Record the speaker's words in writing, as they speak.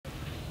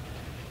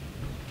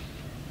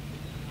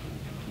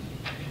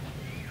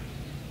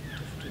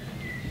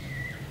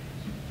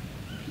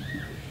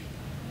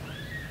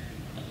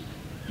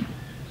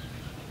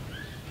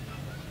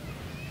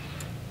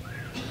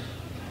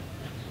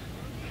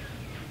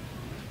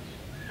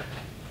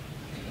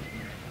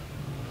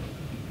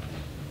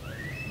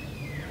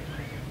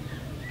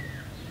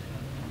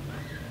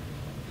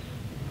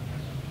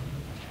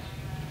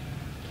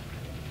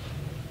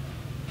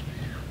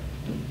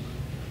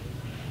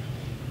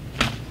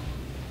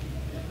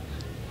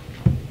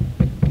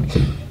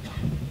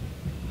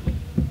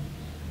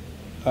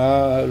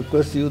I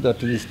request you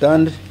that we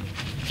stand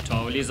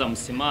Tutawauliza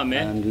msimame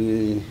and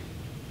we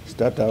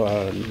start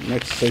our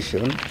next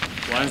session.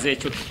 tuanze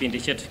hicho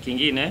kipindi chetu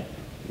kingine.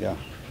 Yeah.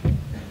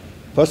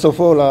 First of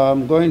all,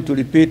 I'm going to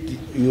repeat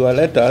your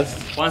letters.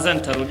 Kwanza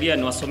nitarudia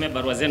niwasomee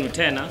barua zenu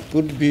tena.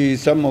 Could be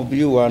some of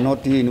you were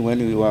not in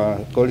when we were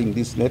calling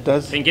these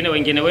letters. Pengine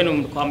wengine wenu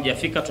mlikuwa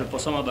hamjafika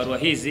tuliposoma barua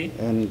hizi.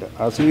 And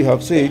as we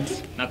have said,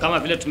 na kama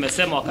vile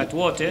tumesema wakati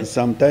wote,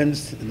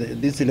 sometimes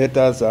these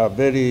letters are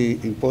very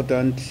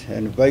important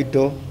and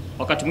vital.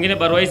 Wakati mwingine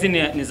barua hizi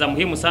ni za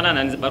muhimu sana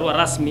na ni barua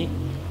rasmi.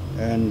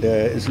 And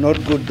it's not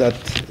good that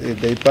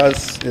they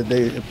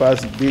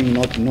pass being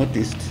not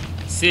noticed.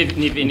 Si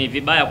ni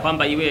vibaya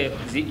kwamba iwe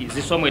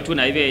zisomwe tu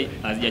na iwe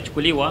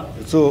hazijachukuliwa.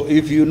 So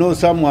if you know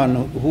someone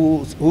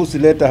whose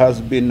letter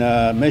has been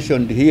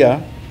mentioned here,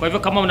 kwa hivyo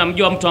kama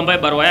unamjua mtu ambaye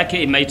barua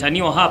yake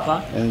imeitaniwa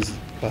hapa, and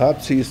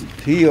perhaps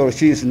he or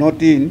she is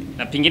not in,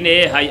 na pengine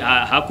yeye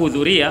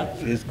hakuhudhuria,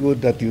 it's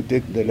good that you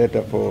take the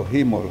letter for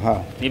him or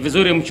her. Ni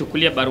vizuri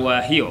mchukulie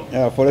barua hiyo.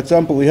 For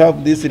example, we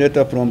have this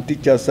letter from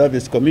Teachers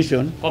Service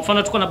Commission. Kwa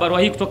mfano tuko na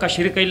barua hii kutoka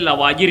shirika hili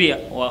la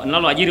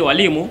linaloajiri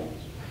walimu.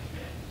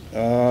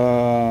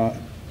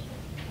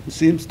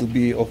 Seems to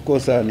be, of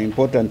course, an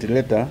important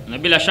letter. Na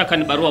bila shaka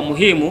ni barua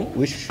muhimu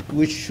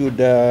which should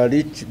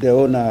reach the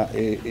owner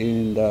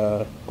in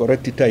the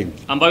correct time.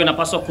 Ambayo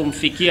inapaswa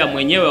kumfikia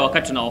mwenyewe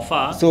wakati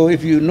unaofaa. So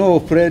if you know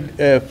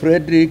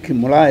Frederick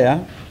Muraya.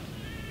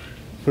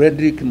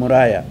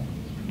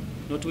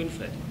 Not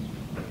Wilfred.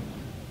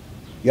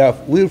 Yeah,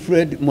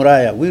 Wilfred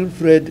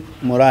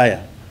Muraya.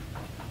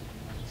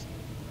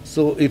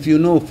 So if you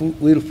know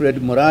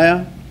Wilfred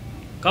Muraya,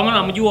 kama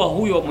namjua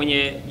huyo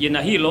mwenye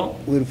jina hilo,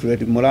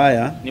 Wilfred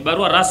Muraya, ni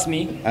barua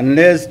rasmi,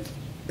 unless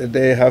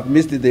they have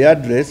missed the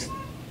address,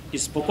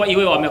 isipokuwa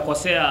iwe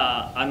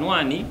wamekosea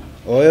anwani,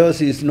 or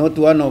else is not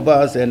one of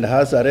us and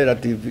has a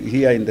relative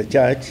here in the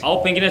church,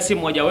 au pengine si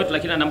mmoja wetu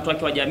lakini ana mtu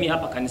wake wa jamii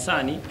hapa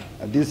kanisani,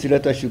 this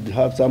letter should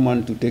have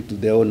someone to take to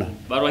the owner.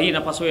 Barua hii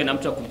inapaswa iwe na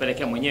mtu wa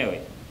kumpelekea mwenyewe.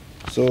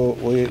 So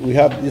we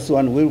have this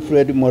one,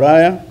 Wilfred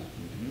Muraya,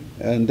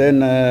 and then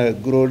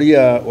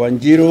Gloria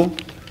Wanjiru,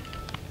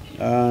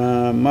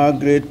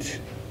 Margaret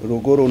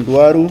Rogoro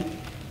Ndwaru,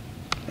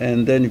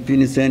 and then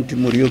Vincent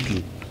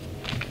Muriuki.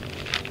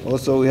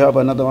 Also we have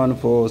another one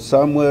for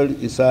Samuel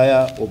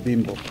Isaiah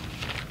Obimbo.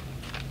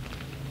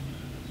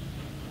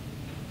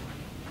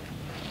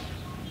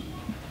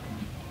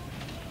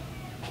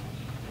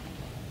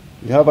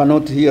 We have a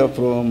note here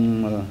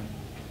from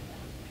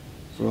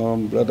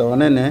Brother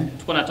Wanene.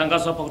 Tuko na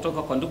tangazo hapa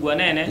kutoka kwa ndugu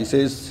Wanene. He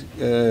says,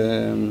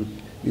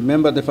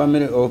 remember the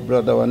family of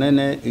Brother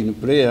Wanene in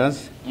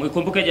prayers.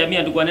 Mwikumbuke jamii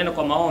ya ndugu Wanene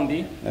kwa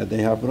maombi.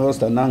 They have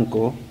lost an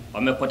uncle.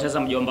 Wamepoteza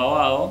mjomba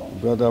wao.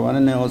 Brother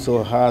Wanene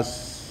also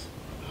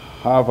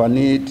have a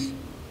need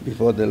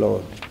before the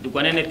Lord. Ndugu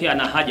Wanene pia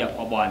ana haja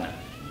kwa Bwana.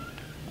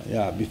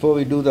 Yeah, before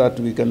we do that,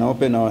 we can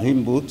open our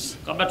hymn books.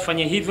 Kabla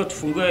tufanye hivyo,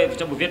 tufungue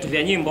vitabu vyetu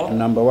vya nyimbo.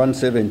 Number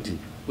 170.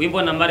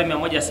 Wimbo nambari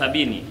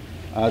 170.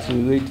 As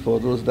we wait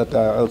for those that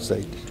are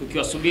outside.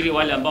 Tukiwasubiri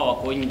wale ambao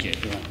wako nje.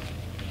 Yeah.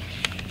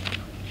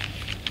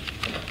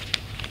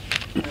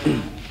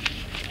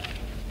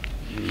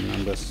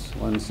 Numbers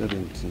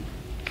 170.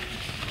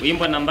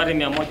 Wimbo nambari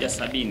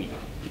 170.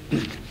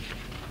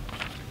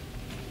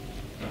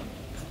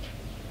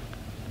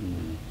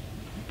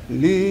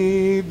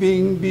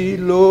 Living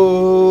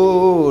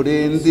below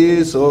in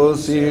this old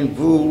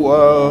sinful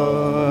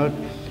world,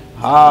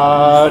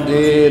 how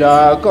did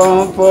our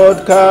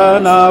comfort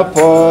can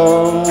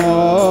afford?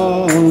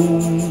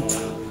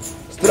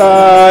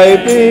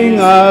 Striving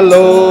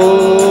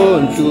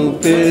alone to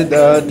pay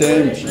the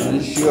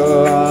attention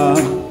sure.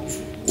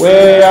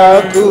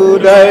 Where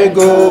could I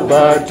go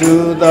but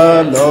to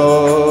the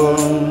Lord?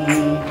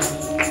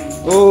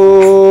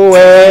 Oh,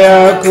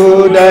 where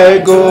could I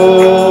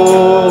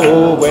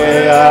go?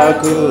 Where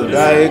could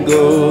I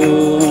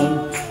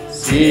go?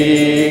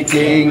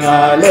 Seeking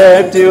a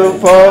refuge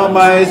for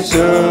my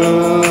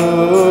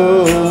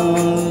soul.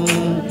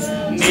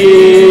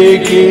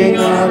 Seeking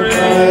a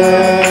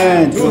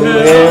friend to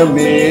help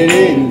me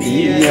in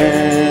the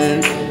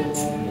end.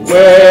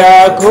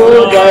 Where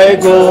could I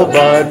go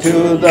but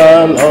to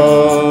the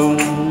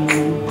Lord?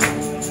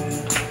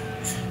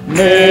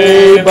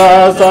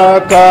 Neighbors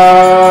are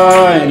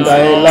kind,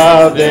 I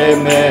love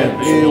them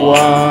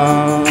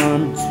everyone.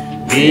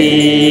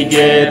 We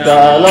get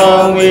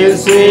along with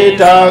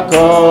sweet accord.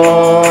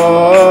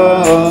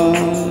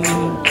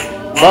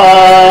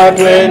 But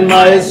when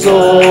my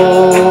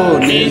soul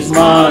needs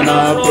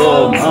manna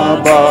from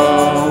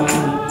above,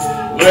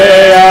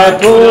 where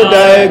could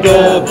I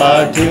go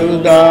but to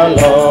the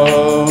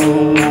Lord?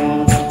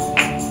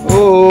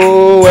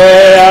 Oh,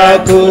 where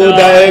could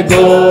I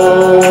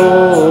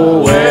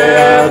go?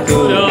 Where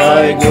could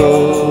I go?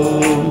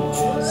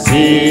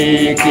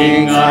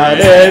 Seeking a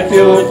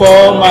refuge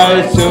for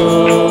my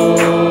soul.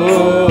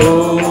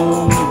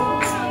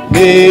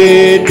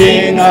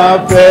 Needing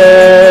a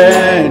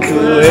friend to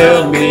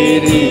help me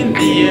in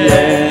the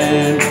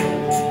end.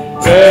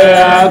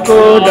 Where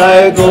could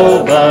I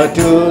go but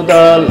to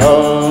the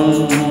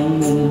Lord?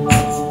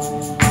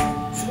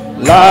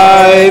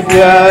 Life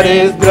here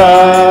is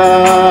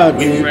glad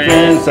with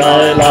friends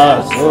I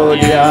love so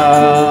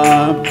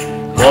dear.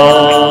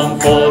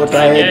 Comfort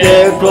I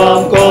get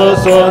from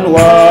God's own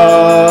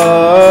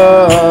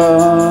word.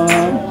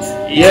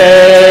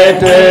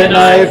 Yet when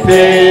I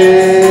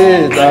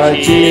face the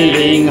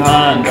chilling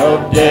hand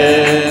of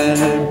death,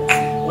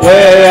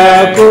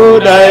 where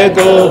could I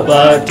go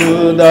but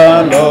to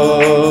the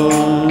Lord?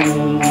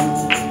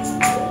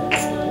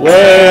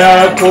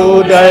 Where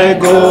could I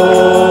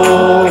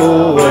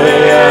go?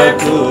 Where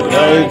could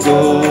I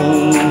go?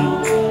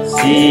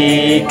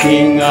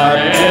 Seeking a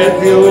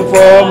refuge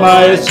for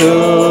my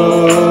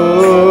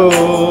soul,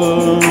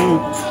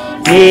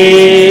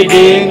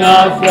 needing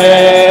a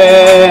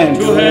friend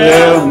to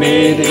help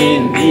me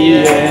in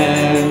the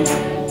end.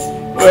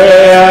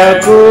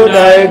 Where could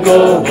I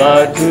go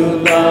but to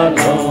the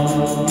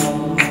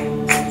Lord?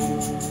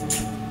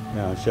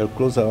 Yeah, I shall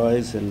close our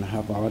eyes and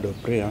have a word of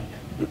prayer.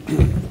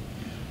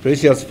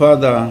 Precious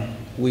Father,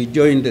 we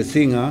join the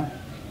singer.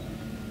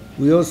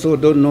 We also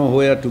don't know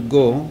where to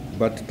go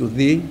but to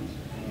Thee.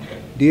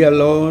 Dear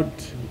Lord,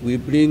 we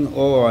bring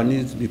all our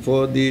needs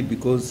before Thee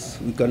because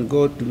we can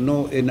go to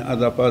no any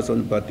other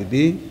person but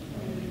Thee.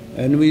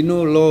 And we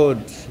know, Lord,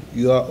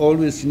 You are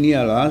always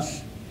near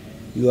us.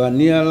 You are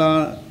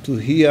nearer to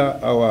hear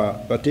our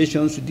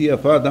petitions, dear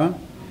Father.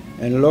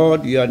 And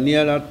Lord, You are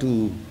nearer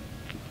to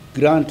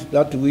grant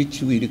that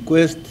which we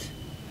request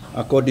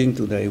according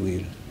to Thy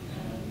will.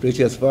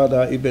 Precious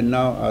Father, even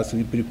now as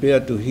we prepare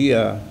to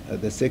hear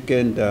the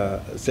second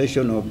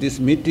session of this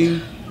meeting,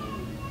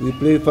 we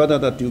pray, Father,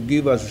 that You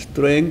give us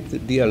strength,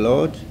 dear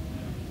Lord.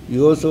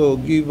 You also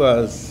give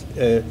us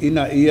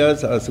inner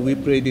ears as we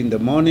prayed in the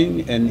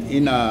morning, and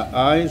inner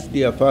eyes,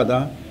 dear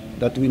Father,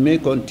 that we may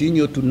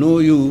continue to know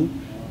You,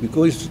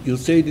 because You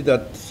said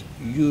that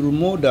You will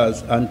mold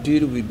us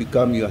until we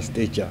become Your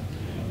stature.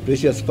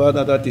 Precious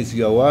Father, that is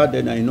Your word,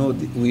 and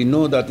we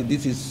know that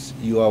this is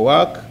Your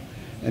work.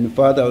 And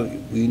Father,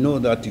 we know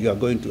that You are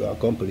going to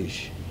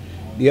accomplish.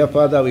 Dear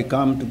Father, we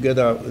come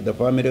together with the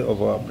family of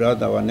our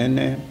brother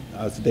Wanene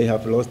as they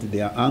have lost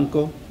their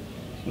uncle.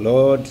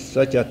 Lord,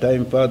 such a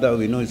time, Father,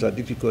 we know it's a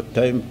difficult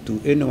time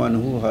to anyone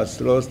who has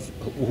lost,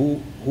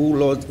 who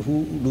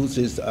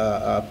loses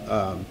a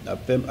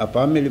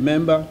family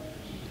member.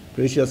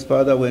 Precious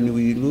Father, when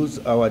we lose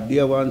our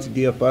dear ones,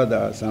 dear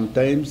Father,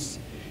 sometimes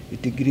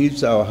it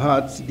grieves our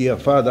hearts, dear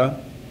Father,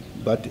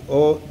 but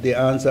all the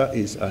answer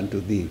is unto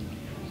Thee.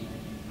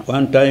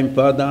 One time,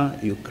 Father,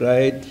 You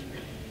cried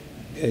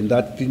in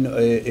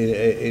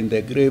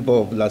the grave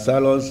of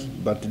Lazarus,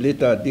 but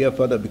later, dear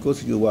Father,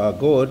 because You are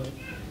God,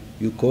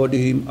 You called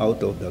him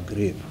out of the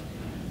grave.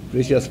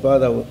 Precious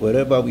Father,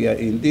 wherever we are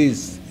in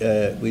this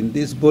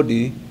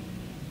body,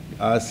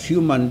 as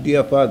human,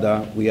 dear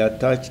Father, we are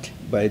touched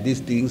by these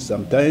things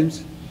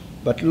sometimes,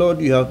 but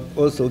Lord, You have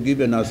also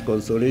given us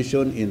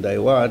consolation in Thy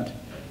word,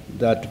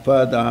 that,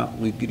 Father,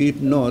 we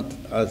grieve not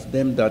as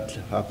them that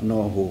have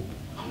no hope.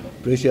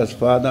 Precious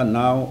Father,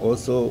 now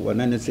also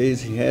Wanene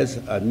says he has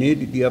a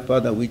need, dear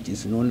Father, which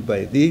is known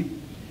by Thee.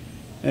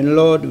 And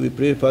Lord, we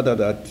pray, Father,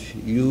 that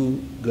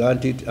You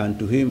grant it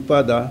unto him,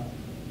 Father,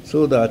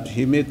 so that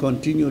he may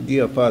continue,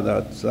 dear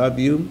Father, to serve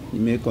You. He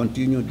may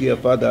continue, dear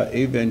Father,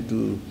 even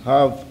to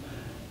have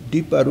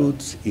deeper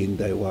roots in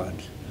Thy word.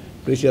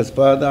 Precious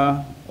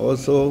Father,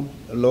 also,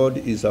 Lord,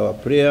 is our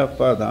prayer,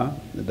 Father,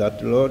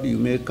 that, Lord, You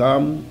may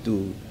come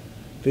to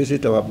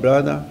visit our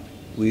brother.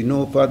 We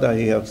know, Father,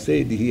 he has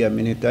said here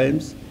many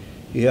times,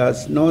 he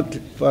has not,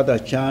 Father,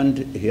 shunned,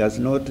 he has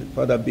not,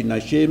 Father, been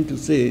ashamed to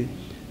say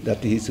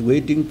that he is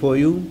waiting for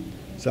You.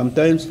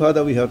 Sometimes,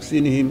 Father, we have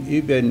seen him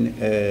even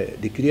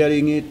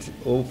declaring it,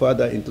 oh,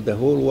 Father, into the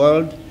whole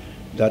world,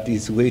 that he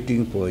is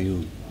waiting for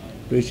You.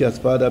 Precious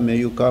Father, may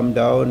You come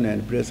down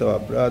and bless our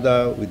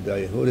brother with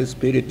Thy Holy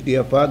Spirit,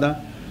 dear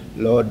Father,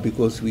 Lord,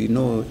 because we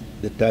know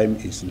the time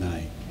is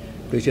nigh.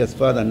 Precious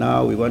Father,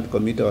 now we want to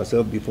commit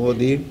ourselves before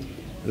Thee.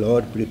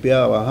 Lord, prepare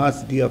our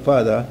hearts, dear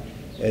Father,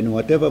 and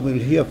whatever we'll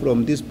hear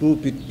from this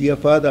pulpit, dear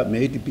Father,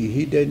 may it be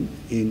hidden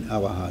in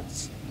our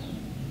hearts.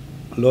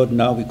 Lord,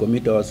 now we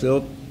commit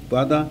ourselves,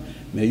 Father,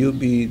 may You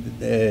be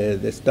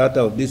the starter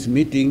of this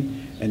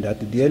meeting, and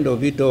at the end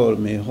of it all,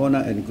 may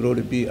honor and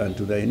glory be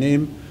unto Thy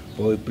name,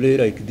 for we pray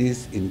like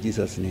this in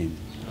Jesus' name.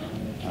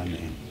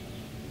 Amen.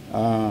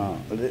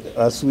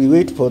 As we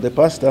wait for the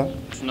pastor,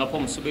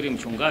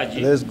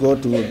 let's go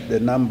to the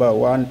number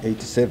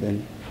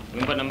 187.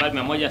 Wimbo nambari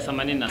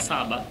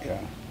 187. Yeah.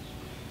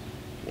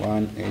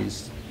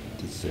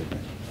 187.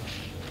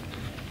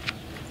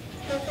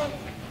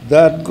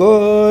 That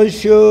God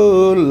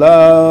should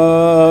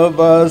love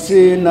us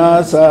in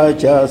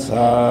such a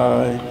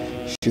sight,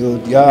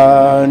 should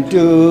yearn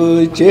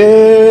to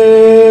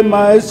change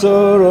my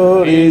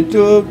sorrow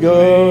into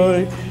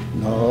joy,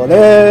 nor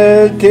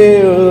else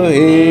till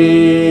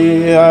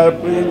He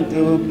happen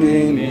to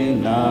bring me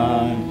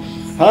nigh.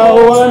 How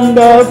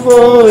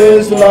wonderful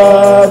is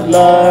love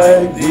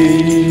like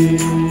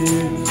this!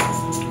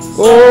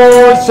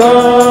 Oh,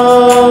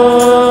 Son,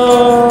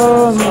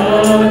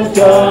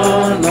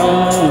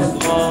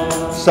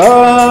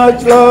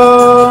 such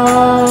love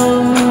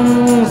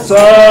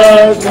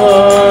such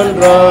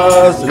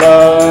wondrous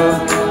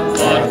love,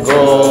 that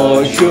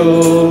God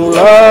should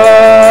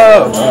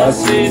love a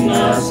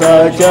sinner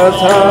such as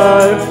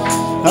I.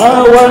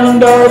 How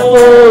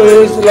wonderful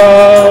is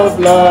love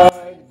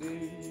like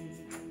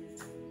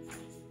this,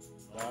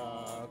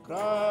 that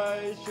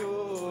Christ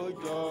should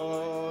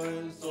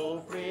join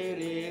so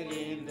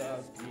freely in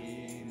the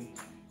skin,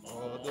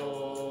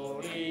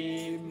 although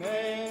he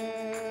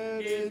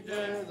made his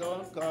death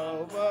on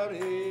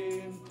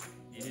Calvary.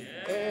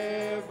 If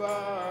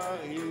ever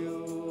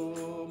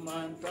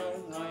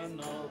humankind had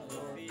not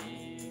of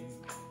him,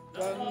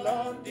 the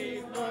love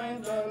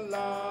divine, the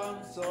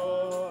Lamb's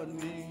on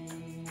me.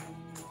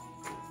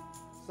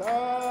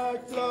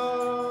 Such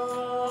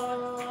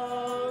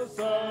love,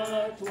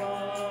 such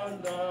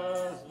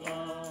wonders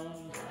love,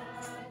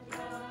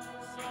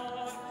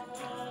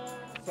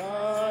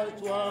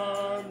 such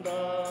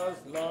wonders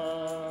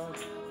love,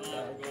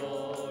 that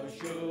God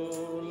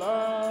should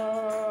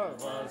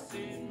love a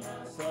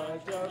sinner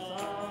such as I.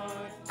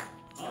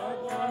 How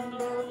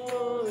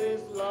wonderful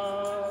is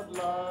love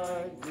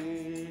like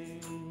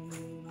this.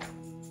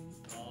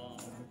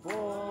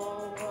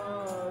 Forward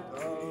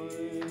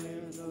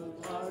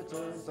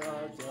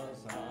such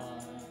as I,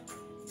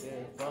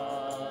 the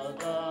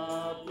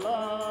Father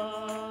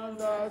planned,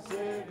 the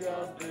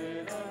Savior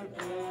paid and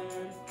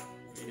paid,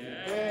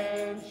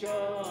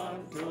 redemption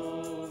to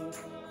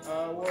a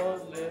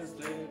worthless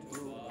slave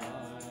to I,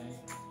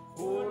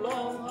 who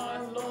long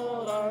had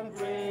Lord and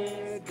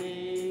great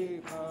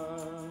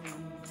divine.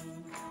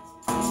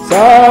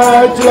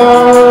 Such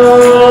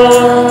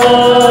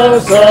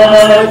love,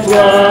 such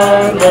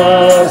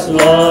wondrous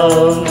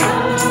love,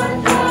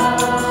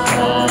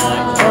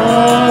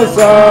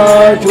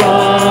 such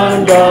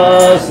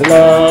wondrous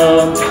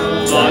love,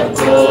 that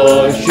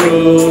God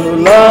should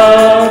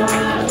love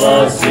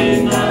a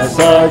sinner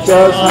such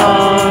as I.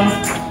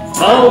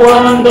 How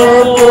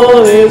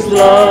wonderful is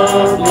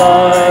love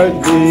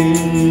like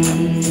this.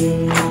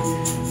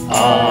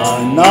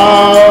 And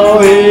now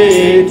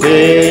he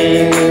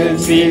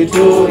takes me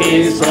to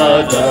his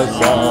other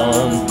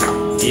son.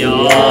 He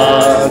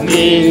asked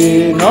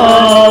me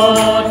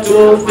not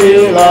to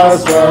feel a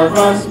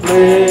servant's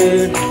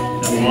place,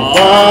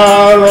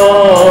 far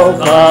off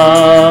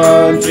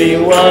country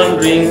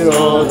wandering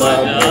all the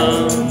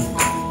time,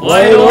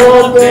 wide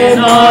open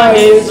are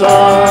his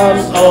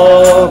arms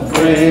of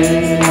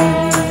grace.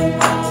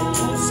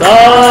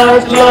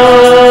 Such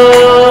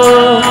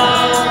love,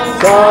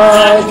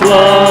 such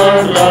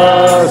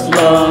wondrous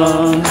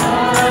love,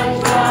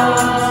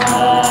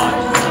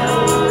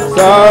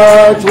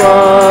 such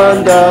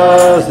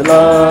wondrous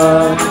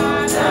love,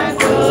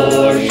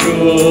 God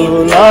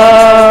should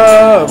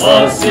love a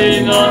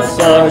sinner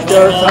such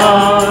as I.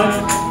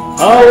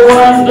 How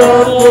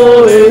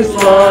wonderful is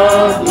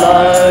love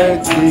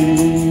like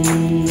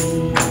this.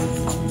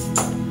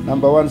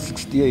 Number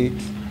 168.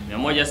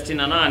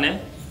 168.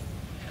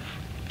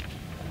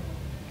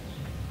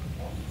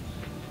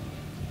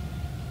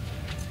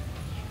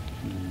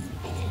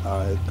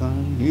 I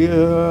can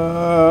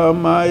hear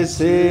my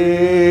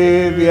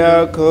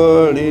Savior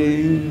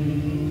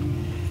calling.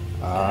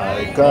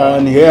 I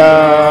can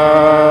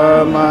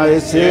hear my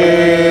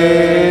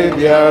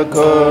Savior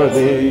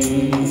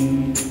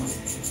calling.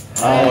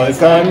 I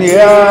can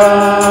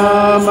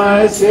hear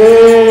my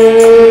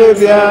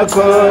Savior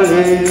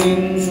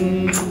calling.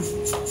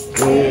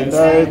 When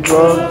I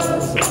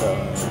cross,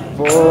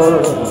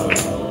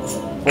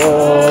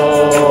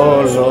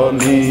 follow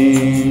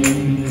me.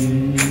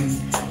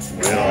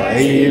 Where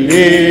he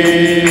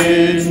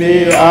leads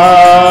me, I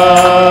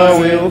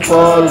will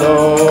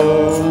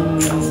follow.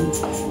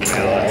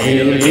 Where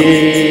he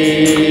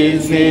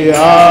leads me,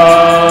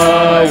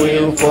 I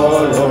will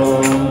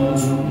follow.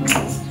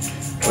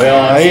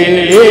 Where he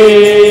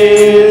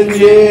leads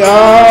me, I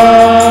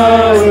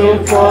will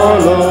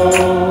follow.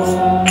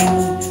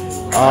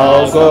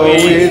 I'll go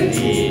with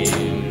him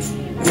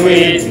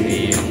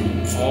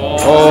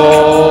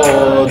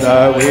all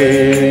the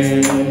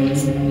way.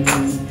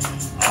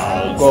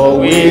 I'll go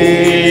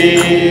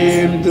with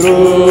him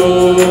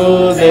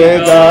through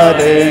the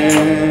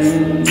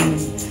garden.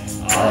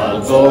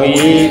 I'll go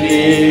with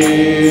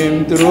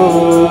him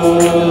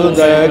through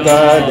the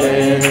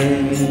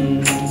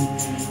garden.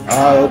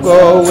 I'll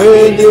go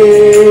with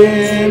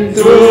him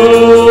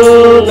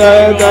through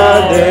the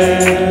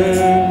garden.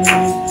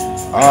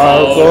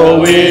 I'll go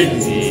with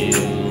him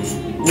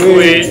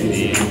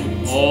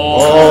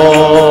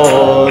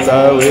all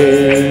the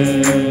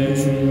way.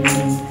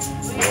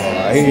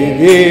 Where he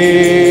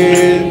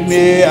leads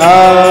me, I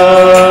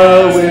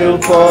will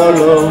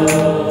follow.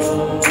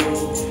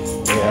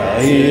 Where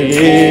he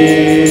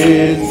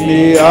leads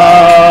me, I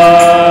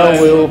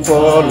will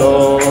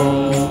follow.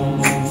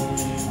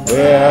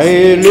 Where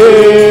he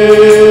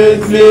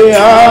leads me, I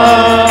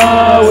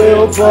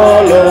will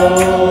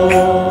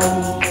follow.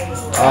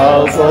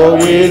 I'll go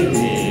with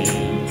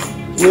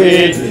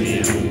him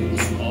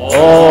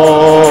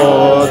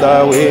all the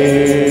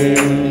way.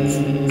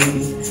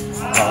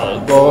 I'll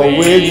go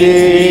with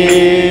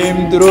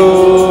him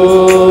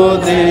through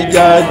the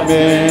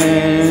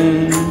judgment.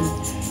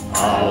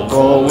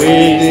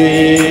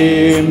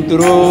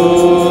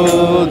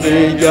 through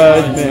the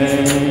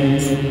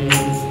judgment.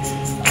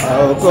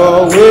 I'll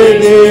go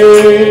with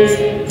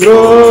thee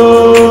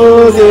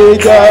through the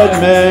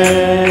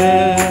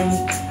judgment.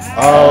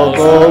 I'll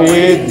go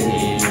with you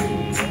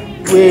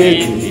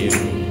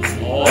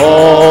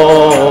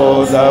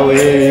all the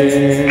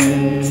way.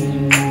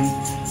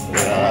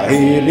 Where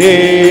he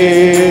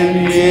leads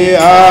me,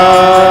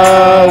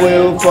 I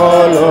will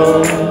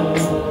follow.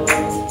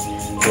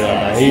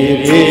 Where he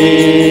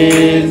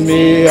leads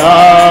me,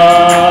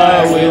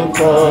 I will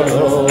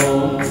follow.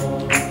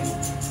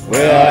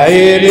 Where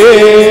he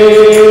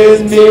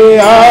leads me,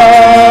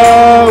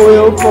 I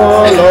will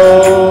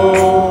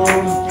follow.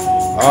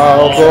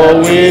 I'll go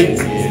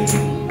with you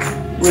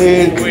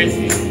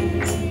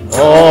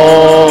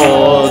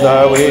all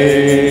the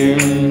way.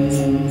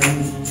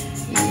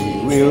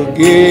 He will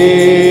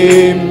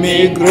give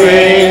me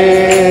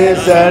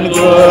grace and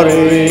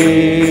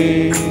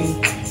glory.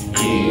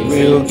 He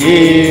will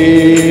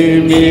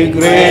give me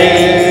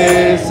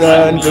grace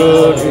and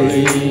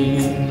glory.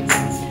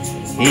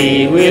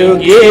 He will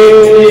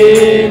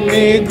give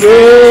me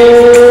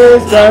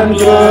grace and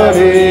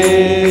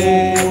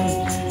glory,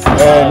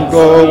 and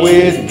go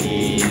with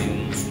me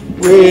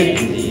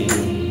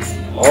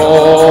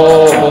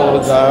all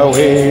the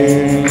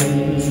way.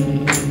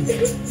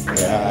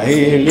 Where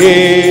he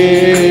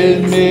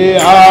leads me,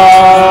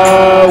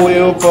 I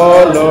will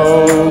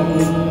follow.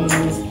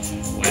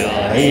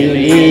 Where he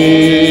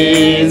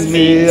leads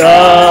me,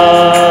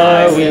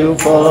 I will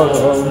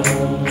follow.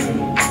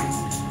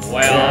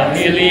 Where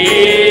he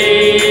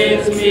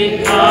leads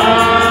me,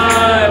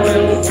 I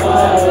will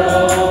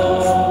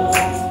follow.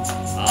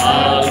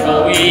 I'll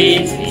go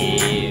with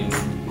him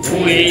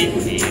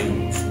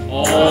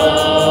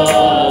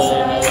all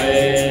the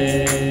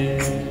way.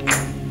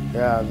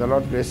 Yeah, the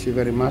Lord bless you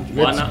very much.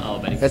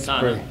 Let's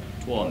pray.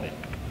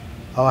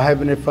 Our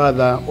Heavenly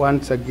Father,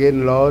 once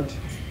again, Lord,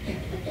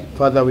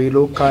 Father, we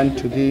look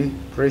unto thee,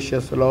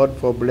 precious Lord,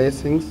 for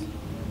blessings.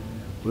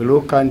 We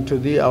look unto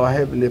thee, our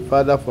Heavenly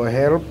Father, for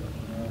help.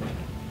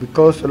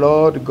 Because,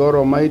 Lord God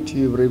Almighty,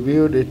 you've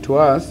revealed it to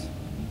us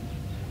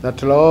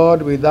that,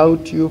 Lord,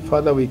 without you,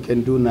 Father, we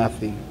can do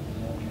nothing.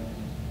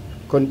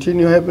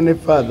 Continue, Heavenly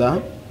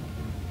Father,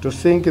 to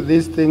sink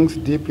these things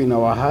deep in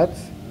our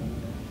hearts,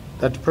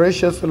 that,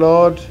 precious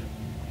Lord,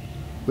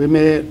 we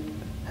may,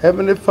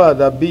 Heavenly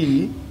Father,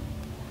 be,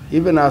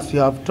 even as you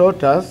have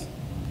taught us,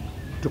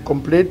 to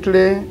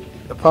completely,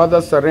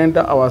 Father,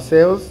 surrender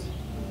ourselves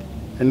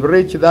and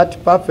reach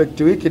that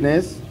perfect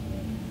weakness,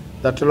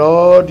 that,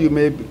 Lord, you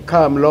may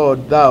become,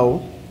 Lord,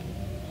 thou,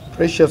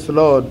 precious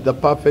Lord, the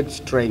perfect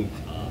strength.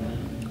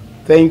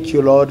 Thank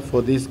you, Lord,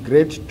 for this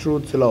great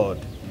truth, Lord.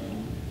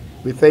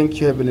 We thank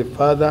you, Heavenly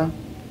Father,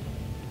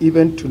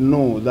 even to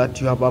know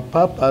that you have a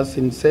purpose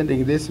in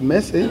sending this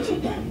message,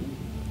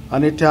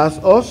 and it has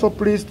also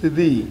pleased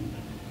thee,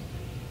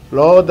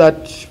 Lord,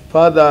 that,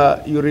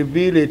 Father, you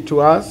reveal it to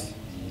us,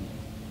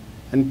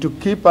 and to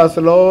keep us,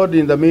 Lord,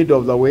 in the middle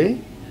of the way,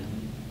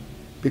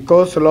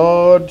 because,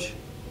 Lord,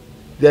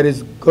 there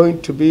is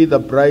going to be the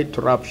bright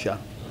rapture.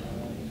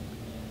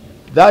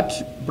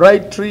 That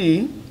bright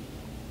tree,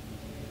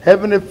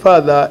 Heavenly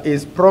Father,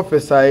 is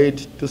prophesied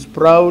to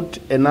sprout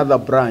another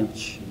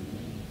branch,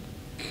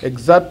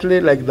 exactly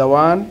like the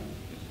one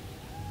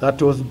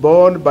that was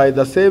born by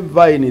the same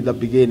vine in the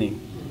beginning.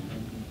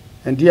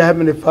 And dear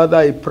Heavenly Father,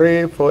 I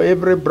pray for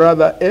every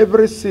brother,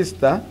 every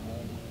sister,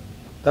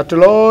 that,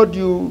 Lord,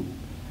 you,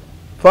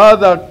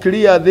 Father,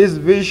 clear this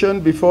vision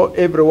before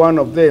every one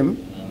of them,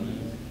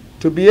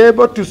 to be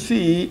able to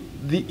see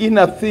the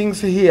inner things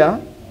here,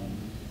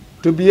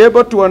 to be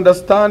able to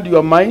understand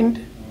your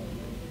mind,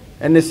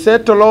 and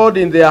settle, Lord,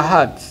 in their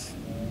hearts,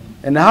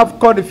 and have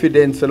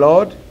confidence,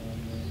 Lord,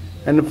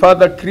 and,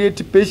 Father,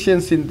 create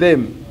patience in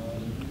them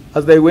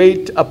as they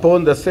wait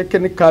upon the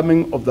second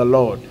coming of the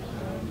Lord.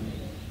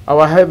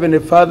 Our Heavenly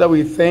Father,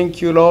 we thank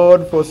you,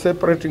 Lord, for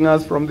separating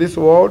us from this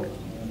world.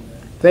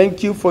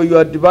 Thank you for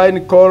your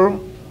divine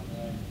call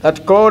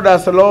that called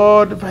us,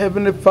 Lord,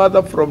 Heavenly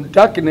Father, from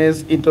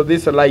darkness into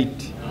this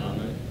light.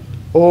 Amen.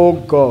 Oh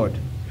God,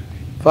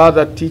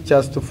 Father, teach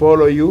us to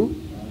follow you,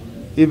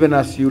 even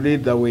as you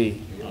lead the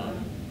way.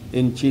 Amen.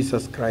 In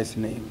Jesus Christ's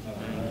name.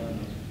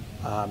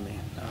 Amen. Amen.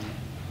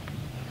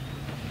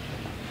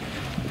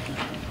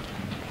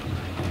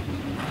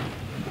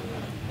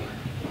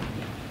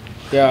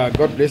 Yeah,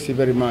 God bless you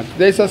very much.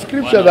 There's a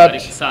scripture that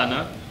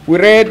we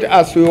read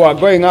as we were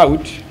going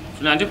out.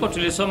 That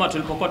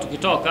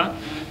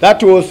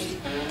was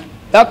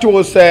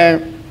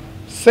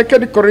 2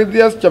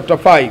 Corinthians chapter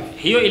 5.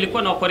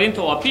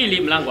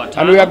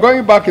 And we are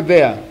going back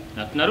there.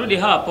 2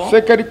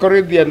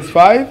 Corinthians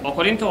 5.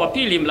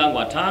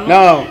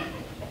 Now,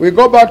 we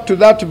go back to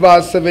that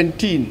verse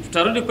 17.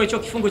 And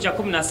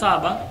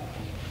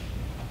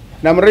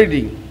I'm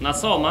reading.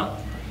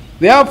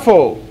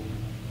 Therefore,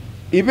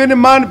 even a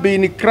man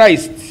being in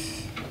Christ,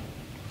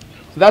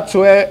 that's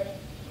where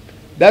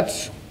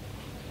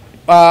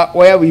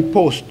we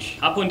post.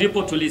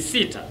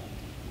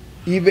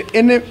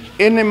 If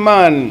any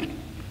man,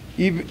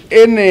 if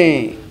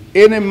any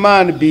any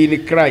man be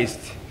in Christ.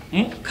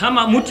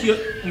 Kama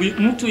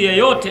mtu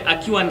yeyote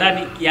akiwa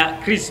ndani ya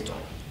Kristo.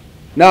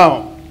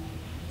 Now,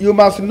 you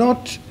must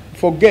not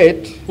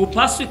forget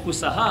hupaswi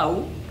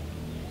kusahau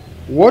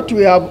what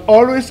we have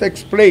always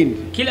explained.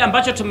 Kile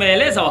ambacho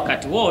tumeeleza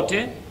wakati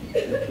wote.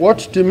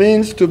 What it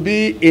means to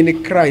be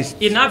in Christ.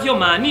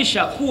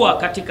 Inavyomaanisha kuwa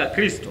katika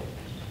Kristo.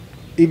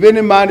 If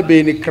any man be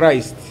in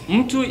Christ.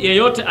 Mtu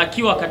yeyote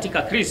akiwa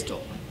katika Kristo.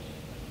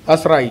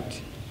 That's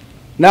right.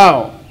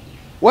 Now,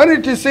 when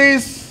it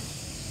says,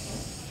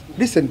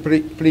 listen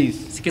please.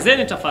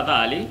 Sikizeni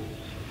tafadhali.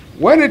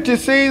 When it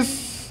says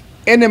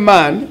any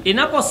man,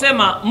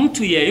 inaposema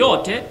mtu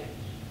yeyote,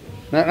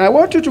 now I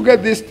want you to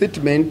get this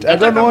statement. I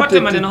don't want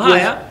it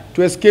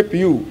to escape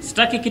you.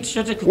 Sitaki kitu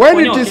chochote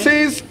kukuponyoke. When it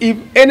says if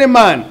any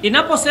man,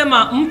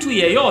 inaposema mtu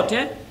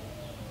yeyote,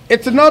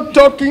 it's not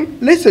talking,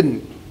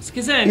 listen.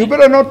 Sikizeni. You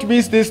better not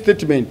miss this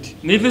statement.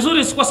 Ni vizuri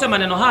usikose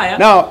maneno haya.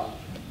 Now,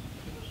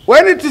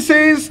 when it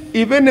says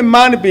if any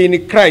man be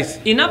in Christ,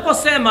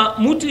 inaposema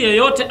mtu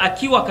yeyote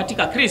akiwa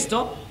katika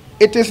Kristo,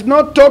 it is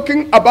not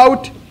talking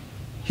about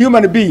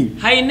human being.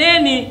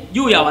 Haineni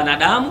juu ya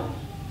wanadamu.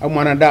 Au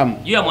mwanadamu.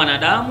 Juu ya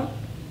mwanadamu.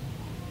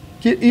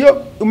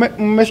 Hiyo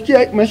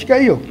umeshika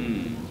hiyo?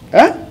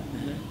 Eh?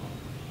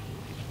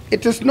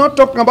 It is not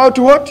talking about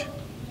what?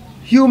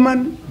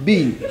 Human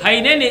being.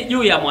 Haineni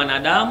juu ya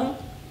mwanadamu.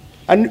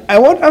 And I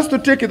want us to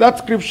take that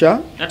scripture.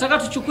 Nataka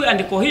tuchukue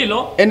andiko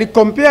hilo and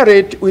compare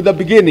it with the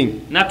beginning.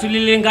 Na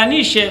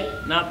tulilinganishe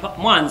na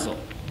mwanzo.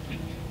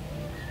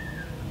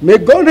 May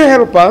God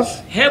help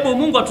us. Hebu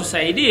Mungu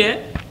atusaidie.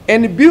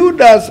 And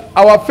build us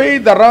our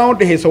faith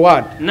around his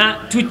word. Na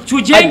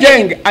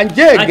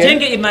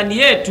ajenge imani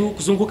yetu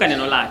kuzunguka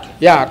neno lake.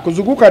 Yeah,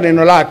 kuzunguka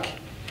neno lake.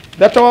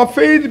 That our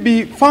faith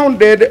be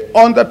founded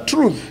on the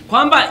truth.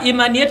 Kwamba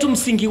imani yetu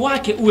msingi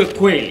wake uwe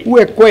kweli.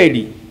 Uwe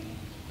kweli.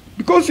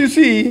 Because you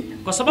see,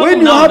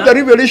 when you have the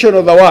revelation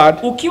of the word,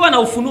 ukiwa na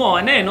ufunuo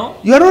wa neno,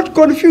 you are not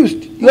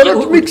confused. You are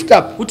not mixed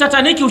up.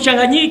 Utataniki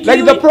uchanganyiki.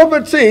 Like the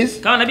prophet says,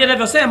 kama nabii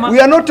anavyosema, we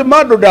are not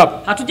muddled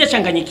up.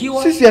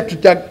 Hatujachanganyikiwa. Sisi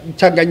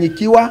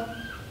hatujachanganyikiwa.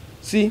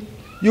 See,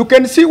 you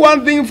can see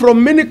one thing from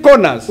many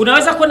corners.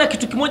 Unaweza kuona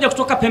kitu kimoja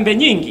kutoka pembe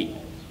nyingi.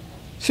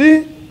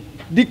 See,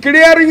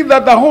 declaring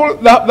that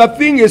the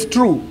thing is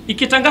true.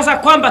 Ikitangaza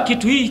kwamba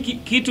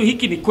kitu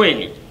hiki ni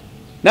kweli.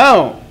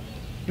 Now,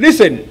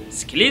 listen.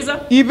 Sikiliza.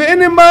 If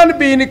any man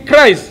be in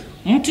Christ,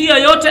 mtu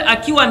yeyote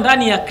akiwa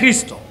ndani ya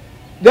Kristo.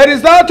 There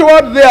is that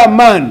word there,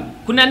 man.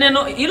 Kuna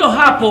neno hilo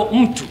hapo,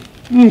 mtu.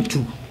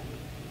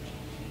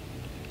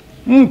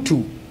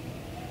 Mtu.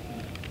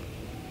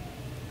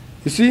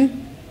 You see?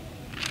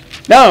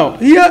 Now,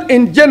 here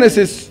in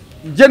Genesis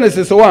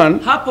 1,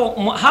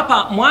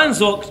 hapa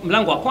Mwanzo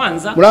mlango wa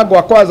kwanza. Mlango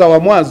wa kwanza wa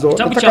Mwanzo.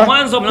 Kitabu cha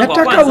Mwanzo mlango wa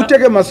kwanza. Nataka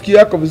utege masikio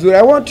yako vizuri.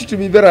 I want you to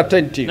be very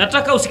attentive.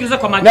 Nataka usikilize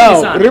kwa makini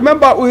sana. Now,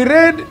 remember we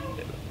read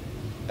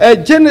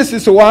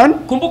Genesis 1.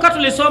 Kumbuka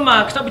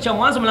tulisoma kitabu cha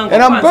Mwanzo mlango wa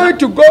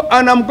kwanza.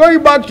 And I'm going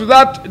back to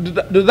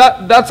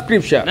that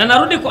scripture. Na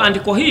narudi kwa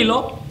andiko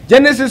hilo.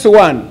 Genesis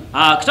 1.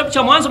 Kitabu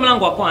cha Mwanzo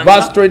mlango wa kwanza.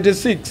 Verse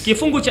 26.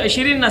 Kifungu cha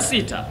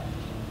 26.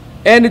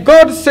 And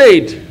God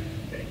said,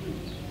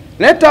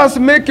 let us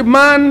make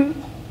man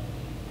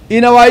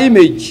in our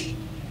image.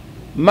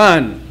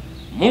 Man.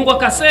 Mungu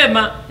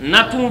akasema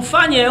na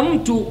tumfanye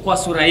mtu kwa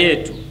sura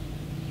yetu.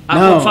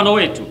 Kwa mfano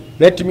wetu.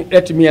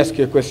 Let me ask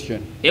you a question.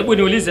 Hebu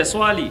niulize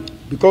swali.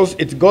 Because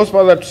it goes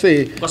further to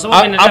say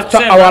after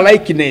kusema, our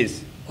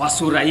likeness. Kwa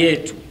sura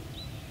yetu.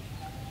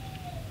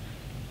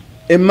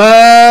 A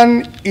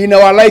man in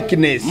our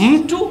likeness.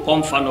 Mtu kwa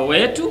mfano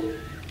wetu.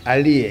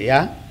 Aliye,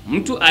 yeah?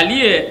 Mtu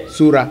aliye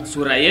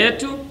sura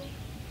yetu.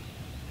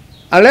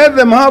 And let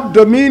them have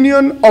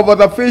dominion over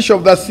the fish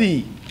of the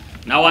sea.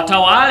 Na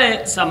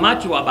watawale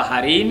samaki wa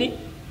baharini.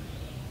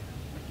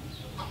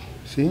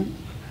 See?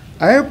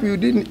 I hope you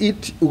didn't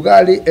eat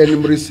ugali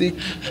and mrisik.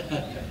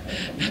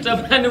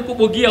 Natamani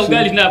kubugia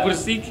ugali na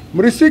mrisik.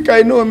 Mrisik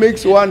I know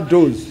makes one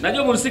doze.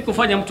 Najua mrisik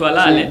kufanya mtu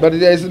alale. But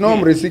there is no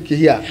mrisik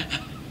here.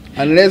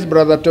 Unless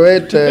Brother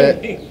Toet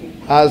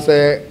has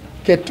a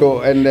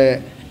kettle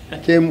and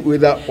came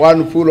with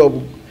one full of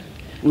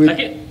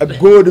a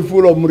gold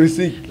full of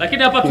mrisik.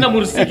 Lakini hapa tuna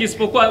mrisik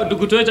isipokuwa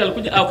ndugu Toet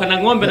alikuja au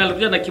kana ng'ombe na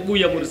alikuja na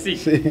kibuyu ya mrisik.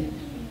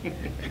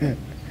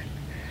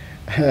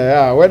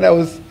 Yeah, when I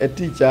was a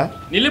teacher,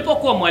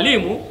 nilipokuwa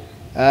mwalimu,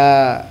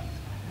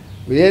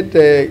 we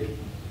had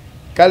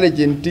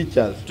Kalenjin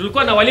teachers.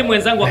 Tulikuwa na walimu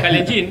wenzangu wa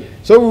Kalenjin.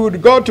 So we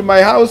would go to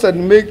my house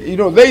and make,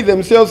 they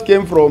themselves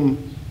came from,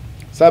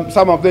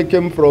 some of them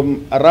came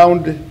from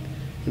around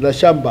the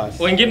shambas.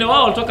 Wengine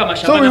wao walitoka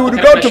mashambani. So we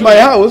would go to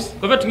my house.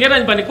 Kwa hivyo tungeenda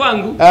nyumbani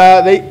kwangu.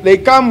 They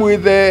come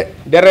with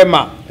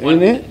derema.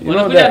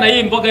 Wanakuja na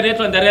hii mboga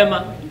inaitwa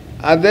derema.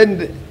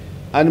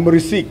 And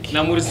murisik.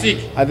 Na murisik.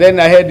 And then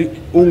I had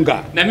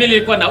unga. Na mimi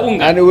nilikuwa na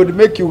unga. And we would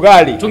make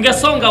ugali.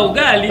 Tungesonga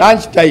ugali.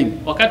 Lunch time.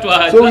 Wakati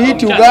wa so we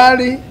eat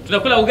ugali.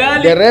 Tunakula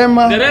ugali.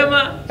 Derema.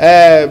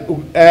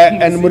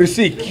 And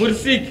murisik.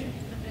 Murisik.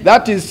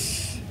 That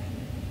is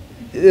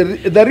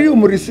the real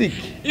murisik.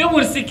 Hiyo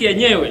murisik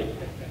yenyewe.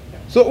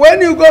 So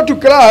when you go to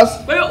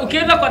class, Kwa hiyo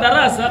ukienda kwa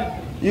darasa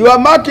you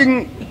are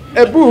marking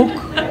a book,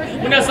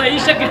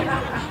 unasahihisha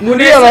you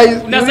realize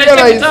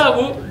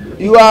kitabu,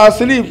 you are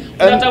asleep.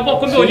 unatambua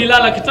kumbe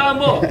ulilala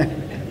kitambo.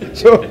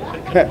 So,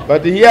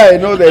 but here I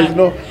know there is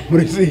no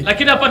mursik.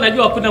 Lakini hapa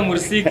najua hakuna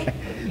mursiki.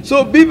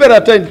 So be very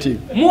attentive.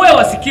 Muwe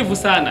wasikivu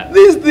sana.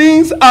 These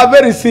things are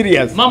very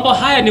serious. Mambo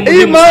haya ni Hii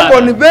muhimu mambo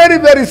sana. ni very,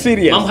 very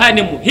serious. Mambo haya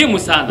ni muhimu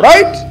sana.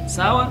 Right?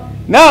 Sawa?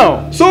 Now,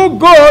 so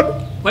God,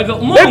 Kwa hivyo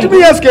let me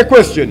Mungu, ask a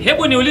question.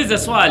 hebu niulize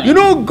swali. You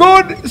know,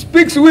 God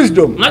speaks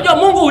wisdom. Unajua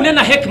Mungu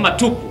hunena hekima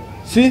tupu.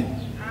 See?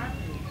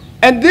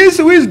 And this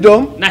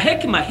wisdom, Na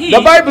hekima hii, the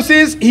Bible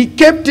says he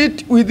kept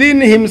it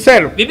within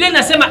himself. Biblia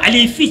inasema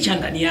aliificha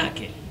ndani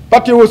yake.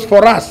 But it was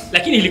for us.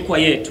 Lakini ilikuwa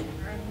yetu.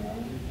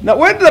 Now,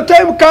 when the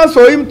time comes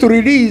for him to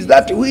release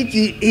that which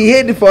he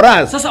had for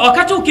us, Sasa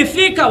wakati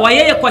ukifika wa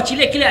yeye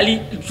kuachilia kile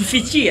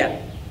alitufichia.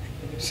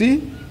 see?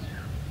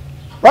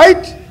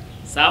 Right?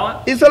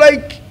 Sawa? It's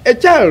like a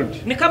child.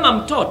 Ni kama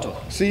mtoto.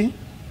 See?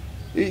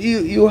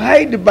 You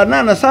hide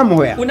banana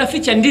somewhere.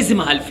 Unaficha ndizi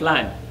mahali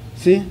fulani.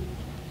 See?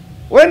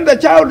 When the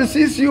child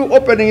sees you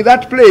opening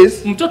that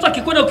place, Mtoto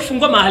akikwenda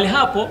ukifungua mahali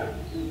hapo,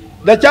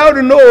 the child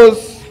knows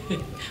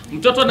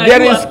mtoto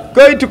there is anajua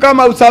going to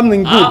come out something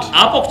good.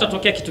 hapo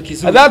kutatokea kitu And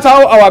kizuri. that's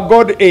how our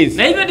God is.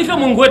 Na hivyo ndivyo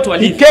Mungu wetu He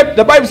alivyo. kept,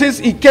 the Bible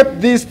says he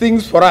kept these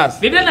things for us.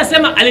 Biblia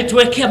inasema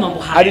alituwekea mambo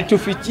haya.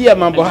 Alitufichia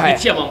mambo haya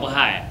Alitufichia mambo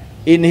haya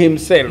in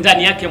himself.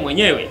 ndani yake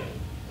mwenyewe.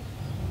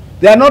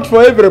 They are not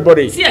for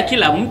everybody. Si ya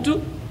kila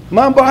mtu.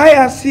 Mambo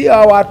haya si ya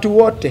watu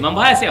wote.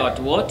 Mambo haya si ya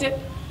watu wote.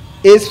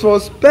 It's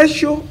for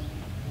special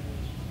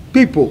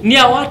people. Ni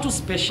ya watu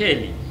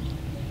speciali.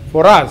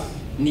 For us.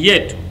 Ni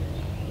yetu.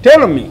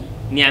 Tell me,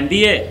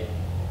 Niambie,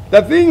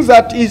 the things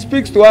that he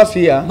speaks to us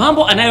here,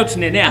 mambo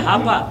anayotunenea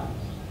hapa,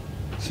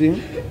 see?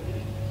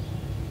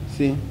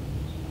 See?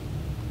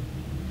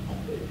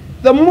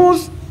 The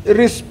most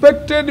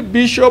respected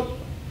bishop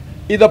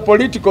in the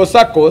political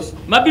circles,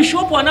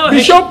 mabishopu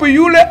bishop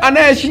yule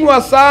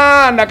anayeheshimiwa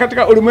sana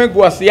katika ulimwengu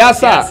wa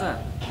siasa,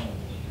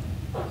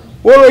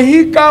 will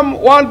he come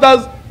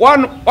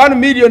 1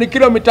 million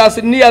kilometers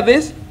near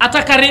this?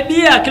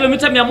 atakaribia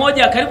kilomita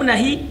 100 karibu na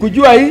hii.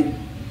 Kujua hii?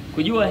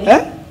 Kujua hii?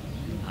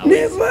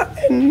 Never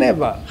and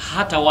never.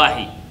 Hata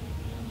wahi.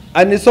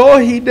 And it's all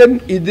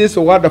hidden in this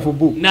wonderful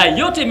book, Na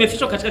yote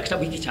imefichwa katika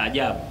kitabu hiki cha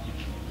ajabu,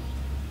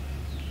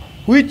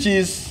 which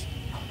is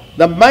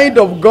the mind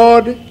of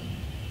God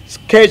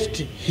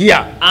sketched here.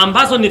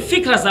 ambazo ni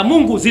fikra za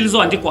Mungu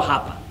zilizoandikwa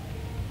hapa.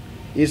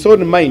 His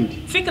own mind.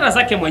 Fikra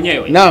zake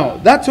mwenyewe. Now,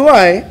 that's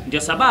why Ndio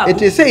sababu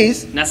it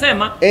says,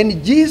 nasema,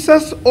 and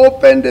Jesus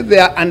opened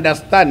their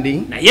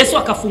understanding, na Yesu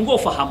akafungua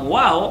ufahamu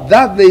wao,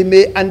 that they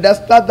may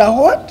understand the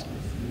what?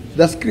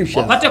 The scriptures.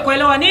 wapate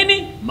kuelewa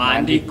nini?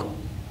 Maandiko.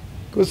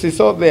 Because he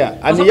saw there.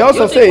 And Kwa he also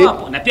yote said,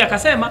 hapo. Na pia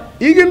akasema,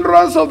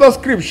 ignorance of the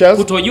scriptures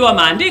kutojua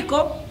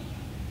maandiko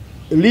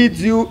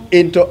leads you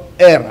into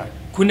error.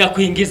 kuna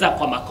kuingiza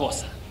kwa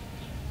makosa.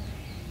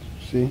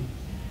 See?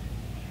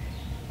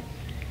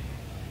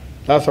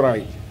 That's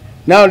right.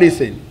 Now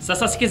listen.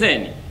 Sasa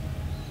sikizeni.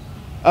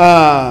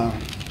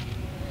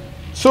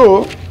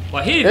 So,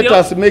 Kwa let hivyo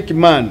us make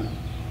man.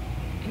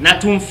 na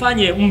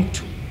tumfanye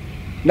mtu.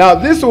 Now,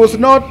 this was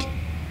not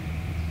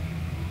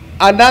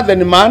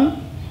another man.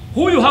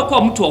 Huyu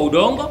hakuwa mtu wa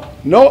udongo.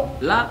 No,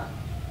 La.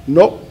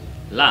 no.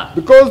 La.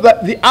 Because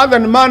the other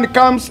man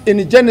comes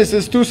in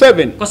Genesis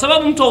 2:7. Kwa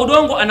sababu mtu wa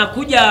udongo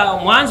anakuja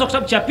Mwanzo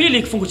kitabu cha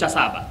 2 kifungu cha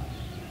 7.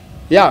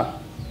 Yeah.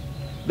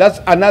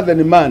 That's another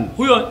man.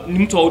 Huyo ni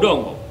mtu wa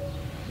udongo.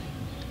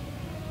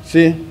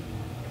 See?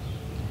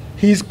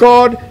 He's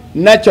called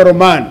natural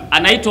man.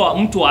 Anaitwa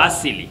mtu wa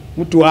asili.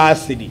 Mtu wa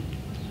asili.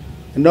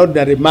 An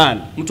ordinary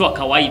man. Mtu wa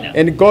kawaida.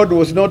 And God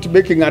was not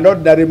making an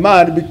ordinary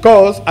man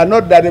because an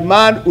ordinary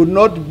man would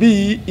not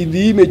be in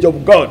the image of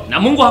God. Na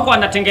Mungu hakuwa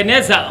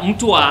anatengeneza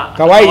mtu wa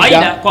Kawaida.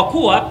 kawaida kwa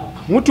kuwa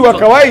Mtu wa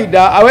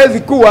kawaida hawezi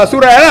kuwa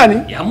sura ya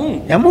nani? ya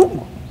Mungu. Ya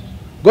Mungu.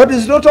 God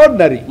is not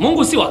ordinary.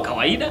 Mungu si wa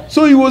kawaida.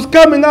 So he was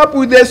coming up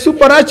with a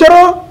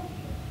supernatural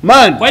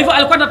man. Kwa hivyo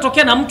alikuwa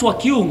anatokea na mtu wa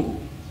kiungu.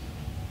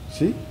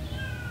 See?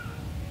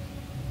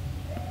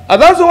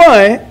 And that's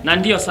why Na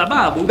ndiyo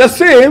sababu the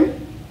same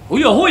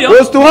huyo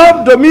was to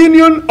have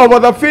dominion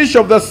over the fish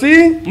of the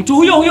sea. mtu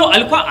huyo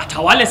alikuwa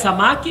atawale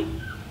samaki,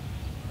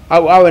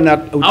 Awe na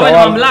awe na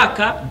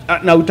mamlaka,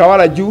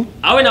 utawala juu.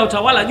 awe na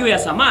utawala juu ya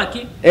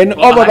samaki, And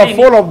wa over the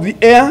baharini, fall of the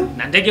air.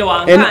 na ndege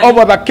wa And angani,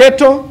 over the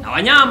cattle. na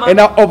wanyama, And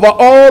over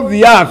all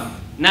the earth.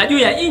 na juu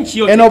ya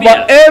nchi And yote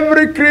over pia,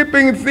 every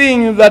creeping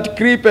thing that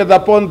creepeth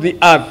upon the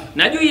earth.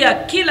 na juu ya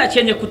kila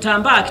chenye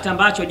kutambaa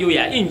kitambacho juu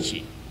ya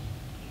nchi.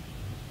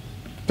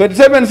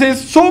 27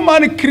 says, so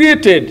man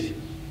created.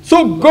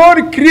 So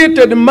God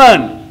created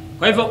man.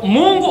 Kwa hivyo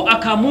Mungu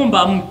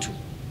akamuumba mtu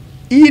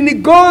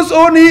In God's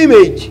own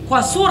image.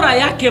 kwa sura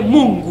yake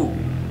Mungu.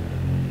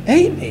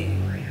 Amen.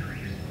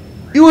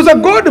 He was a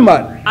God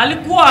man.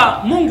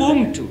 Alikuwa Mungu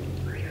mtu.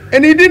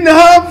 And he didn't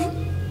have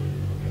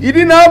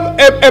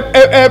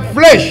a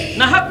flesh.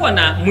 Na hakuwa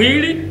na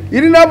mwili,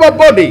 He didn't have a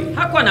body.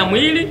 hakuwa na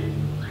mwili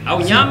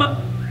au nyama.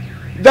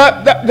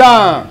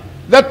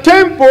 the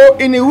temple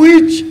in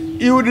which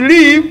he would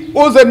live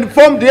wasn't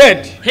formed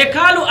yet.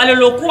 Hekalu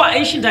alilokuwa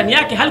aishi ndani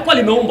yake halikuwa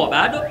limeumbwa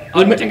bado,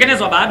 au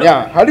limetengenezwa bado.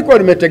 Yeah, halikuwa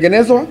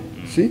limetengenezwa.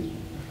 See?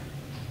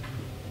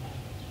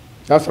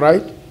 That's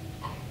right.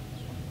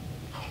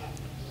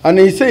 And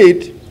he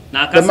said,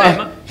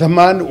 the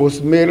man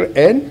was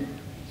male and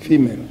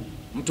female.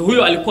 Mtu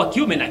huyo alikuwa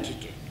kiume na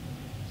kike.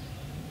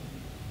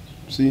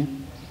 See?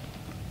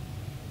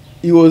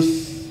 He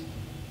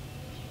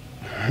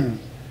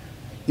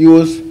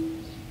was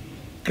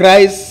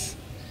Christ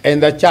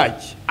and the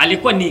church.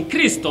 Alikuwa ni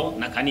Kristo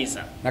na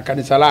kanisa. Na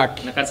kanisa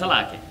lake. Na kanisa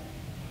lake.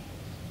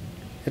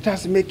 Let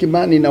us make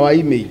man in our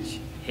image.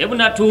 Hebu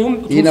na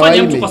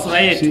tumfanye mtu kwa sura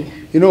yetu.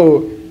 You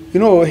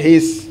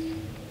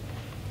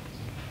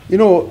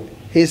know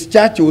his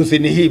church was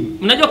in him.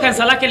 Mnajua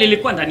kanisa lake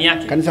lilikuwa ndani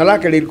yake. Kanisa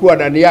lake lilikuwa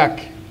ndani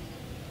yake.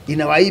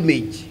 In our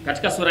image.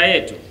 Katika sura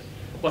yetu.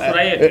 Kwa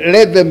sura yetu.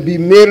 Let them be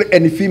male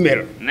and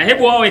female. Na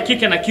hebu wawe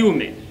kike na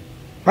kiume.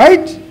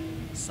 Right?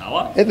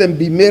 Sawa. Let them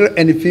be male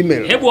and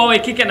female. Hebu wawe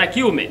kike na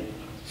kiume.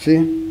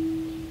 See?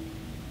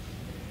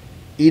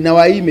 In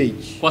our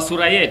image. Kwa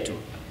sura yetu.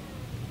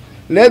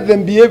 Let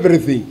them be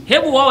everything.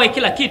 Hebu wawe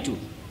kila kitu.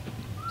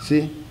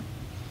 See?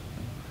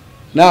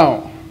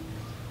 Now,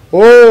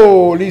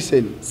 oh,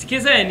 listen.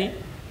 Sikizeni.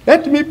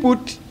 Let me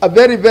put a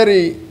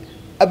very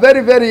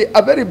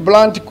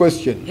blunt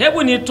question.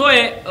 Hebu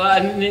nitoe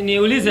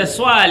niulize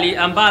swali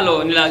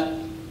ambalo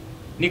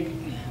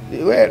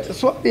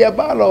swali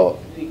ambalo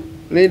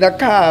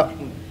linakaa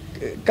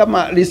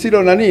kama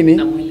lisilo na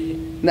nini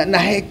na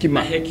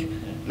hekima.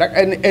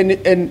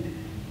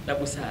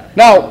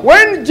 Now,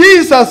 when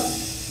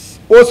Jesus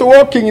was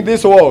walking in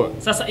this world.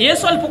 Sasa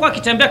Yesu alipokuwa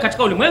akitembea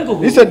katika ulimwengu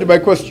huu. Listen to my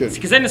question.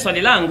 Sikizeni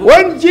swali langu.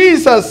 When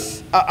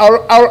Jesus,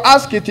 I'll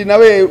ask it in a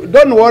way,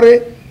 don't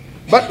worry,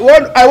 but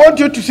I want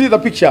you to see the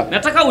picture.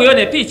 Nataka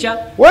uione picha.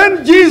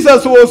 When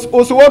Jesus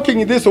was walking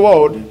in this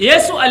world.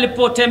 Yesu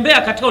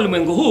alipotembea katika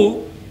ulimwengu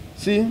huu.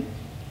 See,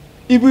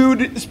 if we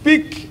would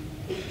speak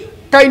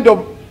kind of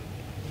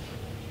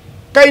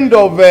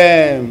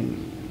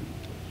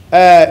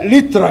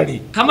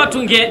literally. Kama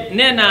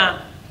tungenena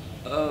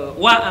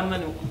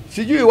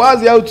sijui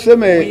wazi au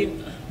tuseme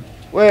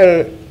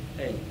well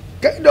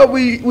kind of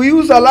we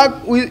use a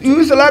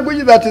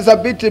language that is a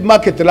bit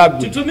market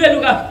language. Tutumie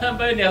lugha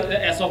ambayo ni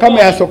ya sokoni. Kama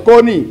ya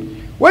sokoni.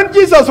 When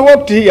Jesus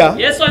walked here,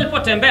 Yesu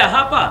alipotembea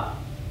hapa,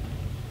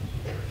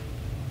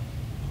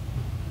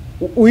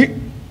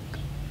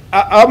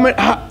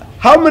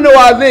 how many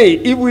were they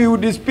if we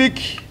would speak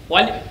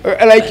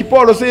like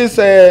Paul says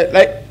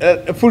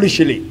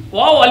foolishly?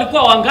 Wao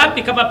walikuwa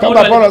wangapi kama Paul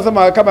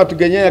anasema kama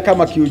tugenyea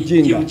kama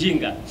kiujinga.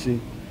 Kiujinga.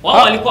 Wao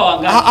walikuwa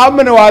wangapi? How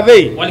many were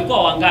they?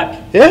 Walikuwa wangapi?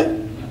 Yeah?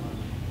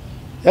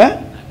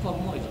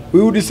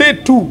 We would say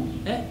two.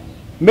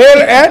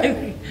 Male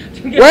and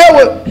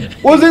where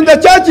was in the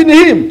church in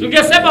him?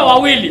 Tungesema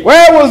wawili.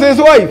 Where was his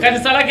wife?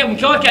 Kanisa lake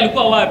mke wake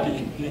alikuwa wapi?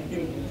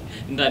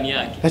 Ndani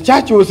yake. The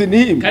church was in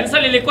him.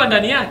 Kanisa lilikuwa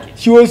ndani yake.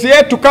 She was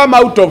yet to come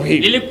out of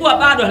him. Lilikuwa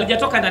bado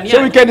halijatoka ndani yake.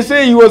 So we can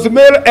say he was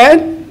male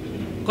and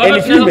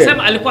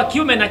tunasema alikuwa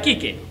kiume na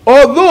kike.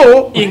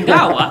 Although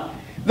ingawa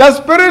the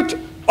spirit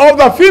of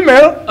the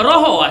female,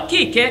 roho wa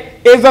kike,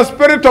 is the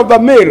spirit of the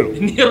male.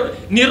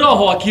 Ni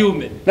roho wa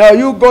kiume. Now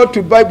you go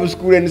to Bible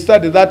school and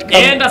study that.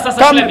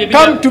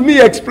 Come to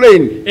me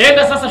explain.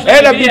 Enda sasa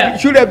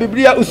shule ya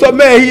Biblia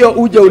usomee hiyo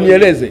uje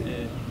unieleze.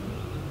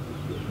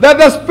 That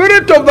the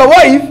spirit of the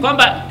wife,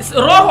 kwamba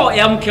roho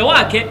ya mke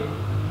wake,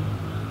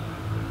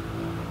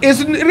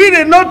 is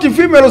really not a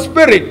female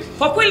spirit.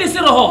 Kwa kweli si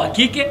roho wa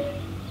kike,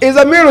 is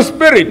a male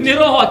spirit. Ni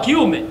roho wa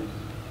kiume.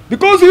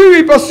 Because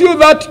we pursue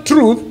that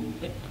truth,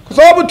 kwa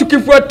sababu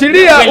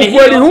tukifuatilia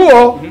ukweli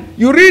huo,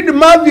 you read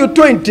Matthew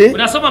 20,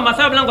 unasoma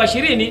Mathayo mlango wa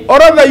 20, or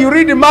rather you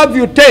read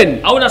Matthew 10,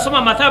 au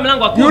unasoma Mathayo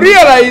mlango wa 10, you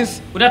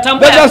realize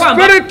unatambua that the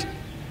spirit,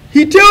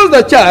 he tells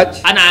the church,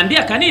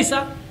 anaambia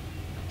kanisa,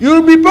 you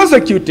will be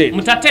persecuted.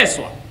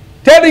 Mtateswa.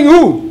 Telling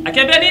who?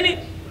 Akiambia nini?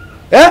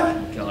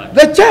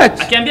 The church.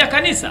 Akiambia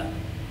kanisa.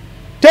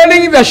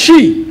 Telling the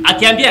she.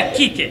 Akiambia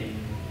kike.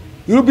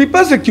 You will be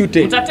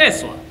persecuted.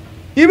 Mtateswa.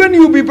 Even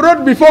you will be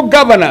brought before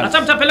governors.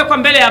 Hata mtapelekwa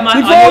mbele ya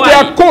before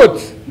their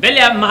courts. Mbele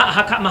ya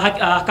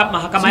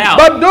mahakama yao.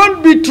 But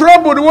don't be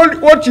troubled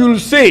what you will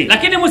say.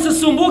 Lakini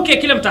msisumbuke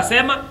kile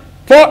mtasema.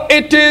 For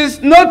it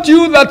is not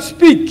you that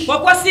speak. Kwa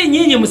kuwa si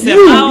nyinyi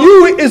msemao.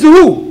 You is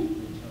who?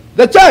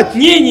 The church.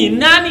 Nyinyi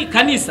nani?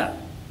 Kanisa.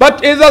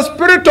 But is the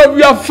spirit of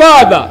your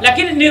father.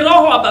 Lakini ni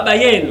roho wa baba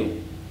yenu.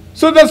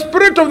 So the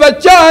spirit of the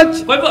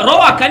church, kwa hivyo roho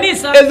wa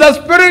kanisa, is the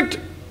spirit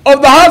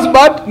of the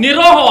husband. Ni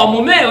roho wa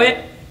mumewe.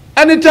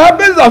 And it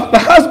happens that the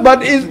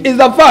husband is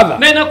the father.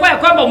 Na inakuwa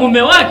kwamba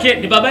mume wake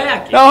ni baba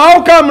yake. Now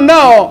how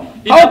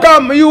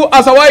come you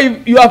as a wife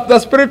you have the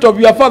spirit of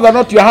your father,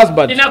 not your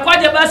husband?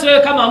 Inakuwaje basi wewe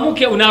kama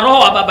mke una roho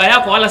wa baba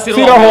yako wala si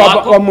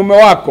roho wa mume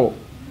wako?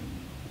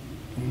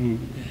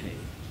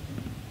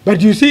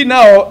 But you see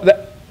now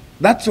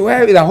that's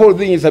where the whole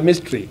thing is a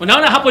mystery.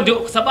 Unaona hapo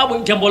ndio sababu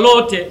jambo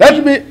lote.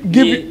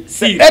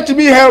 Let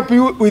me help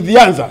you with the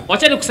answer.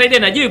 Wacha nikusaidie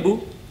na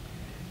jibu.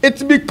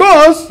 It's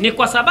because Ni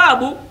kwa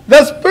sababu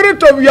the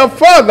spirit of your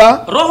father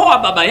roho wa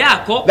baba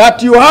yako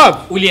that you have,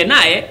 uliye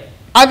naye,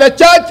 and the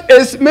church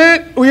is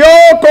made, we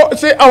all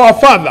say our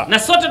father. na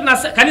sote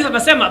kanisa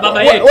tunasema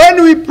baba yetu.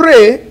 When we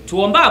pray,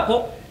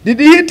 Tuombapo, did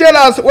he tell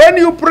us, when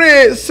you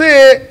pray,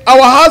 say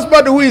our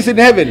husband who is in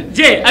heaven?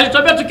 je,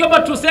 alituambia tukiomba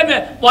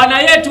tuseme bwana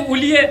yetu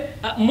uliye,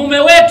 mume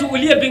wetu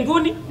uliye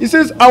mbinguni? He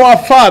says our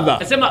father.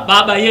 Anasema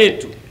baba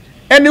yetu.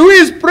 And who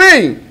is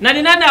praying? Na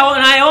ni nani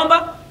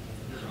anayeomba?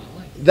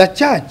 The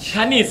church.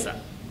 Kanisa.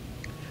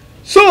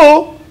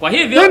 So, Kwa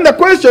hivyo, then the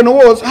question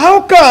was,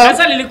 how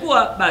sasa come,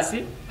 lilikuwa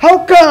basi, how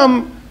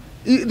come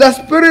the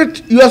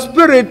spirit, your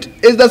spirit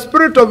is the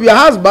spirit of your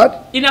husband?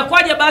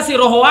 inakuwaje basi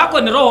roho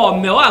wako ni roho wa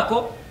mume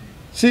wako?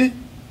 See?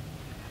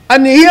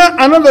 And here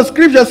another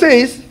scripture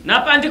says Na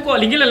hapa andiko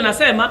lingine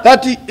linasema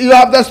that you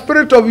have the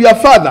spirit of your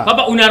father.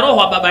 kwamba una roho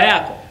wa baba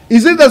yako.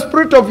 Is it the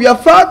spirit of your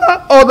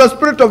father or the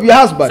spirit of your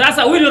husband?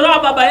 Sasa huyu ni roho wa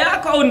baba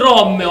yako au ni roho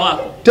wa mume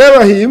wako?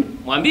 Tell him,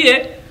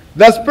 Mwambie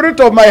the spirit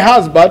of my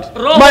husband,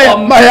 Roho.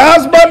 my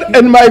husband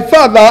and my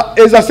father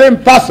is the same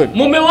person.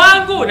 mume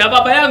wangu na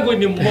baba yangu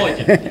ni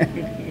mmoja.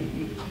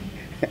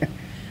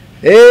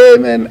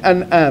 Amen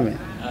and amen.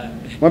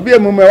 Mwambie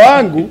mume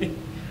wangu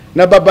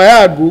na baba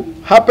yangu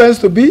happens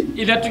to be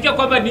Inatukia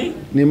kwamba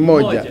ni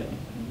mmoja.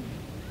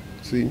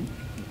 See?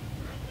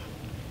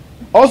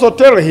 Also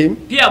tell him,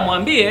 Pia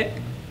mwambie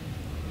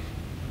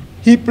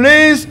he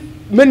plays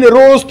many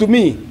roles to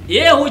me.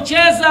 yeye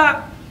hucheza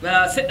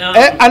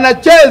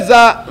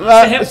Anacheza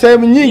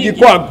sehemu nyingi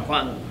kwangu.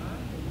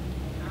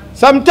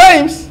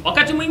 Sometimes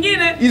Wakati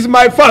mwingine he's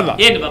my father.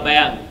 yeye ni baba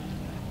yangu.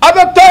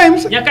 Other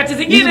times Nyakati he's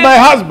zingine my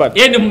husband.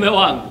 yeye ni mume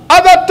wangu.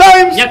 Other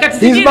times Nyakati he's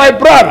zingine my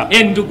brother.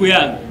 yeye ni ndugu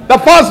yangu. The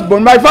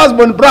firstborn, my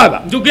firstborn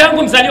brother. Ndugu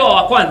yangu mzaliwa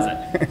wa kwanza.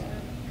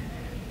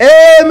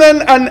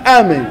 Amen and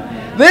amen.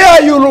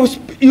 There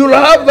you'll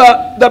have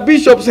the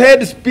bishop's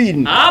head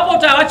spin. Hapo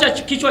utaacha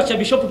kichwa cha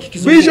bishopu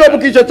kikizunguka.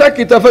 Bishop kichwa chake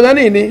kitafanya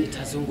nini?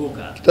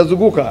 Kitazunguka.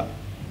 Kitazunguka.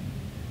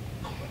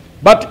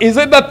 But is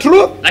it the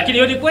truth? Lakini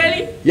hiyo ni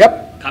kweli? Yep.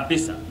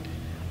 Kabisa.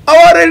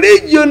 Our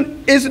religion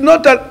is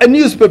not a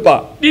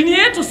newspaper. Dini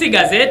yetu si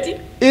gazeti,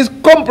 It's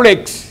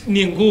complex.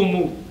 ni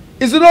ngumu.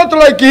 It's not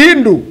like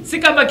Hindu. Si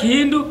kama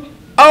Kihindu,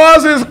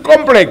 Ours is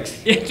complex.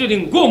 yetu ni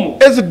ngumu.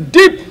 It's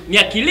deep. Ni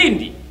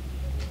akilindi.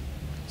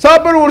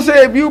 Somebody will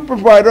say, if you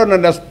people, I don't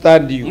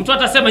understand you. Mtu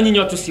atasema nyinyi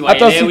watu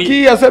siwaelewi.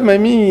 Atasikia aseme Aye.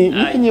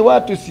 nyinyi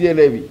watu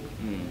sielewi.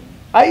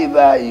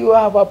 Either you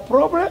have a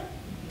problem,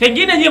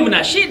 Pengine nyinyi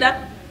mna shida,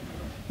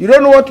 you don't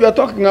know what you are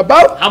talking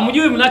about,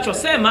 hamjui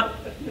mnachosema,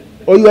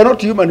 or you are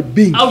not human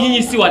beings. au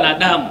nyinyi si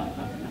wanadamu.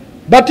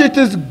 But it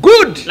is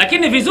good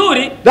Lakini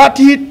vizuri that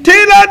he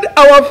tailored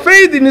our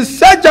faith in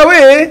such a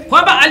way,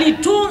 kwamba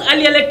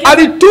alielekeza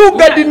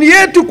alitunga dini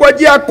yetu kwa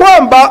njia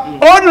kwamba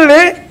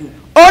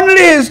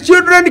only his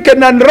children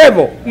can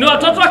unravel. ni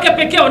watoto wake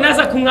pekee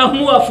wanaweza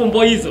kung'amua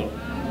fumbo hizo.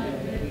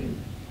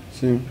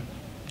 See?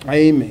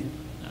 Amen.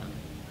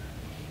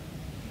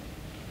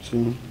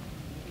 See?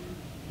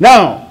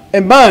 Now,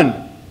 a man.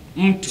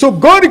 Mtu. So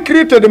God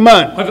created a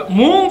man Kwa hivyo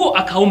Mungu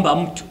akaumba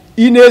mtu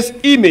in his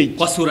image.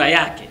 kwa sura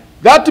yake.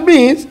 That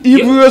means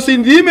if he was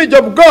in the image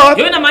of God,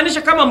 Hiyo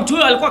inamaanisha kama mtu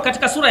huyo alikuwa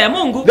katika sura ya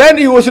Mungu, then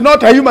he was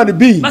not a human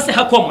being, basi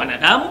hakuwa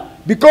mwanadamu,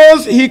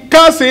 because he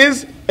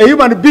curses a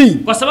human being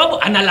kwa sababu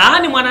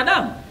analaani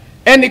mwanadamu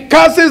and he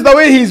curses the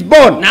way he is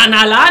born. na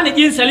analaani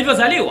jinsi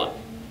alivyozaliwa.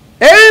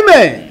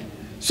 Amen.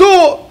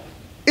 So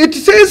it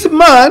says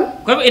man.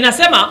 Kwa hivyo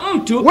inasema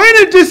mtu. When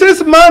it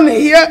says man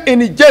here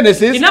in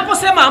Genesis,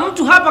 Inaposema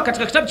mtu hapa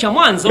katika kitabu cha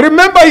Mwanzo,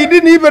 remember he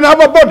didn't even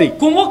have a body.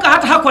 kumbuka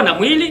hata hakuwa na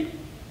mwili.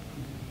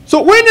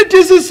 So when it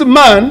says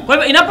man, Kwa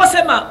hivyo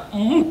inaposema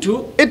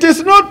mtu, it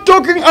is not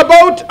talking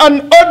about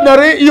an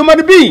ordinary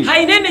human being.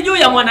 haineni juu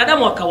ya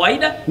mwanadamu wa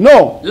kawaida.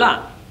 No. La.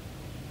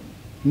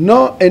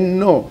 No and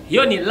no.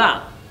 Hiyo ni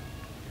la.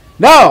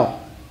 Now,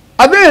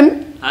 and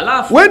then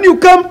Halafu when you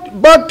come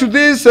back to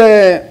this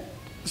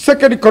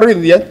 2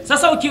 Corinthians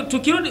sasa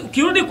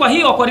ukirudi kwa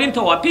hiyo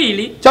Wakorintho wa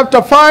pili chapter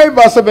 5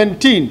 verse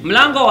 17,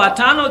 mlango wa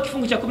 5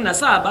 kifungu cha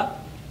 17,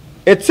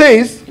 it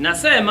says,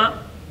 inasema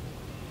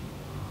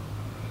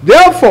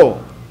therefore,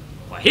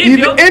 kwa if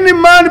hivyo any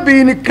man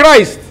be in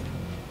Christ.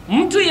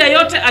 mtu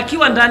yeyote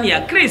akiwa ndani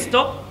ya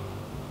Kristo.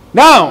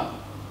 Now,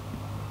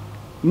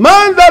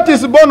 man that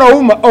is born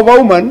of a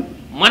woman,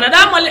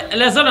 Mwanadamu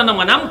aliyezaliwa na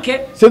mwanamke.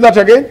 say that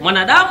again.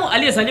 Mwanadamu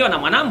aliyezaliwa na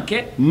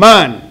mwanamke.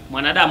 Man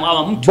Mwanadamu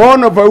au mtu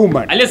born of a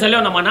woman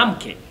aliyezaliwa na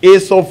mwanamke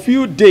is of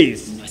few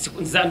days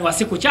ni wa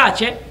siku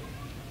chache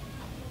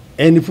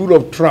and full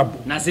of trouble.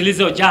 na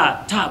zilizojaa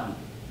tabu.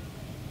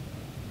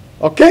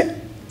 Okay?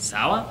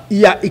 Sawa?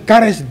 Yeah, he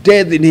carries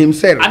death in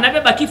himself.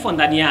 Anabeba kifo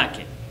ndani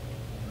yake.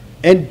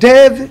 And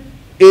death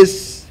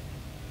is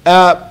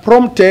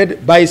prompted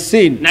by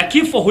sin. Na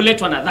kifo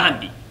huletwa na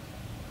dhambi.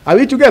 Are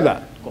we together?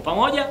 Kwa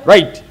pamoja?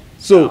 Right.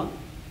 So,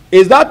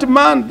 is that the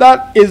man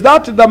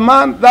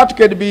that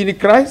can be in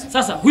Christ?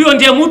 Sasa huyo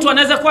ndiye mtu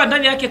anaweza kuwa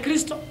ndani yake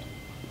Kristo?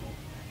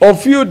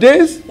 Of few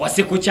days, Wa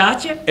siku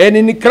chache, and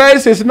in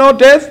Christ is no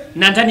death?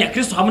 na ndani ya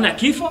Kristo hamna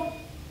kifo?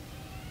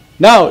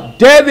 Now,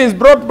 death is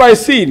brought by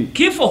sin.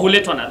 Kifo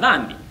huletwa na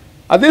dhambi.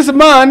 And this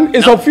man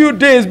is a few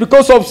days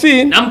because of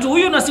sin. Na mtu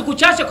huyu na siku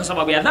chache kwa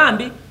sababu ya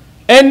dhambi.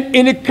 And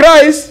in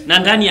Christ, na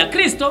ndani ya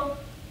Kristo,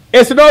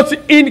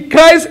 in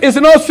Christ is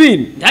no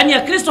sin. Ndani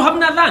ya Kristo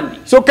hamna dhambi.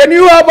 So can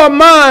you have a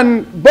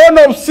man born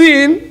of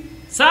sin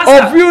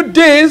Sasa, a few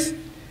days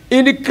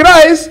in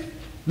Christ,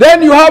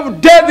 then you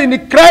have death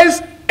in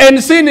Christ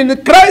and sin in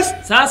Christ?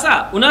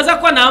 Sasa unaweza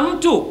kuwa na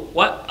mtu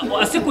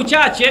wa siku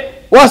chache,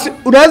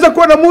 unaweza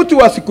kuwa na mtu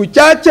wa siku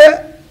chache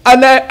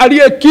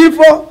aliye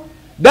kifo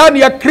ndani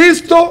ya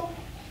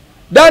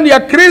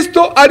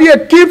Kristo, aliye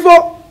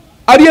kifo,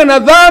 aliye na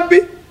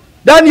dhambi,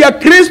 ndani ya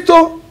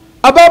Kristo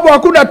ambapo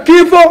hakuna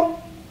kifo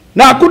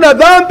na hakuna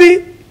dhambi,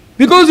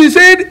 because he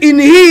said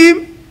in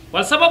him,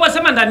 kwa sababu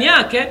asema ndani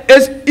yake,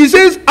 he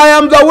says I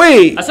am the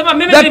way, asema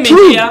mimi the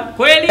truth,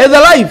 kweli and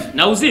the life,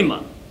 na uzima.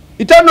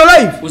 Eternal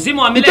life.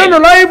 Uzima wa milele.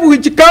 Eternal life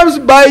which comes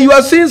by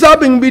your sins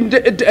having been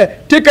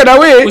taken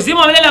away.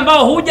 Uzima wa milele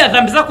ambao huja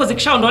dhambi zako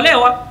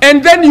zikishaondolewa.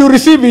 And then you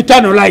receive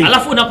eternal life.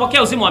 Alafu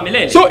unapokea uzima wa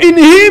milele. So in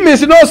him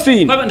is no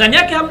sin. Kwa hivyo ndani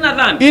yake hamna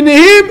dhambi. In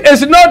him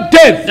is no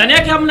death. Ndani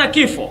yake hamna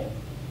kifo.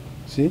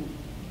 See?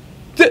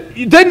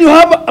 Then you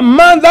have a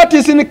man that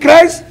is in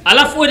Christ.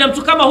 Alafu una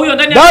mtu kama huyo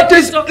ndani ya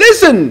Kristo.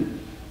 Listen.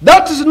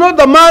 That is not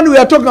the man we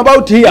are talking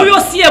about here. Huyo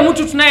siye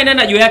mtu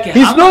tunayenena juu yake hapa.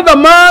 He's not the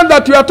man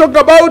that we are talking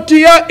about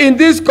here in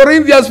this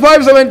Corinthians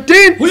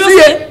 5:17. Huyo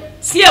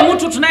siye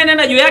mtu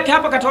tunayenena juu yake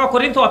hapa katika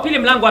Korintho wa pili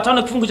mlango wa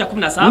 5 kifungu cha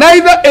 17.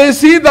 Neither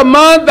is he the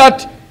man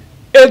that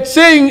it's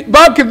saying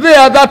back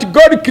there that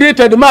God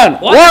created man.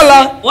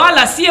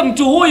 Wala siye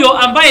mtu huyo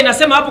ambaye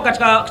inasema hapo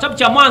katika kitabu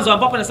cha Mwanzo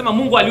ambapo inasema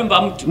Mungu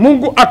aliumba mtu.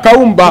 Mungu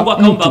akaumba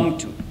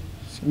mtu.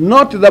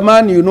 Not the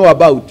man you know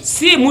about.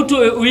 Si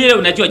mtu yule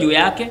unajua juu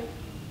yake.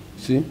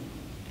 See?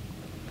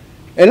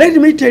 And let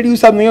me tell you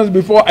something else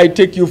before I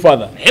take you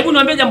further. Hebu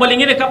niambie jambo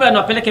lingine kabla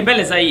niwapeleke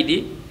mbele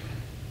zaidi.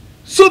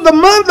 So the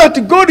man that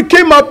God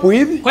came up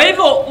with, kwa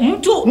hivyo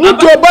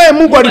mtu ambaye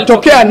Mungu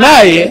alitokea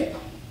naye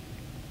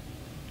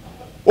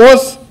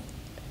was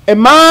a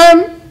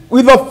man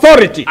with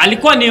authority.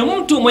 Alikuwa ni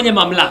mtu mwenye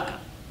mamlaka.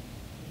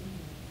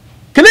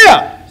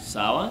 Clear?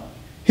 Sawa.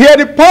 He had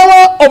the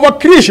power of a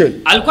creation.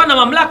 Alikuwa na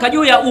mamlaka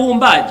juu ya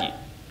uumbaji.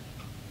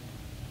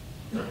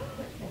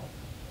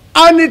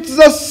 And it's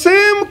the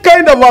same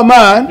kind of a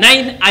man.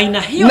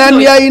 Aina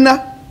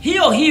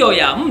hiyo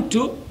ya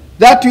mtu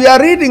that we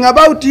are reading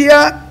about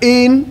here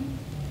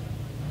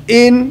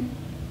in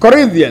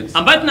Corinthians.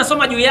 Ambaye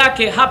tunasoma juu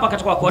yake hapa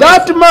katika Korintho.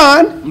 That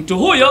man, mtu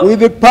huyo with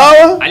the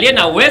power, aliye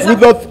na uweza,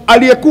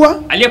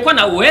 aliyekuwa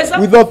na uweza,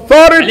 with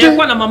authority,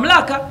 aliyekuwa na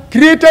mamlaka,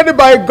 created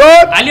by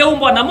God,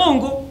 aliyeumbwa na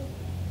Mungu.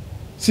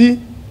 See,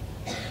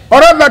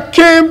 or rather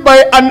came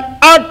by an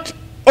act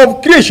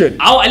of creation.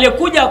 Au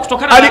alikuja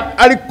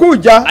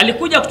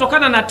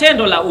kutokana na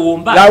tendo la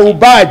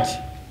uumbaji.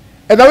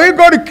 And the way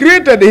God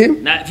created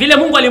him, na vile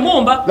Mungu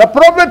alimuumba, the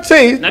prophet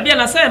says, nabii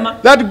anasema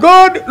that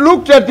God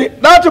looked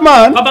at that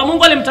man, kwamba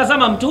Mungu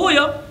alimtazama mtu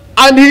huyo,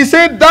 and he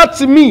said,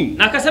 that's me.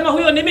 Na akasema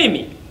huyo ni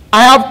mimi.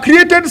 I have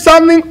created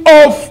something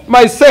of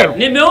myself.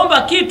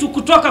 Nimeumba kitu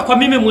kutoka kwa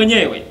mimi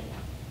mwenyewe.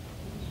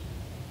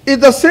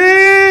 It's the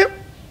same.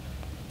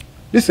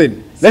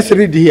 Listen, let's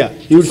read here.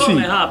 You'll see.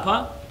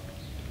 Hapa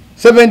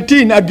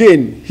 17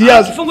 again. He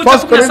has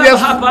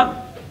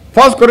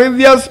 1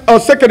 Corinthians or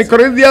 2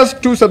 Corinthians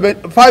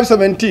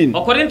 5:17.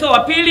 Wakorintho wa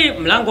pili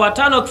mlango wa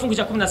 5 kifungu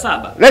cha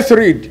 17. Let's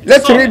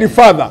read it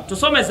further.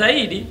 Tusome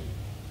zaidi.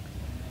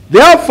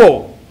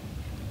 Therefore,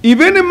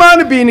 if any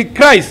man be in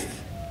Christ,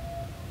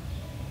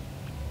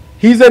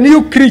 he is a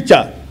new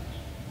creature.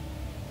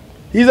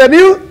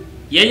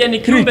 Yeye ni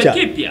kiumbe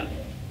kipya.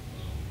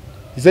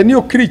 He's a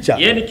new creature.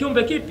 Yeye ni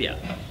kiumbe kipya.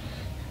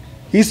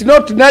 He's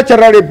not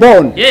naturally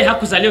born. Yeye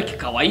hakuzaliwa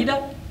kikawaida.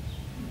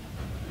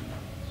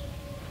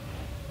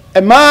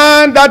 A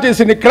man that is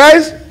in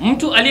Christ,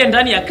 mtu aliye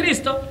ndani ya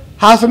Kristo,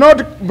 has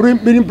not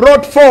been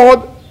brought forth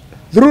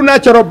through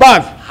natural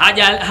birth.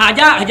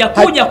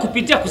 Hajakuja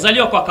kupitia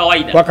kuzaliwa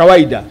kwa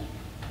kawaida.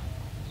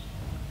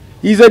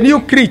 He is a new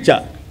creature.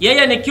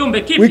 Yeye ni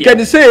kiumbe kipya. We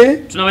can say,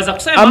 tunaweza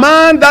kusema, a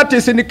man that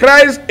is in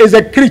Christ is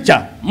a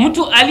creature.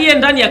 Mtu aliye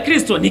ndani ya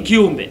Kristo ni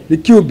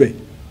kiumbe.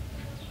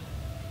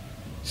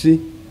 See?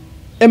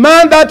 A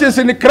man that is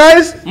in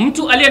Christ,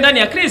 mtu aliye ndani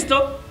ya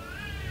Kristo,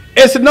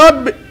 is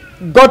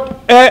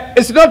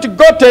not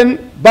gotten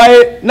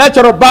by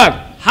natural birth.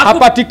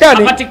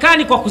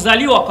 Hapatikani kwa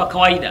kuzaliwa kwa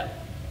kawaida.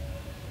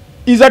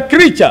 Is a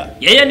creature.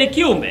 Yeye ni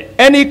kiumbe.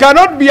 And he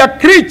cannot be a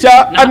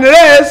creature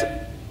unless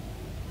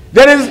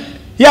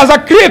he has a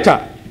creator.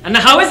 Na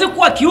hawezi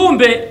kuwa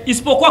kiumbe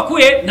isipokuwa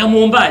kuwe na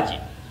muumbaji.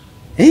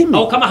 Amen.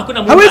 Au kama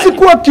hakuna muumbaji, hawezi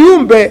kuwa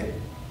kiumbe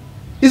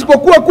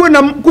isipokuwa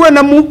kuwe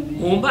na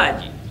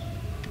muumbaji.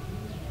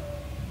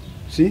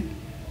 See?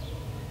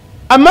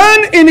 A man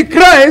in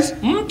Christ,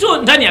 mtu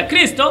ndani ya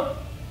Kristo,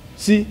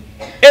 see,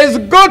 is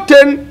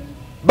gotten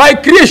by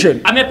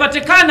creation.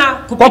 Amepatikana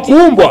kupitia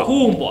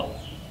kuumbwa.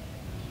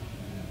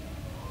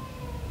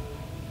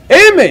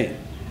 Amen.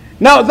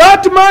 Now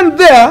that man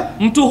there,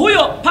 mtu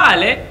huyo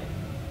pale,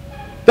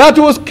 that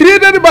was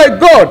created by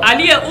God,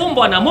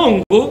 aliyeumbwa na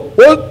Mungu,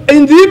 was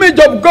in the image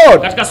of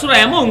God, katika sura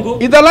ya Mungu,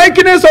 in the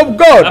likeness of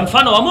God,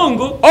 mfano wa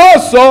Mungu,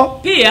 also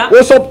pia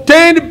was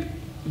obtained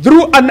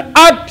through an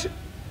act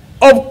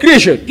of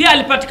creation. Pia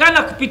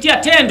alipatikana kupitia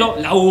tendo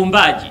la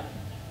uumbaji.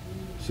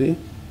 See?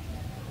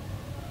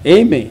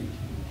 Amen.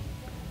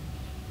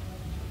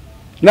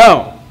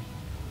 Now,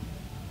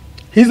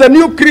 he's a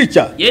new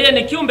creature. Yeye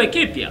ni kiumbe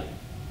kipya.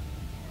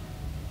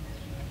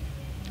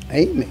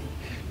 Amen.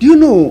 Do you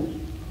know?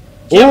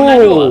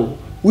 Oh,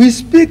 we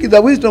speak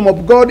the wisdom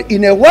of God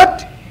in a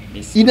what?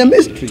 In a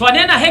mystery.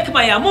 Twanena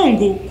hekima ya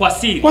Mungu kwa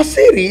siri. Kwa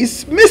siri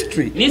is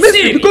mystery. Ni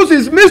mystery siri. Because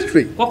it's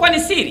mystery. Kwa kwa ni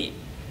siri.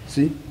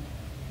 See?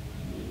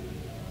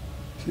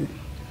 See?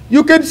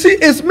 You can see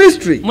it's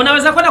mystery.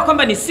 Mnaweza kuona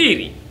kwamba ni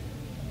siri.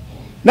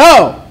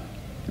 Now,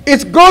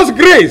 it's God's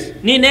grace.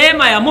 Ni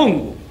neema ya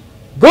Mungu.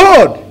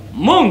 God.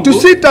 Mungu. To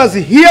sit us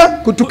here,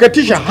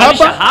 kutuketisha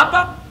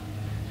hapa.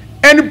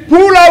 And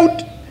pull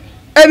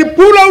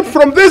out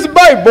from this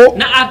Bible.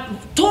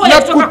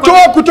 Na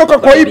kutoka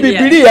kwa hii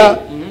Biblia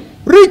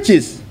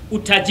riches.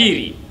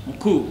 Utajiri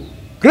mkuu.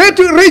 Great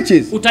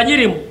riches.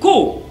 Utajiri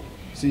mkuu.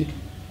 See?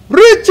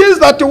 Riches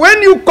that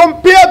when you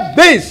compare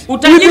this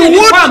with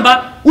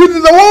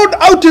the world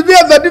out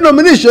there, the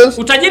denominations,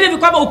 utajiri ni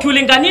kwamba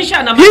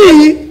ukiulinganisha na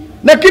hii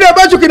na kile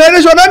ambacho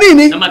kinaelezwa na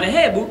nini? Na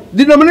madhehebu.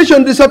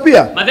 Denomination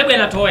disappear. Madhehebu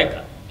yanatoweka.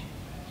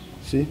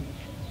 See?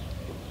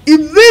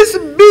 If this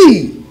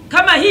be,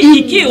 kama hii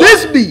ikiwa,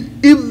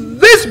 if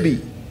this be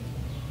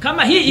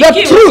kama hii the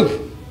ikiwa truth,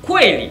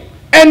 kweli,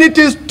 and it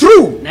is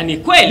true, na ni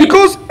kweli,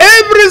 because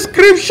every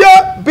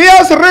scripture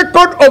bears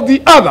record of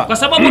the other. Kwa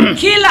sababu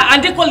kila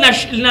andiko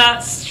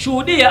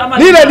linashuhudia ama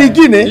lile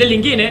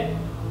lingine.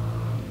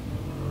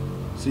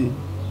 See?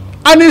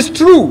 And it's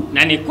true.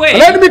 Na ni kweli.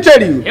 Let me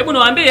tell you. Hebu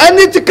niwaambie. And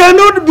it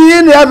cannot be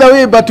any other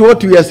way but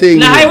what we are saying.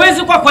 Na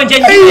haiwezi kuwa kwa njia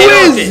nyingine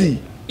yote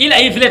ila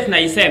hivi vile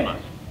tunaisema.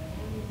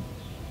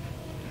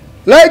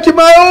 Like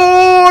my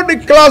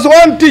old class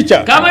 1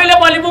 teacher. Kama yule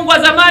mwalimu wangu wa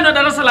zamani wa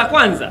darasa la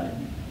kwanza.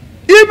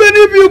 Even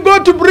if you go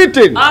to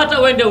Britain,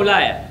 hata uende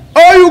Ulaya,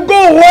 or you go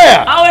where,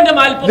 au uende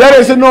mahali popote,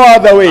 there is no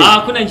other way.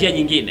 Hakuna njia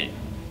nyingine.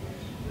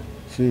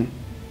 See?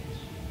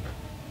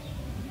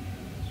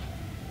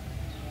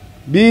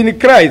 Be in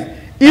Christ.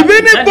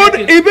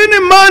 Even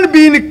a man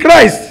be in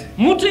Christ.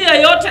 Mtu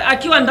yeyote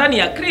akiwa ndani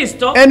ya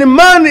Kristo. And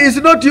man is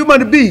not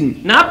human being.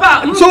 Na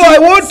hapa mtu so I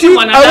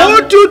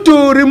want you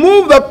to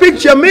remove the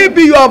picture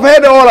maybe you have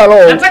had all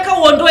along. Nataka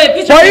uondoe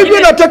picha. Kwa hivyo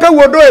nataka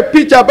uondoe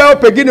picha ambayo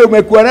pengine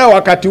umekuwa nayo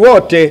wakati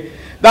wote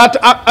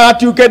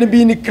that you can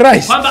be in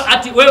Christ. Kwamba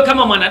ati wewe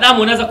kama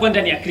mwanadamu unaweza kuwa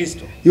ndani ya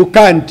Kristo. You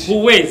can't.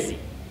 Huwezi.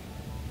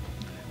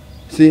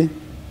 See?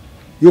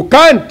 You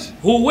can't.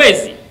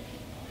 Huwezi.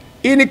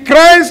 In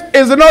Christ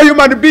is no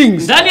human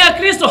beings. Ndani ya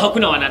Kristo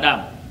hakuna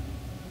wanadamu.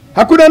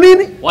 Hakuna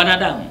nini?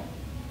 Wanadamu.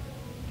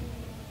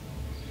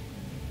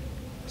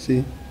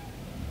 See?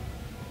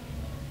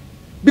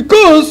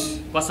 Because,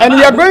 and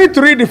we are going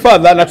to read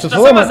further, na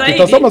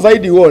tutasoma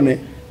zaidi uone.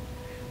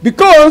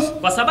 Because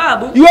kwa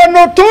sababu you are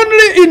not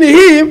only in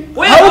him,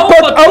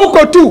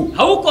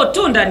 hauko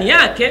tu ndani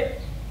yake,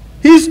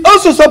 he is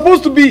also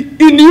supposed to be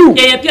in you.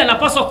 Yeye pia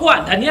anapaswa kuwa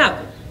ndani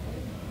yako.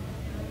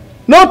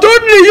 Not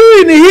only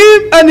you in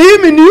him and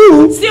him in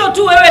you. Sio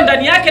tu wewe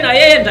ndani yake na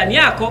yeye ndani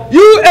yako.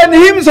 You and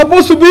him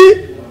supposed to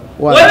be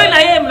one. Wewe na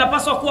yeye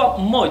mnapaswa kuwa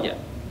mmoja.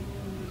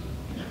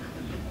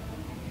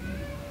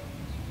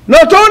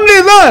 Not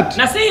only that.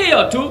 Na si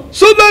hiyo tu.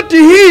 So that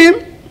him,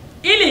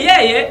 ili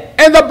yeye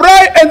and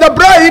the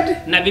bride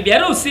na bibi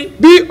harusi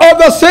be of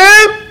the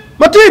same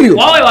material.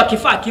 Wawe wa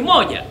kifaa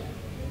kimoja.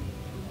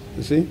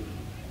 You see?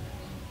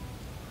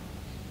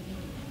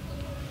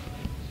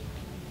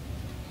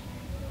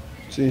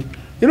 See?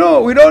 You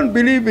know, we don't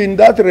believe in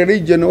that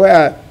religion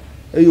where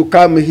you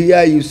come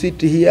here, you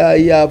sit here,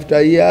 year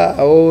after year,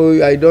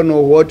 oh, I don't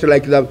know what,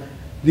 like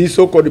these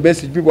so-called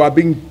message people are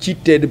being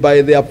cheated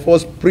by their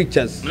false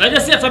preachers.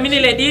 Mnajua si atamini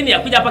ile dini ya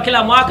kuja hapa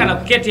kila mwaka na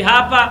kuketi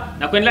hapa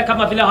na kuendelea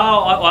kama vile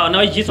hao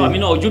wanaojiita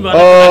waamini wa ujumbe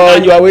wanataka.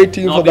 Oh, you are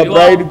waiting for the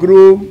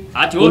bridegroom.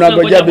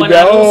 Unangoja bibi,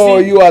 oh,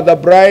 you are the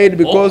bride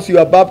because you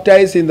are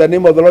baptized in the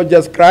name of the Lord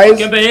Jesus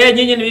Christ. Kumbe yeye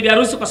nyinyi ni bibi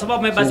harusi kwa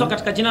sababu mmebatizwa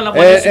katika jina la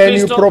Bwana Yesu Kristo. And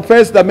you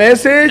profess the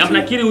message. Na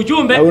mnakiri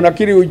ujumbe.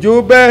 Unakiri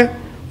ujumbe.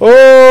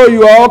 Oh,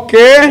 you are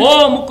okay.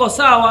 Oh, mko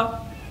sawa.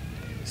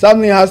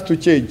 Something has to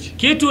change.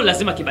 Kitu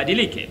lazima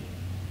kibadilike.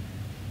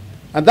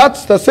 And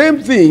that's the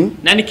same thing.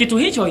 Na ni kitu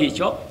hicho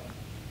hicho.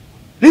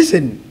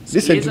 Listen to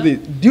this.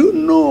 Do you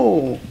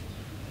know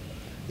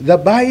the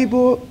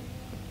Bible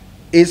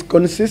is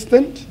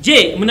consistent?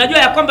 Je, mnajua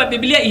ya kwamba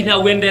Biblia ina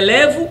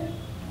uendelevu?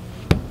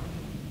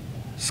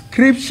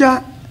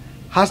 Scripture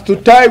has to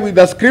tie with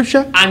the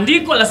scripture.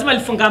 Andiko lazima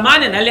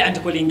lifungamane na ile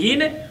andiko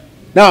lingine.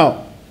 Now,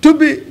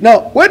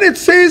 when it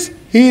says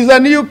he is a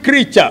new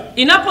creature,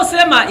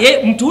 inaposema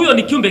mtu huyo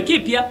ni kiumbe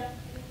kipya,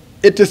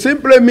 it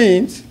simply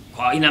means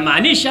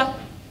inamaanisha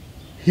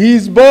he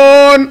is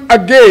born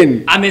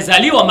again.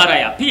 Amezaliwa mara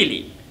ya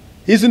pili.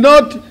 He's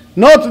not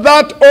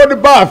that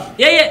old birth.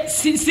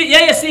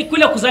 Yeye si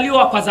kule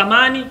kuzaliwa kwa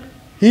zamani.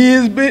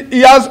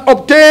 he has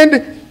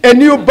obtained a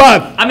new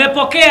birth.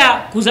 Amepokea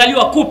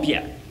kuzaliwa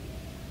kupya.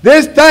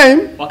 This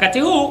time, wakati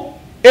huu,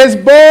 is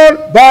born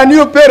by a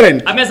new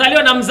parent.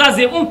 Amezaliwa na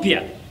mzazi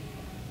mpya.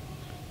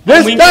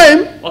 This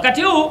time,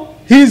 wakati huu,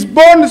 he is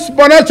born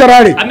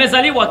supernaturally.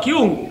 Amezaliwa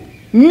kiungu.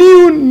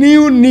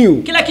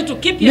 New. Kila kitu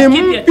kipya.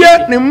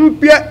 Ni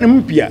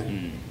mpya.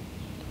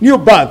 New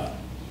birth.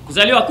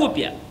 Kuzaliwa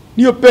kupya.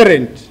 New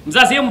parent.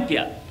 Mzazi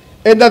mpya.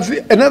 And that's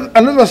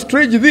another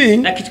strange thing.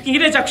 Na kitu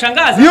kingine cha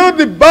kushangaza.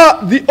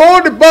 The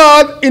old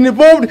birth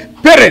involved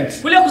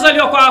parents. Kule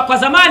kuzaliwa kwa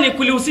zamani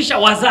kulihusisha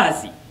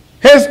wazazi.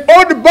 His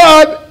old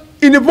birth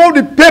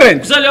involved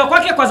parents. Kuzaliwa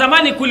kwake kwa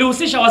zamani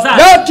kulihusisha wazazi.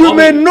 That you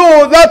may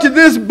know that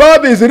this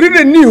birth is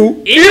really new.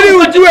 Ili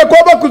ujue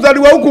kwamba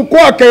kuzaliwa huku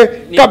kwake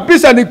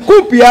kabisa ni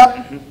kupya.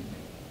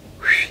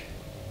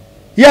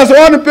 He has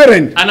one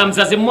parent. Ana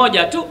mzazi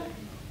mmoja tu.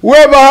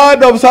 Whoever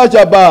heard of such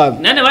a birth?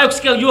 Nani aliwahi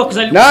kusikia ujua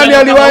kuzaliwa? Nani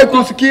aliwahi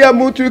kusikia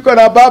mtu yuko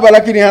na baba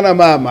lakini hana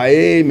mama?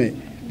 Amen.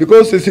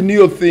 Because it's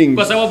new things.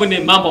 Kwa sababu ni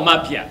mambo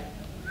mapya.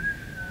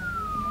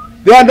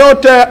 They are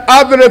not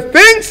earthly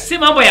things. Si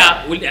mambo ya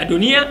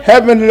dunia.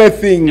 Heavenly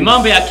things. Ni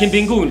mambo ya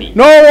kimbinguni.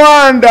 No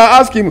wonder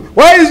ask him,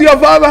 where is your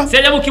father? Si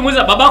ajabu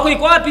ukimuuliza babako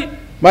yuko wapi?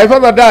 My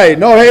father died.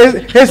 No,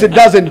 his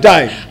doesn't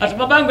die. Ati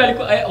babangu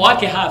alikuwa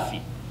wake hafi.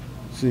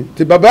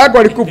 Si baba yako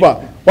alikufa,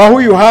 wa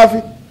huyu hafi.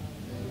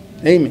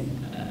 Amen.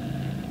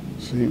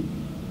 See.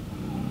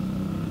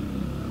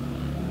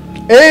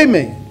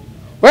 Amen.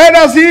 Where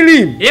does he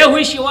live? Yeye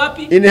huishi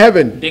wapi? In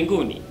heaven.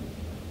 Mbinguni.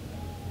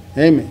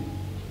 Amen.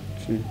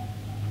 See.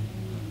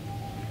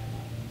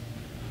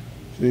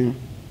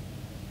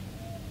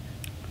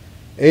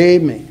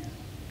 Amen.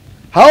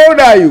 How old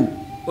are you?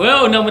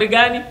 Wewe una umri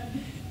gani?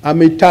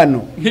 I'm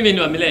eternal. Mimi ni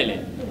wa milele.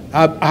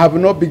 I have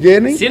no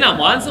beginning. Sina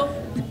mwanzo.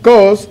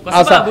 Because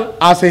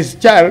as his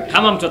child,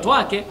 kama mtoto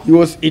wake, he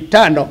was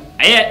eternal.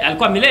 Yeye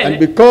alikuwa milele. And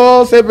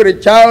because every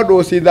child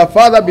was in the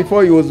father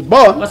before he was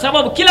born, kwa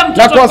sababu kila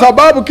mtoto, na kwa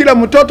sababu kila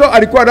mtoto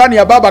alikuwa ndani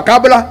ya baba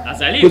kabla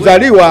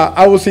kuzaliwa,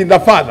 I was in the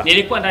father.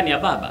 Nilikuwa ndani ya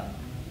baba.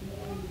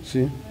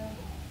 See?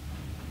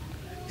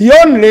 He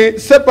only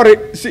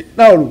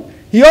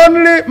he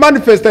only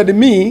manifested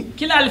me.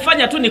 Kila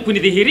alifanya tu ni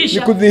kunidhihirisha.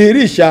 Ni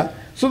kudhihirisha.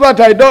 So that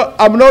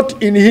I'm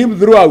not in him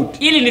throughout.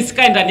 Ili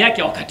nisikae ndani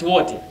yake wakati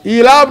wote.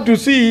 He loved to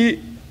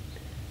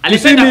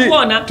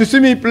see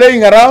me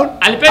playing around.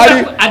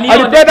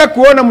 Alipenda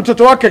kuona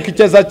mtoto wake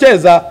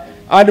akicheza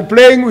and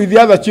playing with the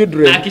other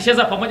children. Na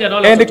akicheza pamoja na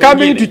wale watoto wengine. And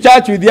coming to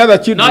church with the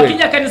other children. Na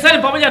akija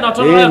kanisani pamoja na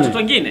watoto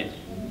wengine.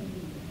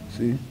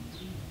 See?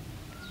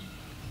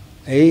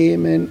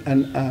 Amen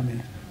and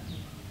amen.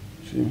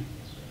 See?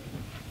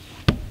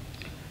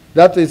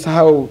 That is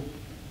how,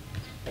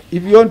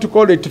 if you want to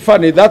call it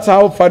funny, that's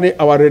how funny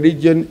our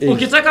religion is.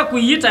 Ukitaka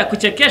kuiita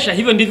kuchekesha,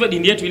 hivyo ndivyo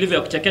dini yetu ilivyo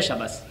ya kuchekesha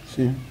basi.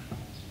 See?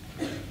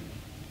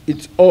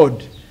 It's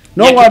odd.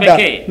 No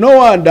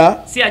wonder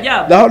si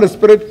ajabu the Holy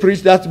Spirit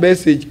preached that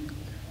message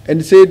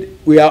and said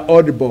we are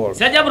audible.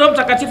 Si ajabu Roho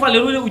Mtakatifu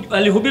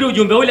alihubiri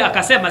ujumbe ule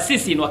akasema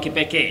sisi ni wa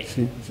kipekee.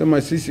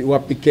 Sema sisi wa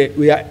pekee,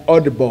 we are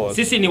audible.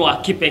 Sisi ni wa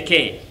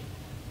kipekee.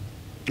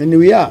 And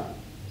we are.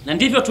 Na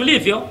ndivyo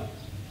tulivyo.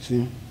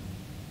 See?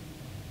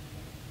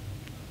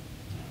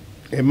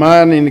 A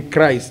man in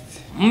Christ,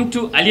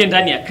 mtu aliye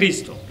ndani ya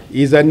Kristo,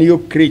 is a new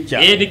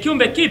creature. Ni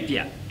kiumbe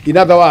kipya. In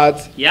other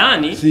words,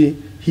 yani, see,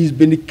 he's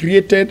been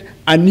created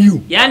anew.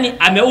 Yani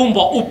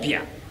ameumbwa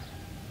upya.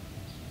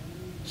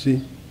 See,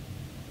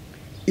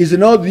 is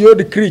not the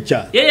old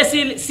creature.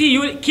 Yeye si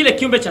kile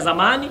kiumbe cha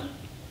zamani.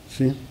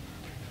 See,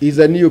 is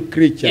a new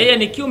creature. Yeye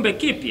ni kiumbe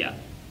kipya.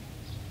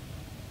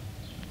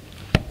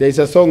 There is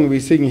a song we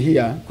sing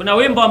here. Kuna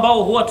wimbo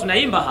ambao huwa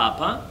tunaimba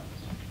hapa.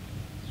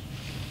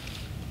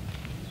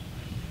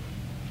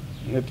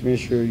 Let me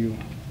show you.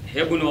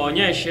 Hebu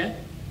niwaonyeshe.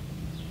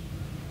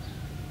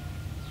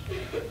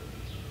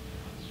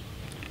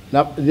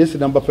 This is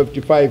number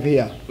 55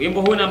 here.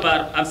 Wimbo huu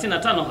namba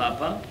 55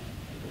 hapa.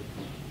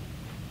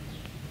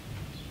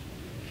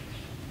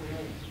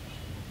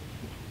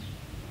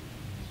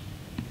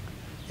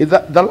 In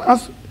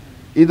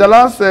the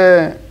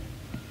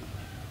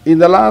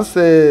last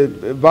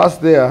verse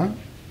there,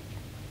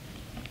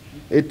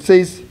 it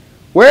says,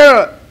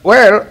 well,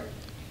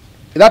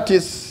 that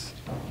is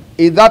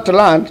in that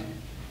land,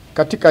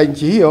 katika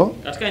nchi hiyo,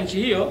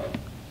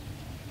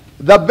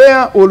 the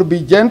bear will be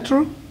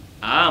gentle.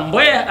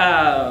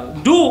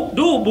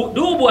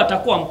 Dubu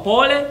atakuwa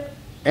mpole.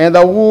 And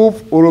the wolf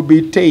will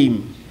be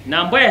tame.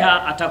 Na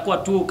mbweha atakuwa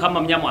tu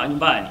kama mnyama wa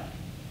nyumbani.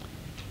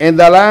 And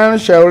the lion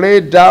shall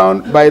lay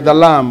down by the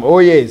lamb.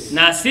 Oh yes.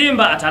 Na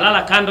simba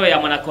atalala kando ya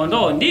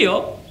mwanakondoo,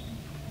 ndio.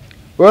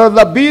 Well,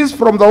 the beast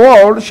from the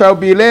world shall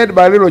be led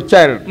by a little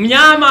child.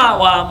 Mnyama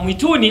wa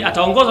mwituni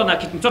ataongozwa na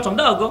mtoto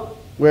mdogo.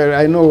 Well,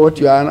 I know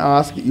what you are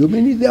asking. You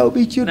mean there will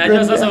be children?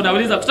 Na sasa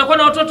unauliza kutakuwa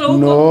na watoto huko?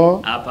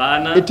 No.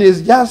 Hapana. It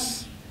is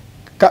just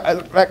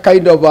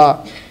kind of a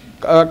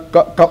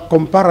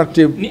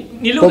comparative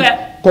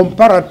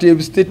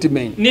comparative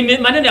statement. Ni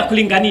maneno ya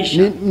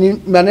kulinganisha.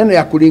 Ni maneno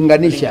ya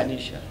kulinganisha.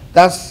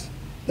 That's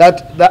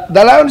that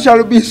the lion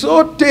shall be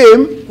so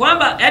tame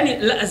kwamba yani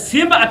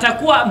simba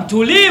atakuwa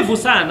mtulivu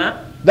sana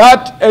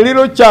that a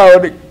little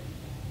child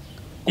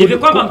hivi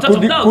kwamba mtoto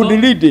mdogo could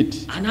lead it.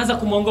 anaanza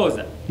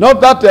kumuongoza. Not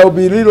that there will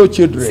be little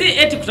children. Si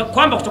eti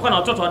kwamba kutakuwa na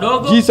watoto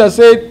wadogo. Jesus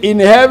said in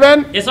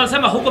heaven, Yesu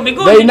alisema huko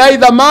mbinguni they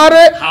neither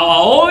marry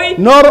hawaoi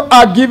nor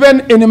are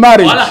given in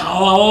marriage. wala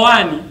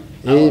hawaoani.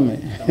 Amen.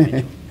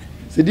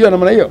 Sidio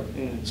namna hiyo?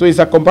 So it's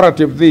a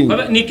comparative thing. Kwa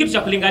hivyo ni kitu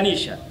cha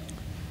kulinganisha.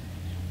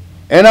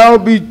 And I will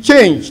be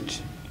changed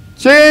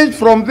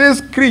from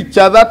this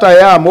creature that I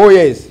am. Oh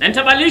yes. Na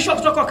nitabadilishwa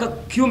kutoka kwa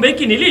kiumbe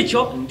hiki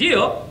nilicho,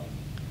 ndio.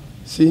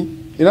 See?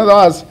 In other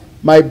words,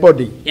 my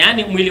body.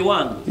 Yaani mwili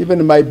wangu.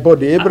 Even my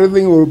body,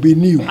 everything will be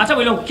new. Hata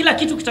mwili wangu kila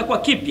kitu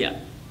kitakuwa kipya.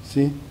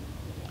 See?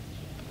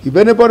 If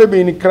anybody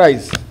be in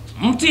Christ,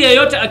 mtu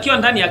yeyote akiwa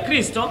ndani ya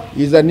Kristo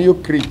is a new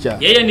creature.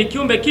 Yeye ni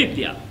kiumbe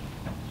kipya.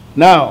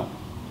 Now,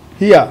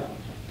 here.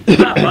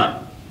 Hapa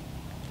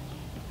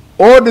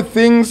all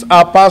things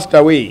are passed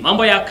away.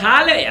 Mambo ya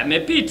kale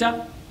yamepita.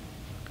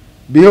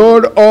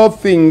 Behold, all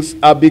things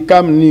are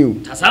become new.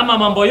 Tazama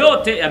mambo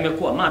yote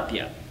yamekuwa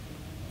mapya.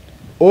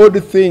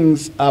 All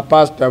things are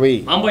passed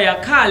away. Mambo ya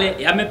kale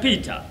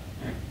yamepita.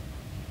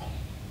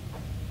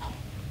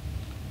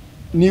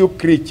 New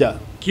creature.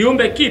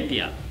 Kiumbe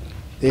kipya.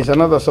 There's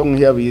another song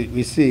here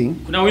we sing.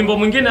 Kuna wimbo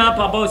mwingine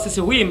hapa ambao sisi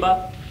huimba.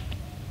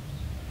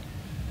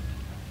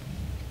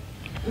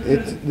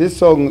 This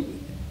song,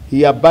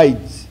 he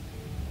abides.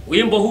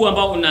 Wimbo huu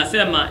ambao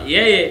unasema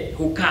yeye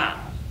hukaa.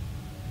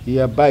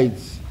 He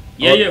abides.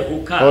 Yeye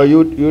hukaa. Oh,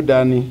 you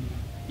Dani.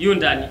 Yu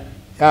ndani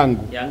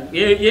yangu.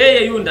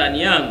 Yeye yu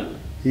ndani yangu.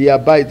 He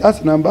abides.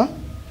 That's number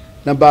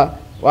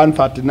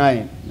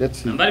 139.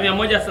 Let's see. Nambari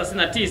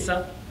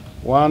 139.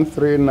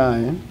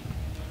 139.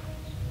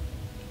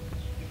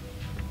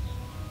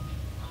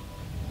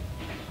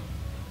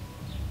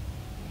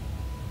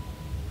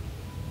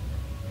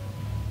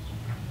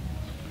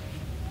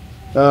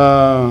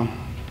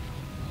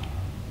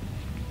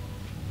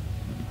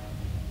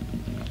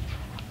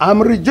 I'm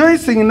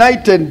rejoicing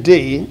night and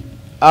day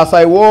as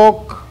I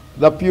walk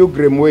the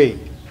pilgrim way,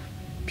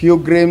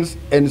 pilgrims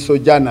and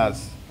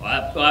sojourners.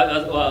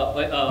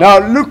 Now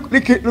look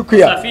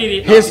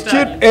here.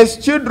 His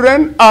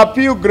children are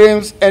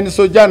pilgrims and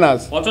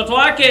sojourners. Watoto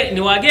wake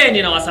ni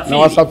wageni na wasafiri. Na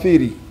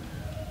wasafiri.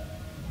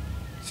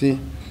 See?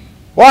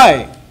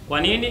 Why?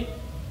 Kwa nini?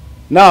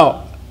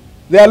 Now,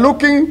 they are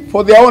looking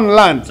for their own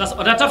land. Sasa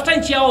wanatafuta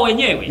nchi yao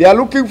wenyewe. They are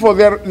looking for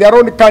their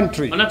own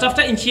country.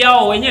 Wanatafuta nchi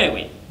yao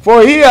wenyewe.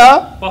 For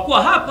here, kwa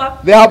kuwa hapa,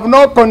 they have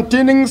no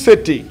continuing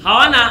city.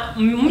 Hawana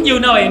mji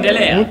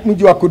unaoendelea.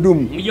 Mji wa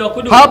kudumu. Mji wa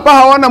kudumu. Hapa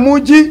hawana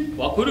mji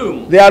wa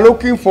kudumu. They are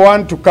looking for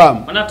one to come.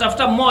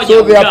 Wanatafuta mmoja.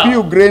 So they are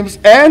pilgrims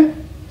and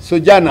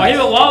sojourners. Kwa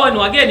hiyo wao ni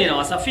wageni na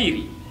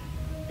wasafiri.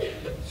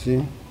 See?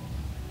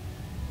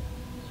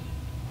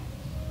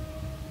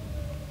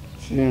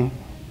 See?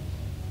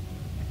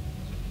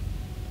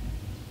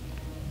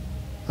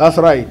 That's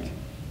right.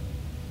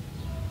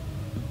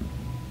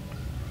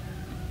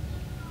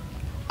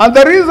 And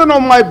the reason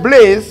of my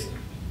bliss,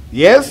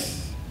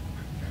 yes,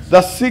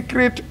 the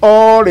secret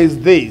all is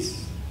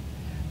this,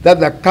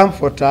 that the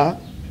Comforter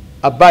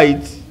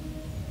abides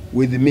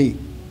with me.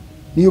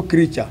 New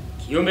creature.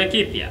 Kiumbe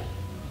kipya.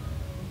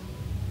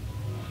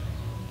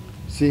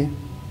 See?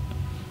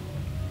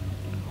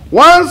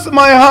 Once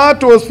my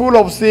heart was full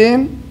of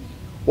sin,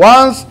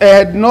 once I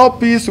had no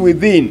peace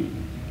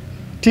within,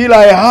 till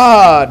I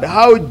heard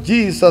how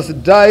Jesus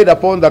died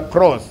upon the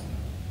cross.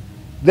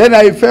 Then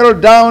I fell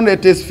down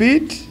at his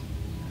feet,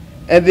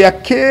 and there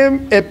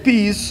came a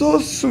peace so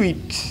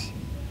sweet.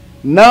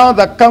 Now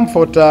the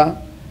Comforter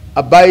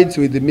abides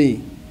with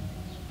me.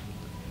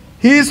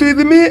 He is with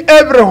me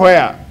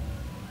everywhere,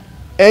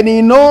 and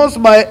he knows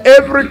my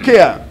every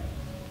care.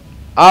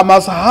 I'm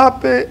as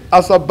happy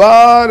as a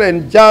bird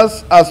and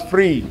just as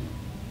free,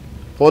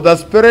 for the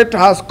Spirit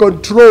has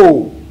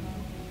control.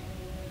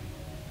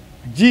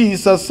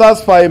 Jesus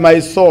satisfies my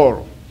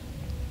soul,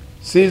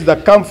 since the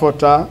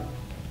Comforter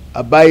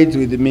abides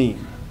with me.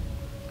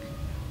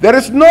 There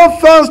is no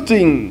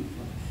thirsting.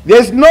 There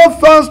is no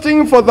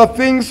thirsting for the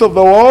things of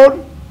the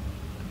world.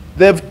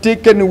 They've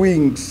taken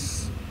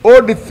wings.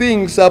 All the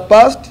things are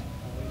passed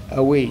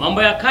away.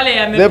 Mambo ya kale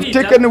yamepita. They've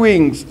taken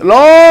wings.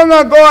 Long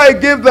ago I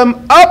gave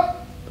them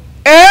up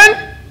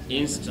and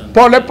instant.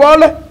 Pole.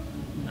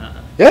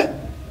 Yeah?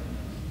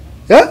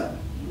 Yeah?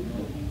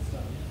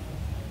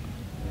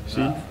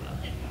 See?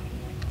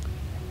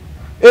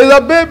 Is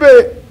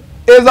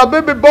a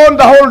baby born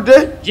the whole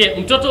day? Je,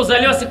 mtoto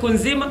uzaliwa siku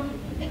nzima?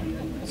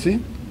 See?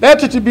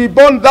 Let it be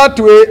born that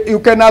way, you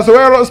can as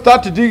well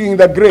start digging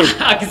the grave.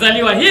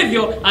 Akizaliwa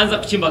hivyo, anza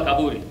kuchimba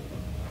kaburi.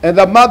 And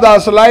the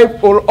mother's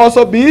life will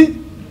also be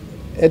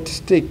at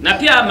stake. Na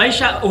pia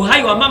maisha,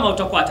 uhai wa mama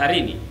utakuwa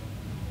hatarini.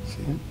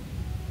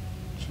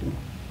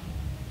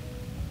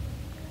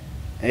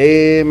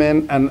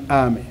 Amen and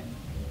amen.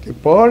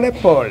 Pole.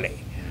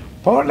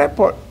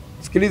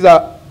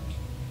 Sikiliza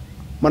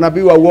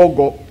manabii wa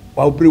uongo,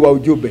 wahubiri wa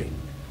ujumbe.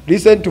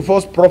 Listen to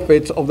false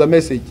prophets of the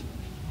message.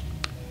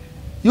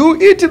 You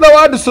eat the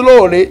word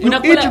slowly. You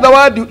eat the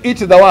word. You eat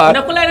the word.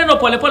 Unakula neno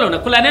pole pole,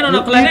 unakula neno,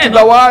 unakula neno. You eat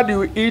the word.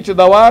 You eat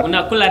the word.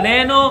 Unakula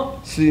neno.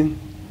 See,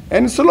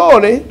 and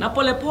slowly. Na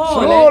pole pole.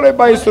 Slowly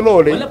by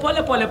slowly.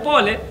 Pole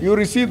pole. You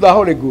receive the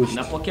Holy Ghost.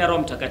 Unapokea Roho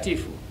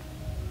Mtakatifu.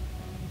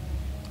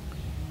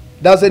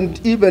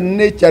 Doesn't even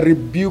nature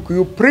rebuke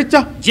you,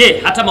 preacher?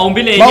 Je, hata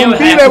maumbile yenyewe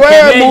hayakukemei?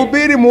 Wewe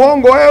mhubiri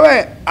muongo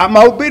wewe,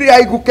 mahubiri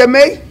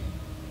haikukemei?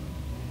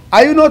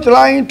 Are you not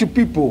lying to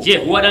people? Je,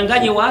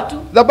 huwadanganyi watu?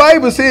 The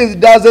Bible says,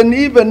 doesn't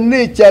even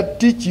nature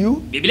teach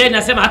you? Biblia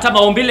inasema hata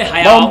maumbile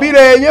maumbile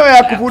yenyewe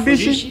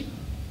hayakufundishi?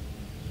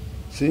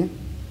 See?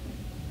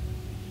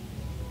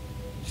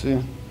 See?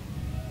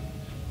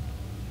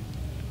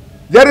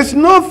 There is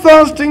no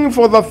thirsting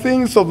for the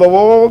things of the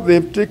world.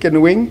 They've taken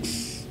wings.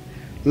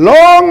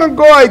 Long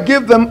ago I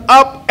gave them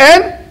up,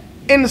 and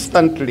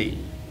instantly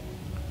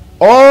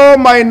all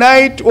my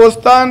night was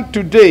turned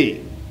to day.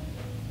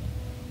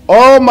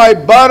 All my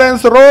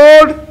burdens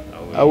rolled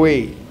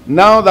away.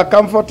 Now the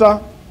Comforter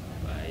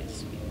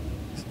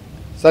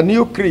is a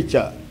new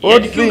creature.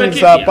 Old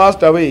things are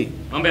passed away.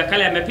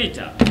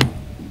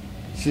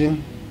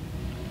 See?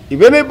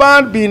 If any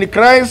man be in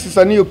Christ, is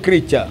a new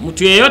creature.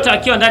 Mtu yeyote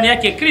akiwa ndani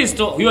yake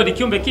Kristo, huyo ni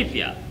kiumbe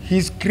kipya.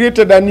 He's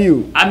created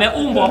anew.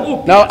 Ameumbwa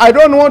upya. Now I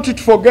don't want you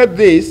to forget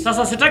this.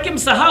 Sasa sitaki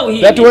msahau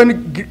hii. That when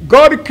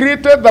God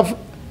created the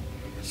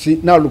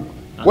now look.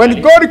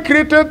 When God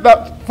created the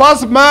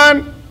first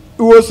man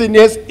who was in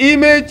his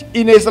image,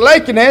 in his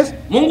likeness.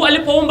 Mungu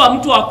alipoumba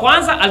mtu wa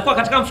kwanza alikuwa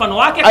katika mfano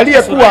wake,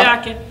 katika sura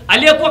yake.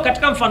 Aliyekuwa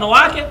katika mfano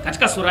wake,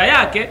 katika sura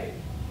yake.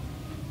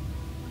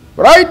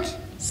 Right?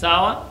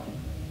 Sawa?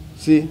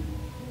 See,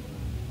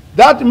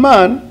 that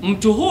man,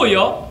 mtu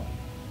huyo,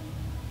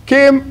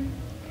 came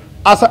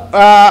as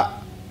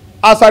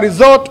a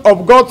result of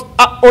God's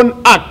own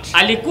act.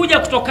 Alikuja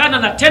kutokana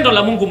na tendo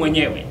la Mungu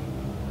mwenyewe.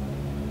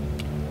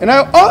 And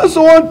I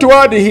also want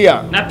to add here.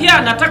 Na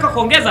pia nataka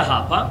kuongeza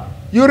hapa.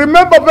 You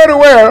remember very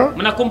well.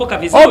 Mnakumbuka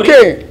vizuri.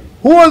 Okay,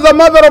 who was the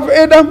mother of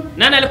Adam?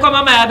 Nani alikuwa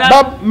mama ya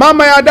Adamu?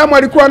 Mama ya Adamu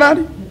alikuwa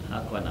nani?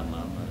 Hakuwa na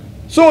mama.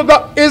 So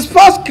his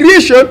first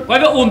creation, kwa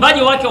hivyo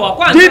uumbaji wake wa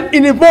kwanza, did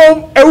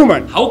involve a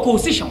woman.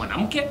 Haukuhusisha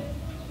mwanamke.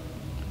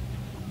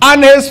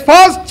 And his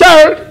first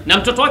child, na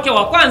mtoto wake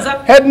wa kwanza,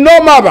 had no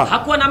mother.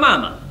 Hakuwa na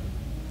mama.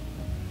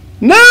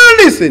 Now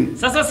listen.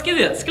 Sasa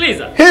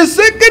sikiliza. His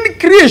second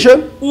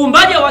creation,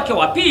 uumbaji wake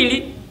wa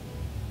pili,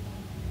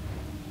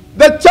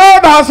 the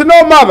child has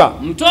no mother.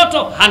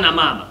 Mtoto hana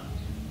mama.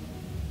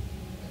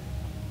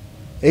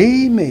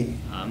 Amen.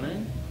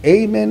 Amen.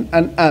 Amen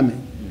and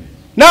amen.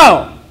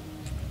 Now,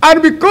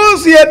 and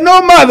because he had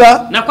no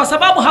mother, na kwa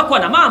sababu hakuwa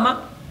na mama,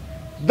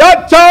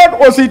 that child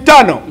was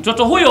eternal.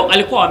 Mtoto huyo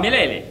alikuwa wa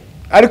milele.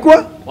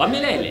 Alikuwa wa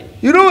milele.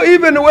 You know,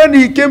 even when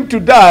he came to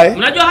die,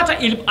 unajua hata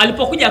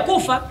alipokuja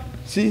kufa,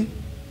 see,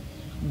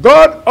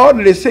 God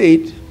only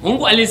said,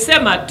 Mungu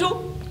alisema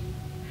tu,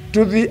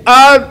 to the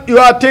earth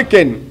you are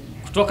taken.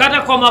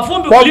 Kutokana kwa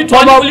mavumbi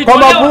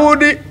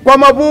kwa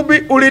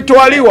mavumbi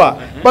ulitwaliwa.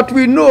 But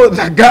we know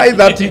the guy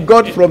that he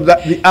got from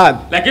the earth.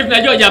 Lakini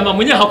tunajua jamaa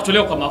mwenyewe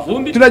hakutolewa kwa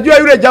mavumbi. Tunajua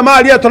yule jamaa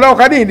aliyetolewa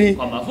kwa nini?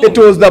 It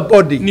was the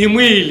body. Ni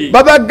mwili.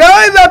 But the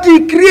guy that he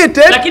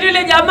created, lakini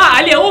yule jamaa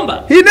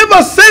aliyeumba, he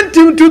never sent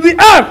him to the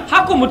earth.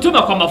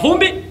 Hakumtuma kwa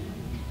mavumbi.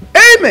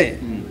 Amen.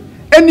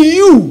 And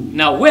you,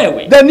 na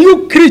wewe, the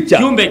new creature,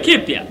 kiumbe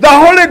kipya, the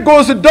Holy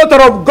Ghost,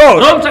 daughter of God,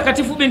 Roho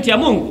Mtakatifu, binti ya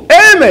Mungu.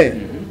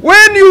 Amen.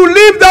 When you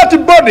leave that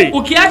body,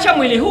 ukiacha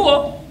mwili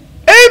huo,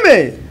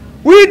 amen,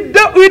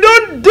 we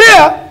don't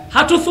dare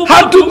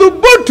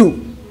hatuthubutu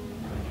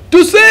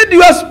to send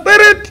your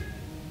spirit.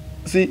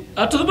 See,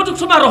 hatuthubutu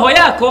kutuma roho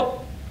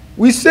yako.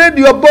 We send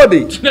your body.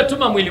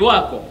 Tunatuma mwili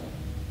wako.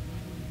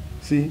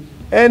 See,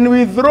 and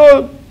we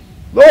throw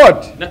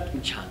what?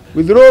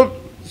 We throw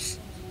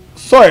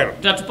soil.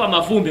 Tunatupa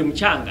mavumbi,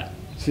 mchanga.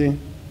 See,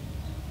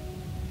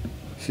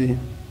 see,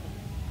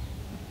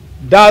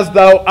 does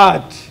thou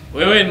art?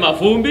 Wewe ni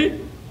mavumbi.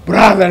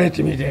 Brother, let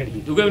me tell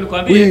you. Ndugu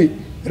nikwambie.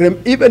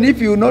 Even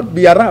if you not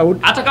be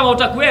around, hata kama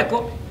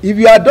utakuweko, if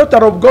you are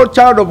daughter of God,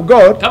 child of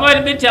God, kama wewe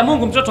ni binti ya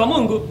Mungu, mtoto wa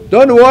Mungu,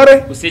 don't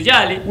worry.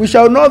 Usijali. We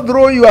shall not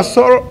throw your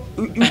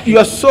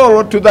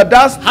soul to the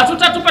dust.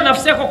 Hatutatupa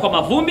nafsi yako kwa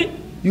mavumbi.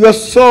 Your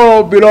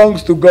soul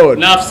belongs to God.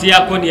 Nafsi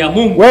yako ni ya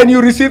Mungu. When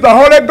you receive the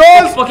Holy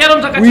Ghost,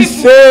 we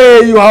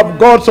say you have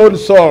God's own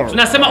soul.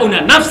 Tunasema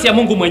una nafsi ya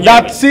Mungu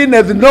mwenyewe. That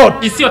sinneth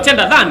not.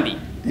 Isiyotenda dhambi.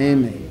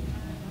 Amen.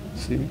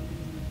 See?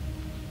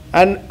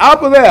 And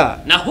up there,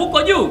 na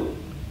huko juu,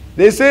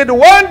 they said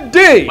one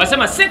day,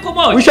 wasema siku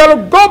moja, we shall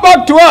go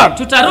back to earth.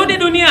 Tutarudi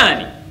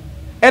duniani.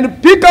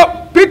 And pick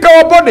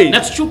our body. Na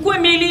tuchukue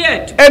miili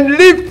yetu. And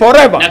live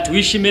forever. Na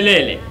tuishi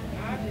milele.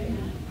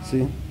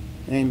 See?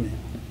 Amen.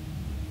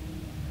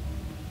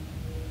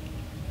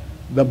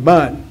 The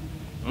man.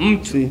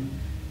 See?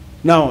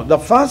 Now, the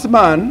first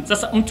man,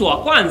 sasa mtu wa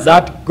kwanza,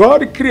 that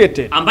God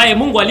created, ambaye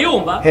Mungu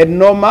aliumba, had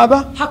no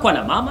mother. Hakuwa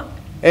na mama.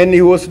 And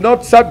he was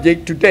not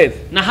subject to death.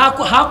 Na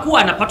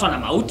hakuwa anapatwa na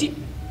mauti.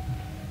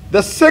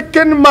 The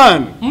second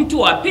man, mtu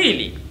wa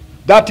pili,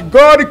 that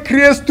God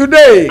creates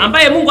today,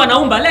 ambaye Mungu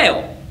anaumba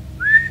leo,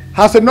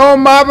 has no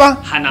mother,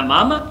 hana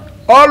mama,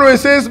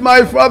 always says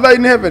my Father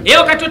in heaven, yeye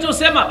wakati wote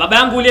usema baba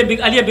yangu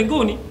aliye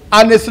mbinguni,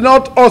 and is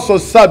not also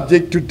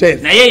subject to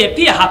death. Na yeye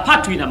pia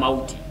hapatwi na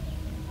mauti.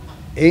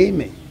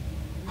 Amen.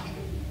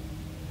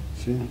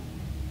 See?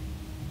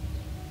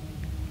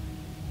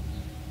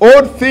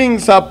 All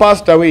things are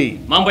passed away.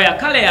 Mambo ya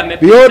kale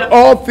Behold, yamepita.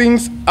 all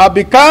things are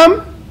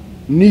become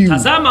new.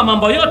 Tazama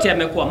mambo yote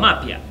yamekuwa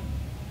mapya.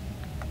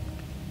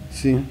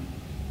 See?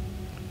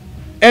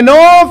 And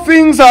all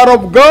things are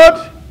of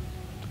God,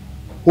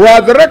 who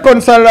hath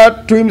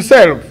reconciled to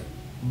himself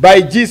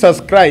by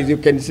Jesus Christ. You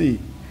can see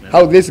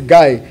how this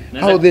guy,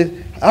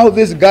 how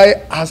this guy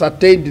has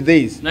attained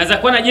this. Naweza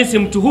kuona jinsi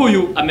mtu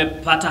huyu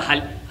amepata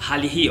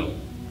hali hiyo.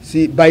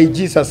 See, by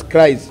Jesus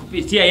Christ.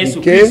 Kupitia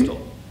Yesu He came, Kristo.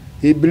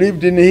 he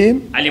believed in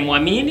him.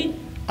 Alimwamini.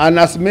 And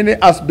as many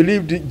as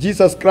believed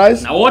Jesus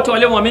Christ, na wote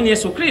waliomwamini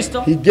Yesu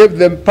Kristo, he gave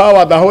them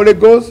power, the Holy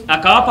Ghost.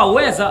 Akawapa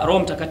uweza Roho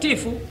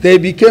Mtakatifu. They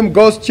became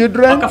God's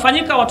children.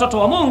 Wakafanyika watoto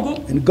wa Mungu.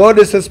 And God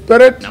is a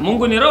spirit. Na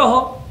Mungu ni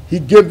roho. He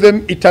gave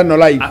them eternal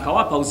life.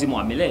 Akawapa uzima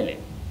wa milele.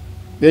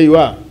 There you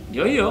are.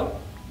 Ndio hiyo.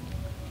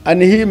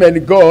 And him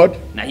and God.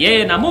 Na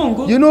yeye na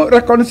Mungu. You know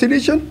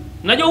reconciliation?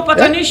 Unajua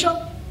upatanisho?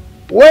 Yeah.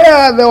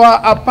 Where they were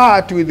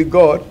apart with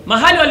God,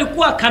 mahali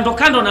walikuwa kando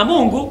kando na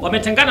Mungu,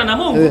 wametengana na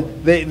Mungu,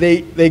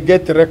 they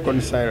get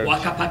reconciled.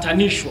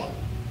 Wakapatanishwa.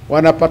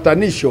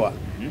 Wanapatanishwa.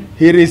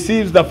 He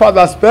receives the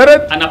Father's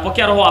spirit.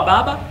 Anapokea roho wa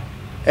Baba.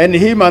 And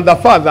him and the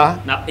Father.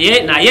 Na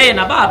yeye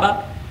na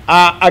Baba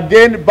are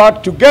again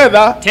back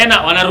together.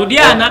 Tena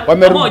wanarudiana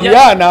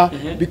pamoja.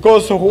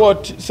 Because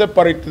what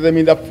separated them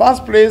in the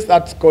first place,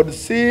 that's called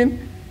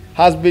sin,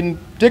 has been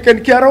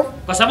taken care of.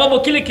 Kwa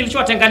sababu kile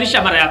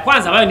kilichowatenganisha mara ya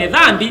kwanza ambayo ni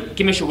dhambi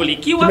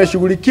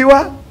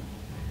kimeshughulikiwa.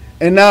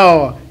 And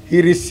now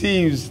he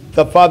receives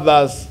the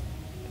Father's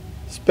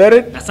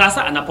spirit. Na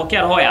sasa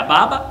anapokea roho ya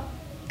Baba.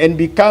 And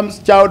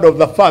becomes child of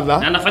the Father.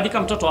 Na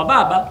anafanyika mtoto wa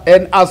Baba.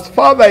 And as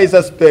Father is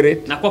a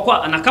spirit. Na kwa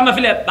kuwa kama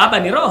vile Baba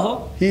ni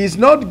roho. He is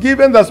not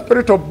given the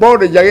spirit of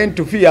bondage again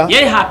to fear.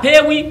 Yeye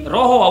hapewi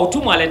roho wa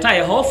utumwa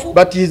aletaye hofu.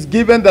 But he is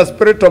given the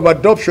spirit of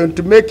adoption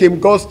to make him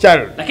God's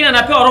child. Lakini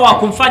anapewa roho wa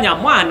kumfanya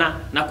mwana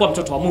na kuwa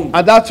mtoto wa Mungu.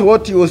 And that's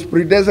what he was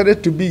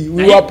predestined to be.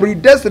 We were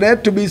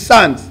predestined to be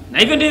sons. Na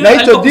hivyo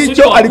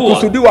ndivyo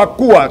alikusudiwa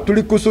kuwa.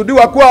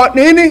 Tulikusudiwa kuwa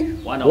nini?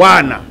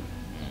 Wana.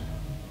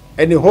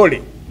 And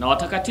holy. Na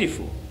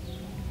watakatifu.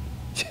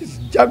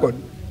 Jargon.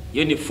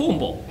 Hiyo ni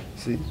fumbo.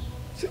 Si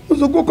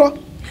mzunguko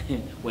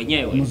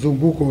wenyewe.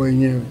 Mzunguko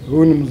wenyewe.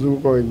 Huu ni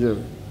mzunguko wenyewe.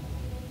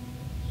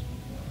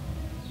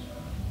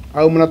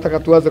 Au mnataka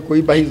tuanze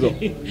kuiba hizo?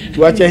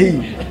 Tuache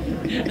hii.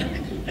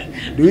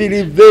 Do we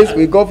leave this,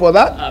 we go for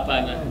that?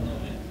 Hapana.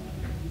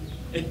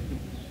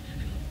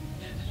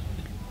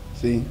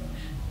 See.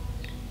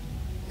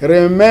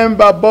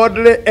 Remember,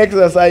 bodily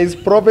exercise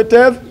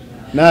profiteth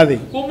nothing.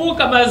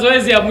 Kumbuka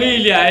mazoezi ya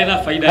mwili hayana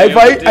faida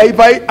yoyote.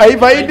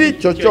 Haifaidi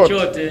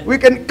chochote. We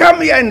can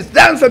come here and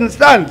dance and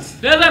dance.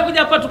 Tunaweza kuja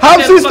hapa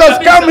have sisters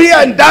come here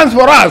and dance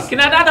for us.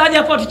 Kina dada waje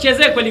hapa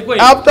tuchezee kweli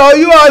kweli. After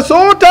you are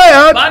so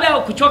tired, baada ya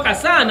kuchoka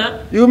sana,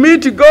 you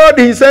meet God,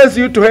 he sends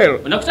you to hell.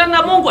 Unakutana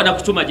na Mungu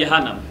anakutuma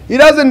jehanamu. He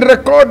doesn't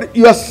record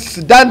your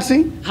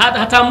dancing.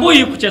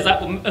 Hatambui kucheza.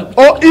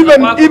 Or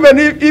even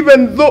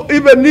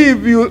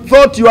if you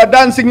thought you are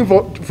dancing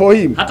for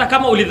him. Hata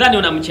kama ulidhani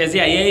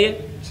unamchezea yeye.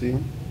 See?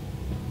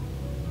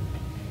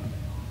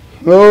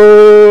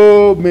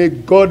 Oh, may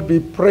God be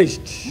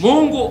praised.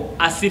 Mungu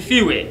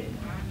asifiwe.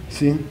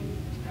 See?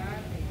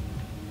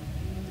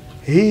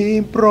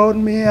 He brought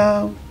me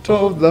out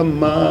of the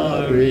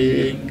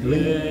miry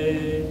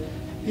clay.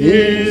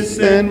 He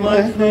set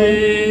my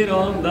feet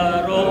on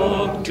the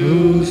rock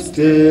to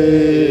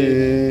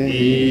stay.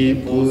 He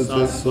puts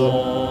a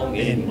song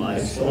in my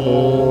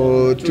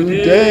soul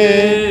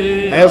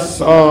today, a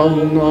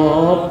song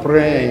of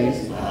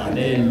praise.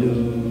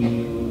 Hallelujah.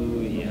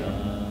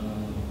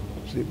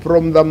 See,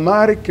 from the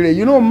miry clay,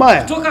 you know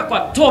Maya. Toka kwa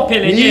tope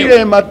lenyewe.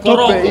 Ile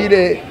matope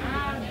ile.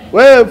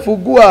 Wewe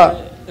fugua.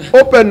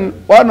 Open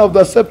one of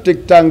the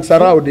septic tanks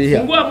around here.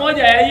 Fungua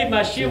moja ya hii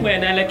mashimo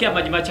yanaelekea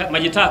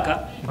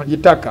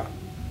majitaka.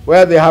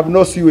 Where they have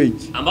no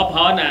sewage. Ambapo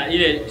hawana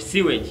ile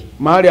sewage.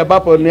 Mahali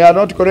ambapo they are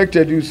not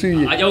connected, you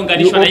see.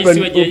 Hajaunganishwa na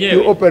sewage yenyewe.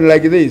 You open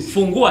like this.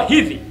 Fungua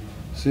hivi.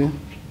 See?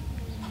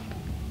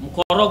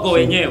 Mkorogo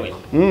wenyewe.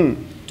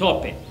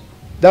 Tope.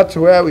 That's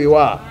where we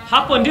were.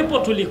 Hapo ndipo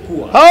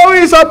tulikuwa. How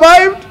we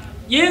survived?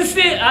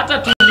 Jinsi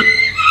hata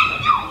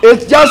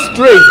It's just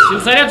straight.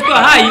 Tulisalia tuko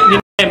hai ni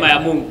neema ya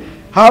Mungu.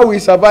 How we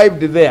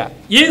survived there.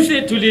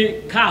 Jinsi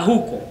tulikaa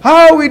huko.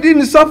 How we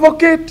didn't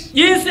suffocate.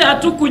 Jinsi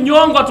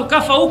hatukunyongwa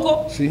tukafa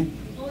huko. See?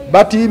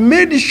 But he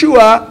made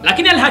sure.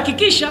 Lakini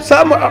alihakikisha.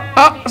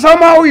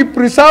 Somehow he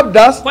preserved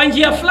us. Kwa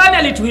njia fulani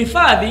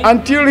alituhifadhi.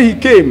 Until he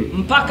came.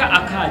 Mpaka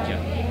akaja.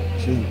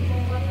 See?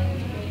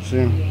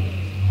 See?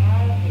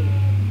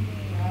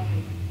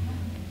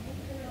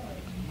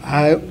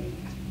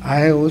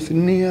 I was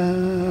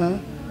near,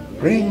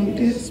 bring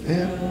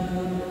despair.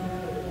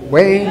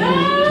 When you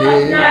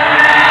came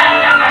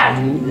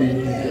to me,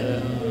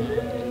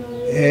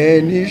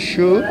 And he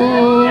showed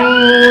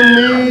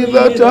me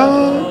that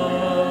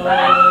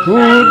I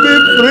could be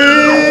free.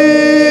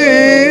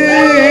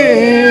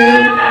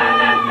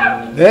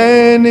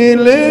 Then he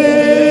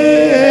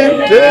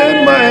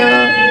lifted my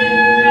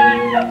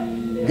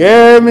hand,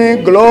 gave me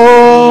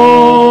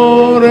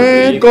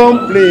glory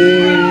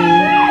complete.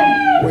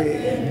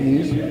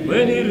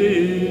 When he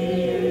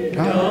laid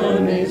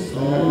down his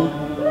son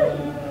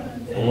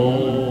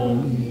for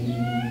me.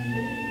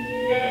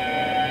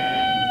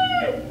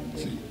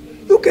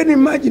 You can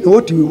imagine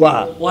what we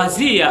were.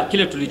 Wazia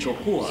kile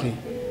tulichokuwa. See?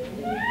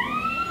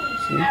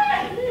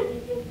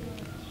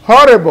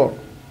 Horrible.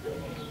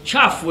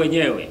 Chafu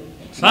wenyewe.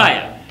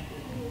 Baya.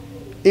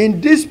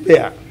 In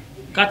despair.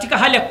 Katika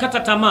hali ya kukata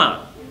tamaa.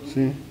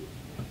 See?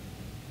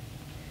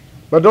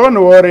 But don't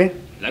worry.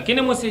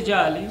 Lakini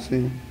msijali.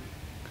 See?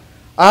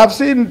 I have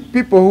seen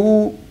people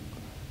who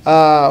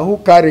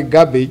carry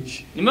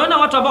garbage. Nimeona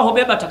watu ambao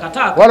hubeba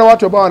takataka. Wale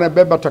watu ambao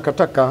wanabeba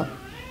takataka,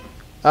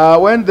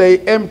 when they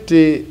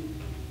empty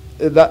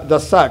the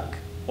sack,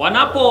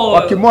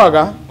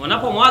 wakimwaga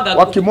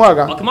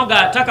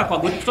taka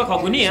kutoka kwa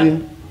gunia, see,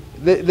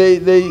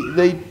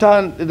 they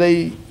turn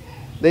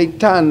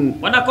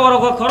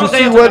to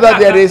see whether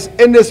there is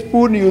any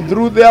spoon you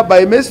threw there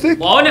by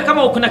mistake. Waone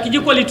kama kuna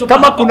kijiko ulitupa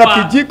hapo. Kama kuna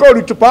kijiko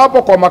ulitupa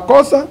hapo kwa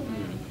makosa,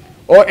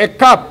 or a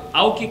cup,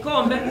 au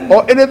kikombe,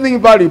 or anything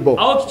valuable.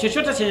 Au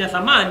chochote chenye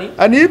thamani.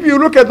 And if you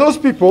look at those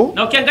people,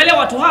 na ukiangalia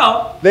watu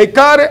hao, they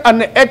carry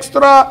an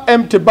extra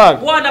empty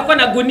bag. Wanakuwa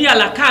na gunia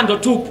la kando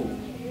tupu.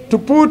 To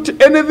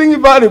put anything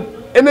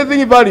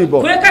valuable.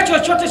 Kuweka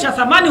chochote cha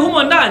thamani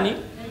humo ndani.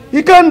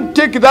 He can't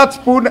take that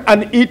spoon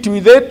and eat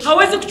with it.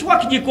 Hawezi kuchukua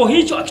kijiko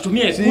hicho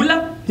akitumia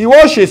kula. He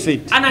washes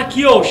it.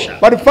 Anakiosha.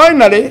 But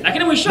finally,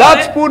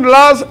 that spoon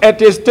lies at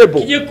his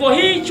table. Kijiko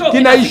hicho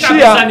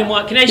kinaishia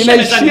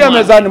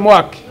mezani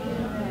mwake.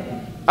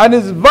 And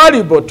it's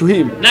valuable to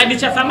him. Na ni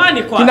cha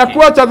thamani kwake.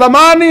 Kinakuwa cha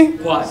thamani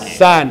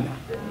sana.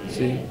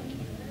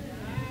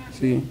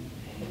 See?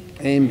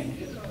 Amen.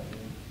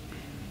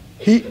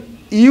 He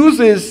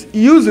uses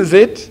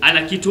it.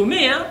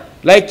 Anakitumia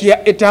like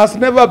it has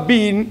never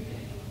been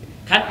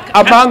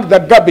among the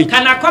garbage.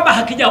 Kana kwamba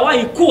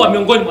hakijawahi kuwa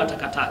miongoni mwa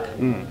takataka.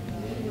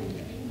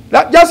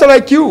 Just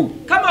like you.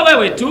 Kama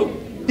wewe tu.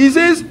 He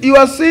says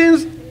your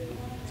sins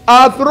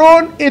are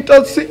thrown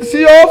into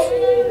sea of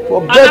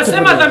forgetfulness.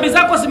 Anasema dhambi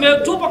zako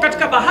zimetupwa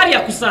katika bahari ya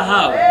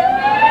kusahau.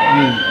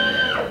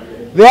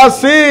 Their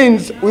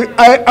sins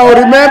I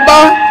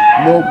remember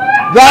no.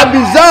 Dhambi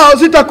zao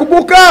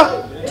sitakumbuka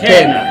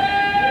tena.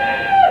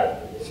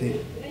 See?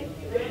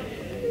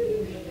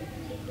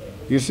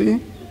 You see?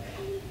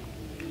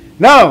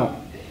 Now,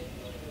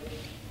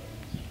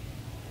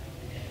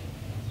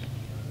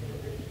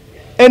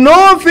 and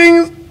all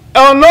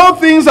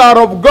things are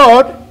of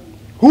God,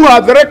 who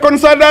hath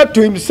reconciled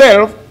to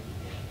himself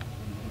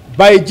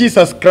by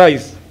Jesus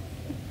Christ.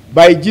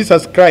 By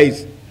Jesus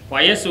Christ.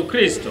 Kwa Yesu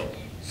Kristo.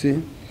 See?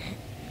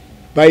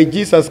 By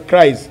Jesus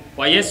Christ.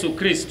 Kwa Yesu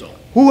Kristo.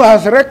 Who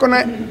has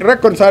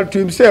reconciled to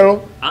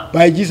himself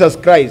by Jesus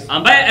Christ.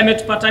 Ambaye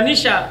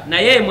ametupatanisha na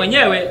yeye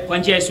mwenyewe kwa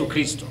njia ya Yesu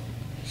Kristo.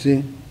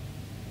 See?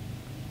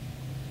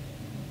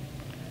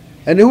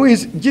 And who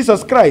is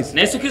Jesus Christ?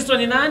 Na Yesu Kristo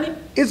ni nani?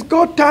 It's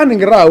God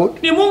turning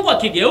around. Ni Mungu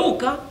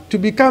akigeuka to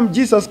become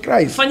Jesus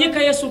Christ. Fanyika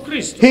Yesu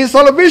Kristo. His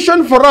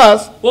salvation for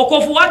us.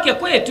 Wokovu wake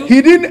kwetu.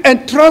 He didn't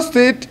entrust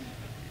it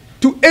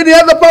to any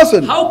other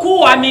person.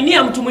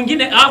 Haukuaminia mtu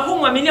mwingine,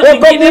 hakumwaminia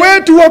mwingine. Wokovu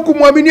wetu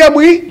hakumwaminia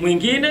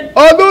mwingine.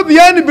 Although the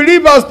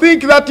unbelievers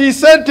think that he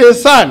sent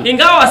his son.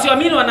 Ingawa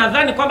wasioamini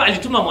wanadhani kwamba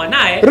alituma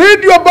mwanae.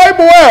 Read your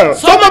Bible well.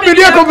 Soma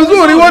Biblia yako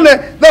vizuri uone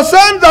the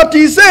son that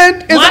he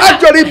sent is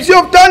actually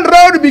himself turned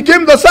around and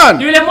became the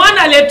son. Yule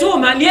mwana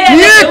aliyetuma ni yeye.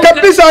 Yeye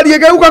kabisa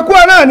aliyegeuka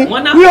kuwa nani?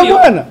 Huyo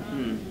Bwana.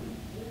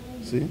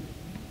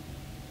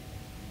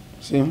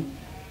 See?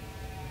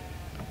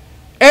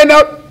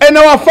 And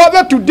our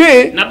father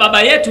today na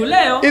baba yetu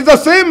leo is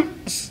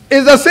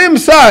the same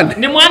son.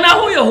 Ni mwana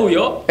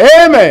huyo.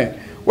 Amen.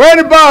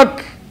 Went back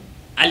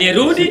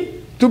alirudi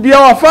to be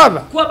our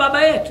father. Kuwa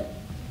baba yetu.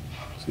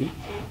 See?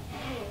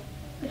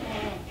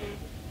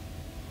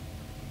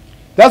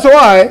 That's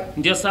why.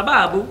 Ndio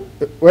sababu.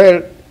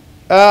 Well,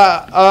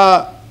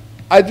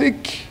 I think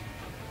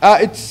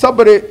it's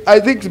somebody. I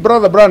think it's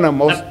Brother Branham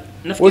was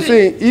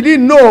saying he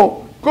didn't know.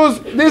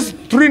 Because this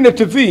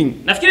Trinity thing.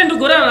 Nafikiri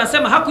ndugu Rana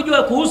anasema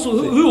hakujua kuhusu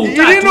huyu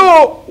utatu. You didn't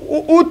know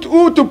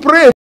who to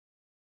pray.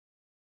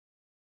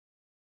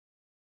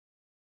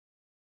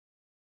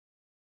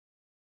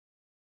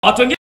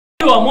 Watu wengine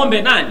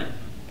wamwombe nani?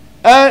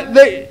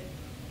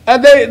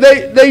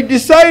 They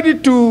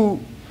decided to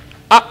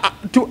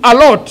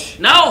allot.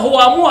 Nao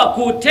huamua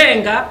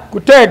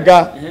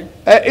kutenga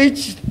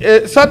each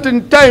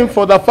certain time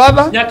for the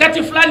father.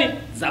 Nyakati fulani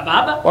za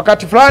baba.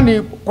 Wakati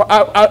fulani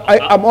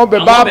amombe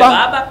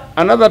baba.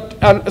 Another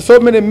so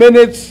many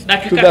minutes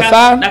to the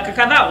son.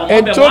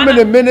 And so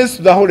many minutes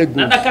to the Holy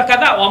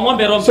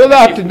Ghost. So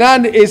that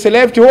none is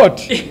left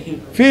what?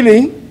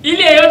 Feeling.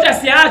 Ili yeyote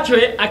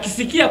asiachwe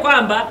akisikia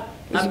kwamba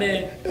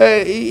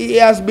he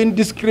has been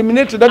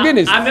discriminated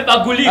against.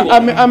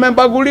 Amebaguliwa.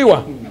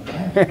 Amebaguliwa.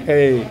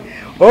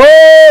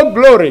 Oh,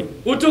 glory.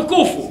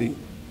 Utukufu.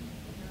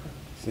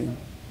 See.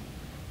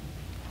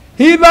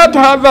 He that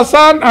has the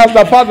Son has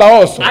the Father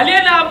also.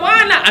 Aliye na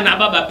mwana ana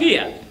baba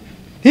pia.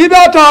 He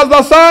that has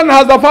the Son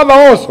has the Father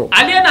also.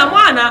 Aliye na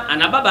mwana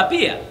ana baba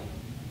pia.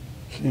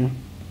 Yeah.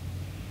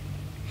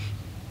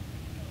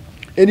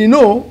 And you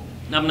know,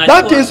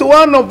 that is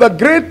one of the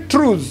great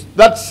truths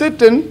that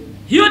Satan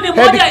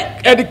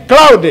had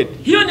clouded.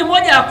 Hiyo ni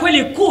moja ya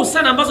kweli kuu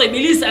sana ambazo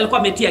Ibilisi alikuwa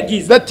ametia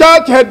giza. The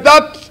church had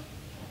that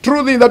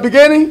truth in the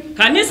beginning.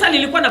 Kanisa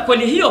lilikuwa na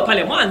kweli hiyo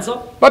pale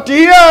mwanzo. But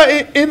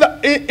here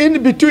in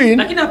between,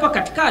 lakini hapa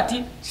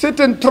katikati,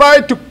 Satan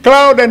tried to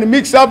cloud and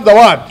mix up the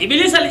word.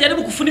 Ibilisi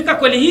alijaribu kufunika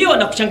kweli hiyo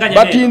na kuchanganya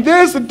neno. But in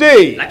this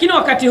day, lakini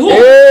wakati huu,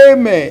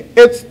 amen,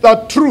 it's the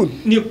truth.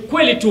 Ni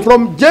kweli tu.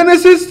 From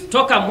Genesis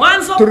toka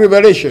mwanzo to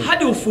Revelation.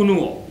 Hadi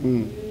Ufunuo.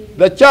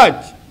 The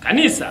church,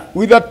 kanisa,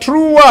 with a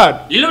true word,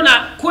 lilo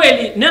na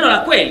kweli, neno la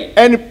kweli,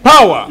 and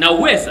power, na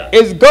uweza,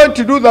 is going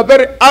to do the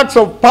very acts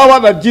of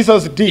power that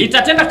Jesus did.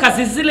 Itatenda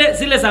kazi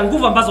zile za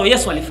nguvu ambazo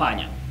Yesu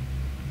alifanya.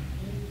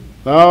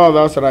 Oh,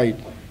 that's right.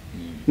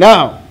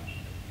 Now,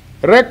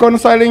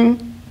 reconciling,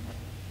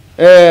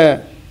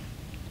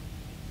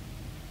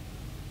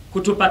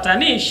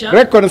 kutupatanisha,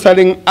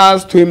 reconciling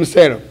us to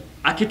himself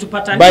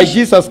by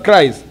Jesus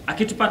Christ,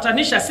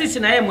 akitupatanisha sisi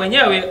na yeye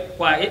mwenyewe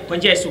kwa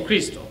njia ya Yesu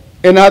Kristo,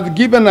 and hath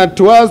given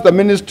unto us the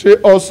ministry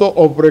also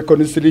of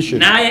reconciliation.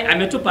 Naye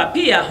ametupa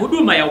pia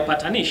huduma ya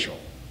upatanisho.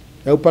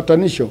 Ya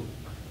upatanisho.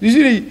 You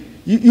see,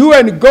 you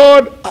and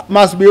God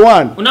must be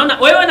one. Unaona,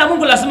 wewe na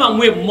Mungu lazima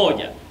mwe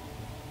mmoja.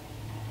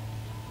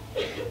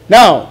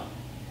 Now,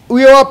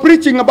 we were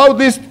preaching about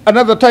this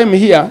another time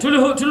here.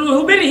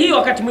 Tulihubiri hii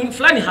wakati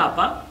fulani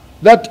hapa.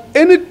 That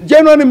any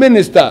genuine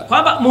minister,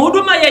 kwamba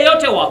mhuduma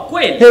yeyote wa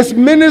kweli, his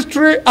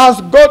ministry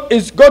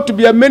is got to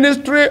be a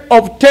ministry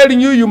of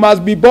telling you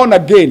must be born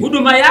again.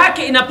 Huduma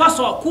yake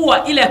inapaswa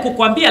kuwa ile ya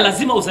kukwambia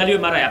lazima uzaliwe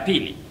mara ya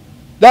pili.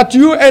 That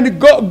you and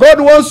God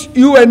wants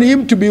you and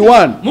him to be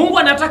one. Mungu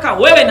anataka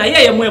wewe na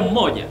yeye mwe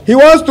mmoja. He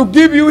wants to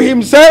give you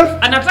himself.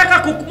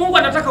 Mungu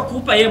anataka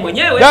kukupa yeye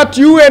mwenyewe. That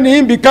you and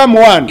him become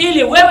one.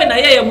 Ili wewe na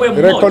yeye mwe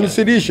mmoja.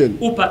 Reconciliation.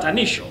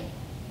 Upatanisho.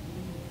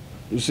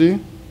 You see?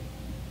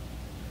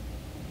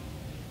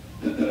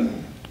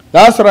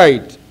 That's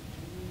right.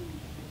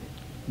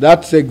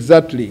 That's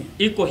exactly.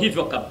 Iko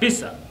hivyo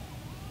kabisa.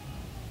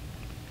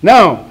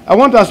 Now, I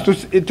want us to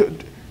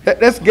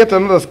let's get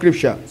another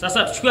scripture.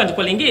 Sasa tuchukue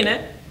andiko lingine.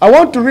 I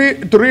want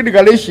to read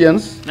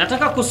Galatians.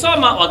 Nataka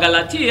kusoma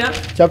Wagalatia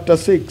chapter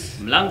 6.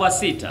 Mlango wa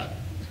 6.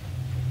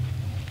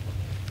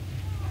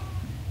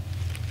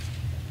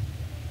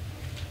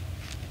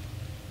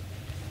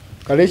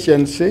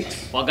 Galatians 6.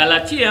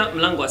 Wagalatia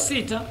mlango wa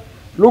 6.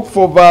 Look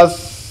for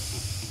verse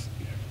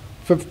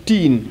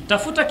 15.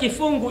 Tafuta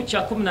kifungu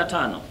cha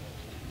 15.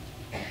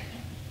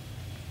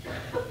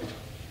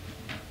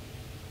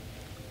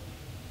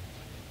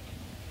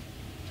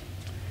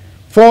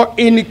 For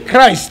in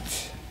Christ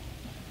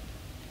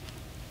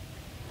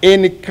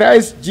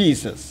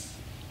Jesus.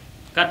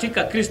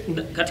 Katika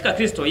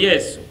Kristo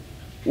Yesu.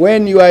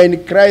 When you are in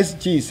Christ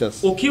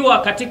Jesus.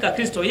 Ukiwa katika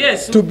Kristo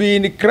Yesu. To be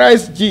in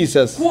Christ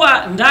Jesus.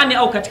 Kuwa ndani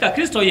au katika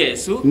Kristo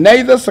Yesu.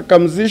 Neither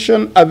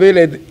circumcision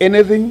availeth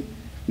anything,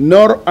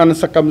 nor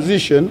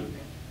uncircumcision,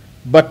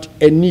 but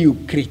a new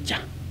creature.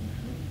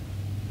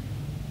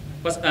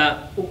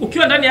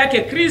 Ukiwa ndani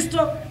yake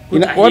Kristo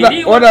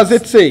kutahiriwa. What does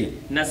it say?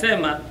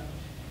 Nasema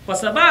kwa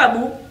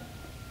sababu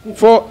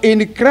for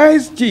in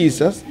Christ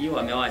Jesus,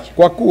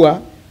 kwa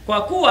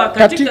kuwa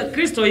katika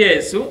Kristo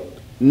Yesu,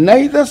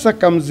 neither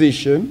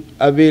circumcision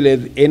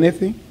availeth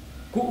anything,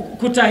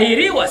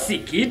 kutahiriwa si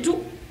kitu,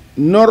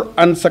 nor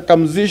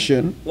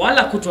uncircumcision,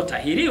 wala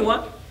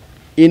kutotahiriwa,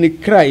 in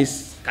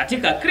Christ,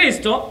 katika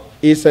Kristo,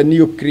 is a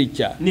new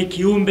creature, ni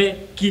kiumbe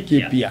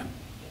kipya.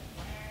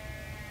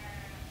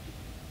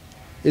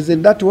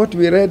 Isn't that what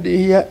we read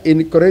here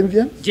in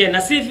Corinthians? Je,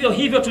 na sivyo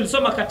hivyo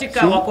tulisoma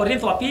katika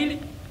Wakorintho wa pili?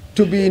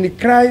 To be in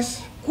Christ,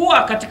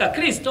 kuwa katika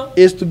Kristo,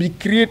 is to be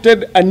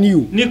created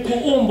anew. Ni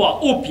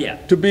kuumbwa upya.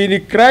 To be in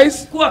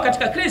Christ, kuwa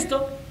katika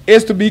Kristo,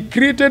 is to be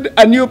created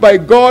anew by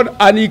God,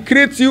 and he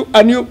creates you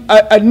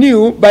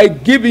anew by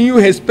giving you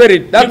his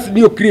spirit. That's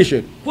new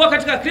creation. Kuwa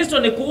katika Kristo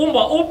ni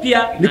kuumbwa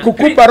upya, ni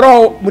kukupa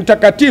Roho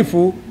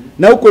Mtakatifu,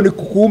 na huko ni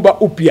kukuumba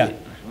upya.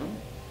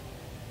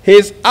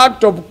 His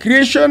act of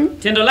creation,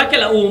 tendo lake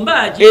la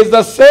uumbaji, is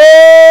the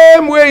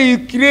same way he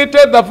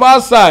created the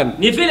first son.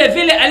 Ni vile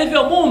vile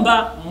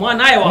alivyomuumba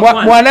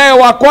mwanae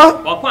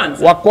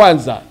wa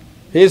kwanza.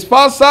 His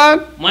first son,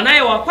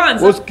 mwanae wa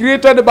kwanza, was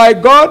created by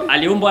God,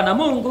 aliumbwa na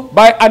Mungu,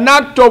 by an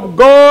act of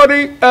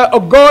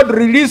God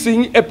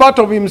releasing a part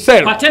of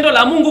himself. Kwa tendo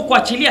la Mungu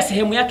kuachilia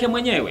sehemu yake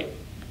mwenyewe.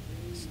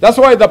 That's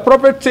why the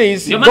prophet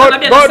says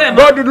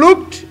God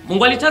looked,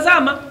 Mungu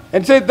alitazama,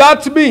 and said,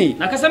 that's me.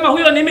 Na akasema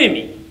huyo ni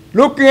mimi.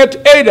 Looking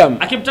at Adam,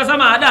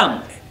 akimtazama Adamu,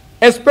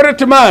 a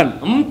spirit man,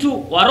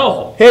 mtu wa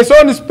roho, his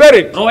own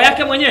spirit, roho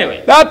yake mwenyewe,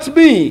 that's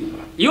me.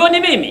 Hiyo ni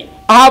mimi.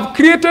 I have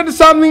created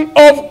something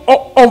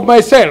of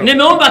myself.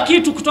 Nimeomba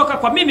kitu kutoka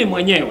kwa mimi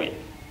mwenyewe.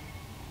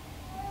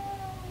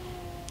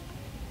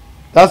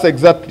 That's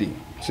exactly,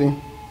 see,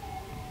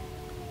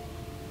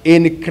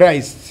 in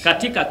Christ.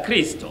 Katika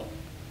Kristo.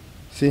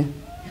 See,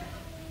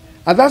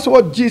 and that's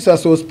what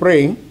Jesus was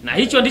praying. Na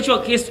hicho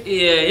ndicho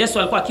Yesu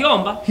alikuwa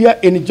akiomba. Here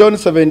in John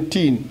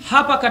 17.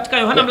 Hapa katika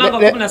Yohana mlango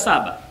wa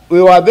 17.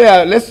 We were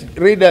there. Let's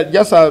read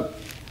just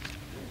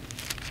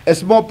a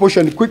small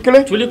portion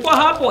quickly. Tulikuwa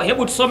hapo,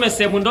 hebu tusome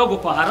sehemu ndogo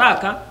kwa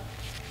haraka.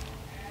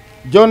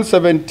 John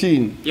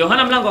 17.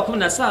 Yohana mlango wa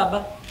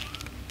 17.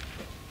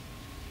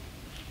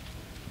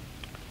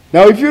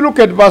 Now if you look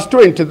at verse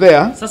 20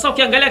 there. Sasa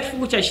ukiangalia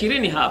kifungu cha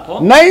 20 hapo.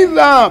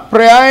 Neither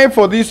pray I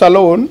for this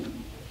alone,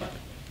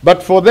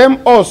 but for them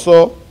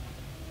also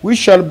we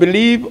shall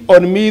believe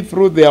on me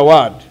through their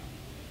word,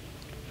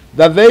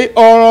 that they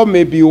all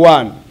may be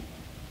one.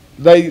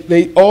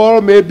 They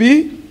all may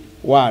be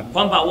one.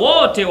 Kwamba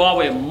wote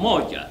wawe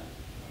mmoja.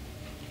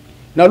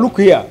 Now look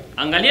here.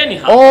 Angalieni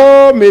hapa.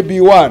 All may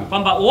be one.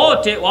 Kwamba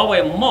wote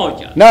wawe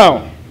mmoja.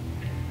 Now,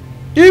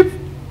 if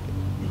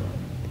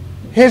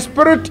his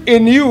spirit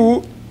in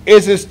you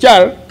is his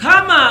child.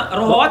 Kama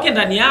roho wake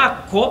ndani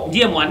yako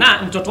ndiye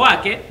mtoto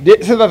wake.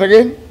 Say that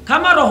again.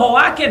 Kama roho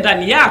wake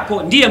ndani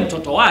yako ndiye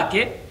mtoto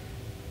wake.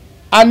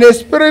 And the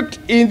spirit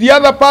in the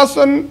other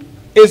person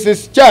is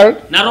his child.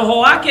 Na roho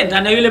wake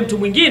ndani ya yule mtu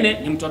mwingine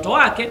ni mtoto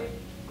wake.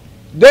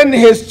 Then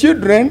his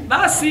children.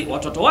 Basi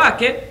watoto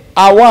wake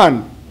are one.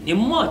 Ni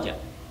mmoja.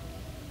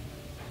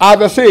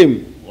 Are the same.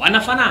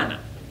 Wanafanana.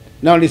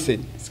 Now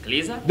listen.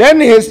 Sikiliza.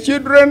 Then his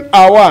children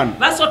are one.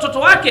 Basi watoto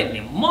wake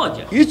ni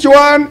mmoja. Each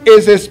one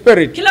is a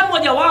spirit. Kila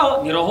mmoja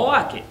wao ni roho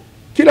wake.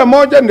 Kila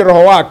mmoja ni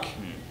roho wake.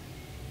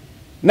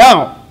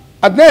 Now,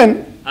 and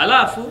then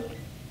alafu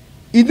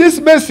in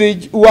this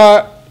message we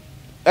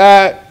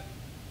are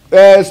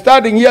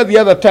studying here the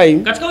other time.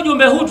 Katika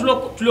ujumbe huu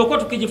tuliokuwa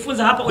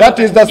tukijifunza hapo, that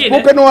is the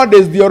spoken word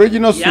is the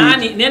original seed.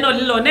 Yaani neno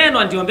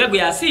lililonenwa ndio mbegu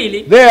ya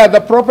asili. There the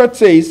prophet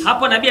says.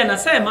 Hapo nabii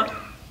anasema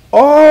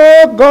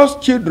all God's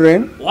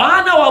children,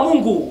 wana wa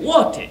Mungu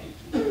wote,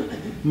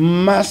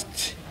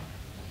 must,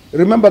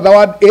 remember the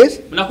word is,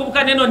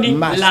 mnakumbuka neno ni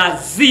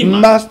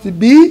lazima, must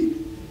be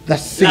the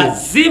same.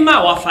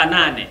 Lazima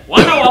wafanane.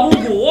 Wana wa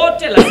Mungu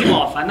wote lazima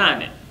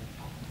wafanane.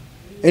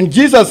 And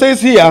Jesus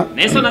says here,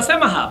 na Yesu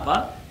anasema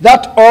hapa,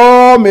 that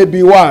all may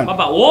be one.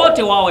 Kwamba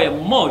wote wawe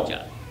mmoja.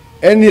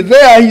 And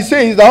there he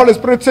says, the Holy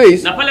Spirit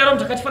says, na pale Roho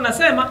Mtakatifu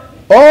anasema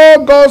all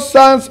God's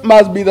sons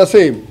must be the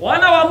same.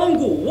 Wana wa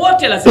Mungu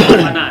wote lazima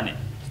wafanane.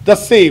 The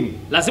same.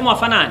 Lazima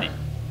wafanane.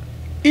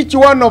 Each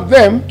one of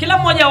them, kila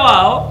mmoja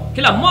wao,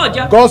 kila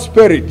mmoja, God's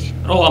spirit.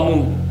 Roho wa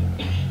Mungu.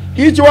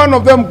 Each one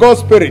of them God's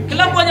spirit.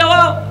 Kila mmoja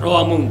wao Roho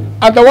wa Mungu.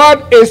 And the word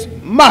is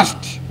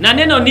must. Na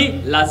neno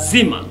ni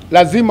lazima.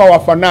 Lazima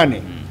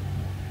wafanane.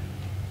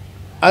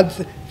 And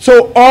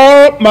so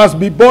all must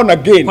be born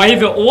again. Kwa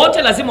hivyo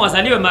wote lazima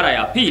wazaliwe mara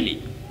ya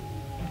pili.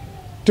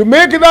 To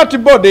make that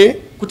body,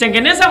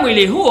 kutengeneza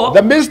mwili huo,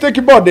 the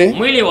mystic body,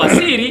 mwili wa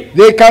siri,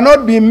 they cannot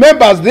be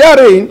members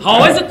therein,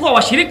 hawawezi kuwa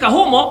washirika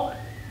humo,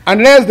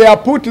 unless they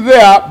are put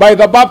there by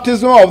the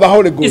baptism of the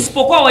Holy Ghost.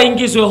 Isipokuwa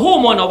waingizwe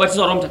humo na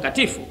ubatizo wa Roho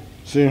Mtakatifu.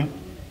 See?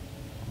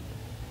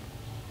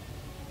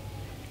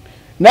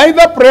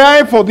 Neither pray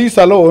I for this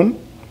alone,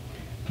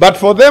 but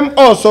for them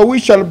also we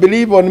shall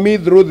believe on me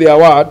through their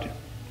word,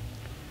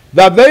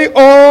 that they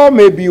all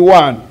may be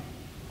one,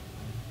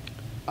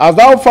 as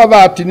thou, Father,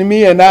 art in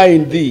me and I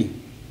in thee.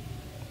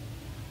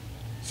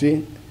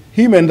 See?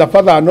 Him and the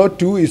Father are not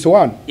two, is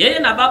one. Yeye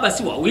na Baba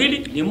si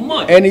wawili, ni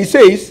mmoja. And he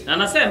says, na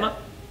anasema,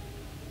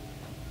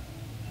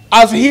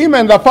 as him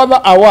and the Father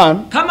are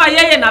one, kama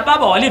yeye na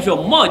Baba walivyo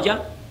mmoja,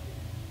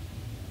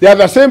 they are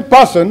the same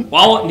person,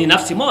 wao ni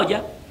nafsi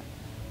moja,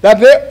 that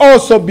they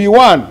also be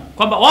one.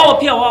 Kwamba wao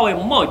pia wawe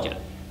mmoja.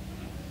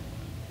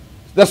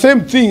 The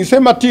same thing,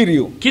 same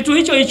material. Kitu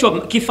hicho hicho,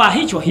 kifaa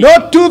hicho hicho.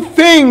 Not two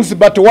things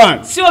but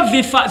one. Sio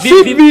vifaa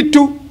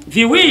vitu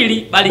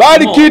viwili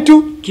bali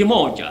kitu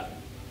kimoja.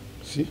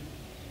 See?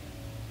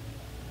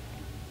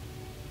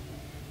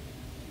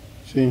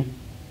 See?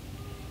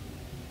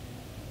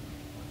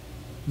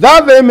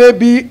 That they may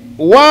be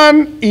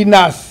one in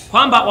us.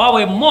 Kwamba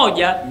wawe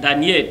mmoja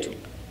ndani yetu.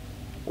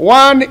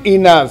 One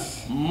in us.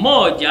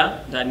 Mmoja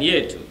ndani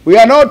yetu. We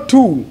are not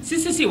two.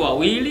 Sisi si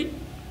wawili.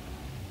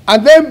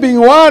 And them being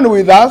one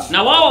with us.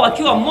 Na wao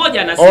wakiwa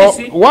mmoja na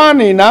sisi.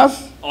 One in us.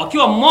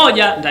 Wakiwa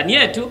mmoja ndani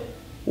yetu.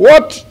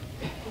 What?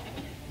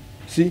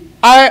 See,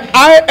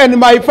 I and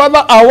my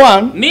Father are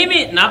one.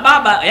 Mimi na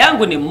Baba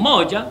yangu ni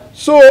mmoja.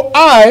 So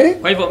I,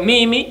 kwa hivyo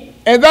mimi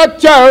and that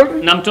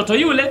child, na mtoto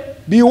yule,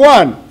 be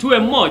one. Tuwe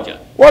mmoja.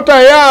 What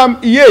I am,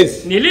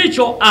 yes.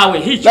 Nilicho awe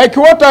hicho. Like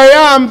what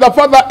I am, the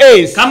Father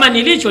is. Kama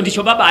nilicho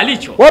ndicho Baba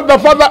alicho. What the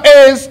Father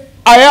is,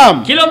 I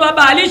am. Kilo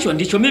Baba alicho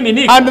ndicho mimi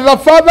niko. And the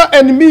Father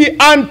and me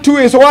and two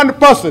is one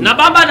person. Na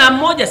Baba na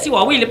mmoja si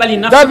wawili bali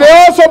nafsi. That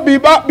they also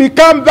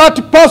become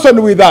that person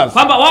with us.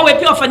 Kwamba wawe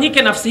pia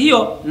wafanyike nafsi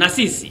hiyo na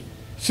sisi.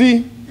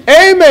 See,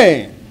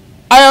 amen.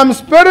 I am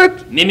spirit.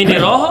 Mimi ni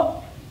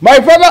roho.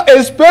 My Father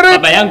is spirit.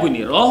 Baba yangu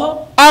ni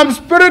roho. I'm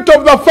spirit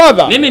of the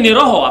Father. Mimi ni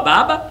roho wa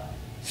Baba.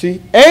 See,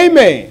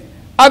 amen.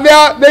 And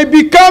they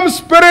become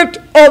spirit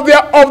of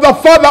the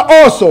Father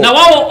also. Na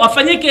wao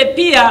wafanyike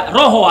pia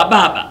roho wa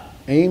Baba.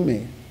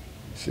 Amen.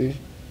 See,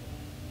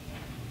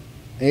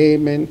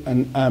 amen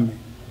and amen.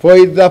 For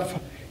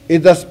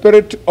it's the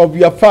spirit of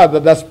your Father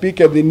that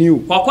speaketh in you.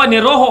 Kwa kuwa ni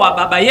roho wa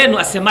Baba yenu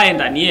asemaye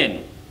ndani yenu.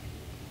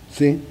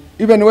 See,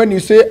 even when you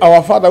say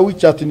our Father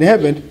which art in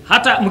heaven,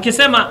 hata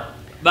mkisema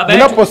Baba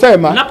yetu,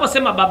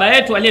 mnaposema Baba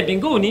yetu aliye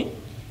mbinguni,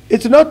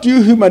 it's not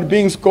you human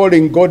beings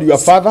calling God your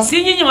Father.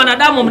 Si nyinyi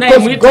wanadamu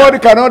mnayemuita. Because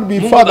God cannot be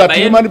Father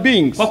to human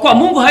beings. Kwa kuwa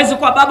Mungu hawezi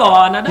kuwa baba wa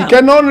wanadamu. He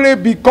can only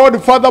be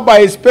called Father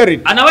by His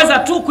Spirit. Anaweza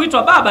tu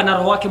kuitwa baba na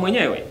roho wake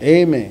mwenyewe.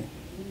 Amen.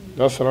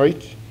 That's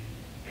right.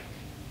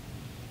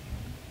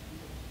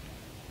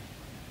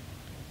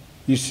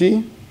 You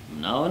see?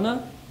 Naona?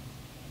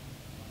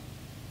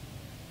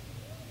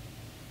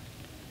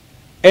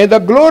 And the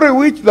glory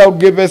which thou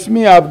gavest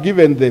me I have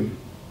given them,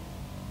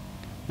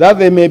 that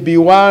they may be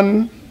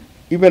one,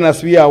 even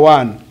as we are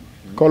one.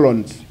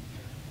 Colons.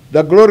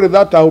 The glory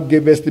that thou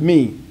gavest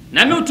me.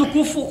 Nami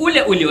utukufu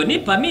ule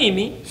ulionipa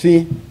mimi,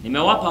 see,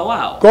 nimewapa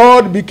wao.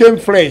 God became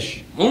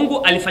flesh.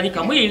 Mungu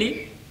alifanyika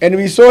mwili. And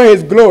we saw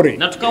His glory.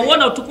 Na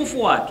tukauona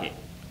utukufu wake.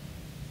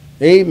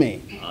 Amen.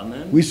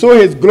 Amen. We saw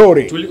His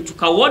glory.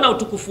 Tukauona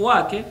utukufu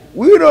wake.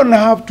 We don't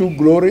have two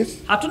glories.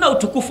 Hatuna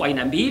utukufu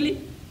aina mbili.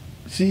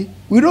 See,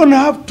 we don't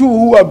have two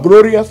who are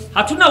glorious.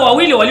 Hatuna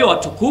wawili walio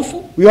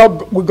watukufu.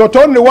 We got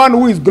only one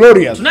who is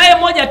glorious. Tunaye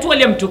mmoja tu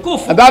aliye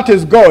mtukufu. And that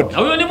is God. Na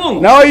huyo ni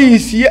Mungu. Now he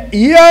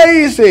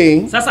is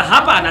saying, sasa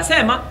hapa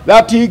anasema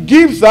that He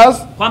gives us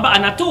kwamba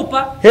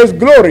anatupa His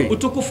glory.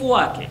 Utukufu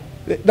wake.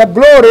 The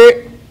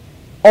glory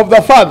of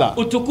the Father.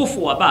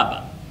 Utukufu wa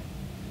Baba.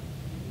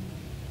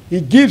 He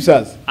gives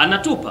us.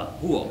 Anatupa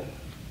huo.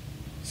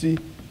 See,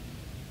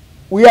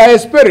 we are a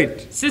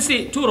spirit. Sisi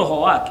tu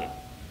roho wake.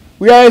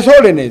 We are His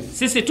holiness.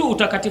 Sisi tu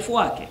utakatifu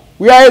wake.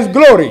 We are His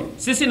glory.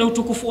 Sisi ni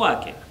utukufu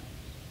wake.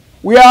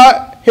 We are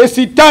His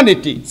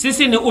eternity.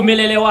 Sisi ni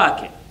umilele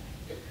wake.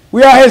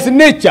 We are His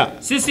nature.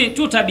 Sisi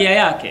tu tabia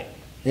yake.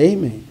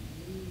 Amen.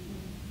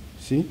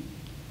 See,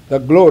 the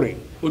glory.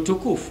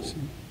 Utukufu. See?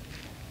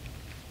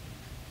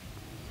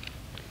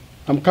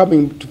 I'm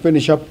coming to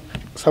finish up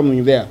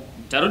something there.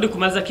 Tarudi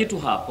kumaliza kitu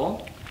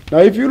hapo. Now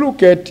if you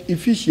look at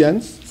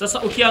Ephesians,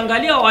 sasa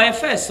ukiangalia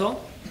Waefeso,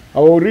 I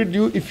will read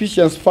you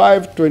Ephesians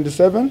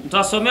 5:27.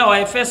 Tutasomea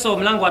Waefeso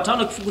mlango wa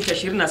 5 kifungu cha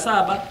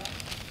 27.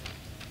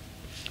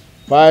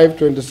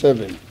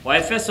 5:27.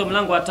 Waefeso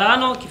mlango wa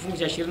 5 kifungu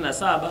cha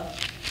 27.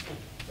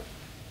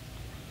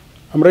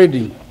 I'm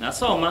reading.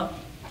 Nasoma.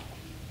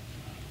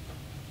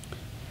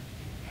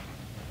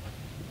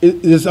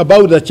 It is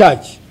about the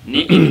church.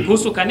 Ni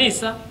kuhusu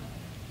kanisa.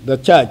 The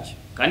church.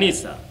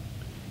 Kanisa.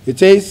 It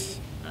says,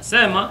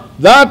 nasema,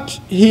 that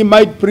He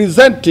might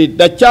present it,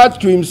 the church,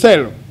 to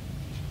Himself,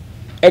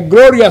 a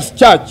glorious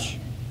church.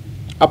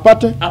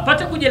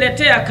 Apate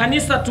kujiletea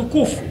kanisa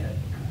tukufu.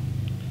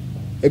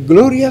 A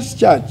glorious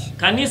church.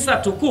 Kanisa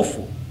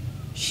tukufu.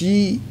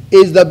 She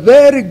is the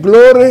very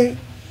glory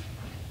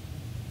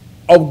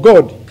of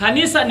God.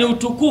 Kanisa ni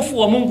utukufu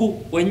wa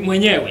Mungu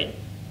mwenyewe.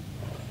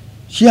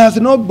 She has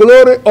no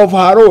glory of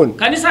her own.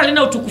 Kanisa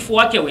halina utukufu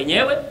wake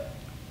wenyewe.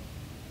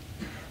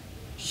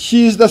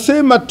 She is the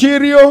same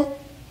material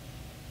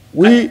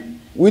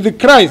with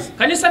Christ.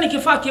 Kanisa ni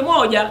kifaa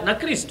kimoja na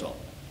Kristo.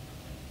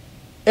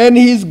 And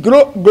His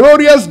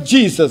glorious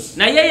Jesus.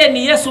 Na yeye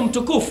ni Yesu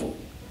mtukufu.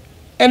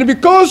 And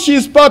because she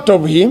is part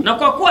of Him. Na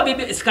kwa kuwa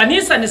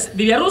kanisa ni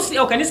bibi harusi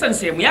au kanisa ni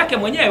sehemu yake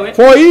mwenyewe.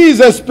 For He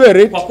is a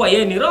spirit. Kwa kuwa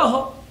yeye ni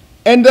roho.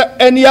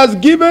 And He has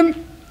given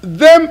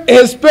them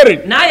His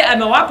spirit. Naye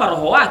amewapa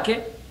roho wake.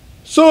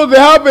 So they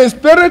have a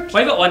spirit. Kwa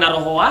hivyo wana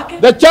roho wake.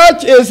 The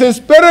church is His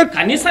spirit.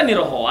 Kanisa ni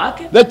roho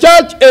wake. The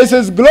church is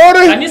His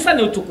glory. Kanisa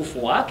ni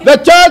utukufu wake. The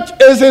church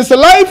is His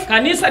life.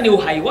 Kanisa ni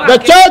uhai wake. The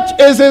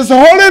church is His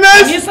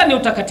holiness. Kanisa ni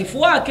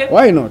utakatifu wake.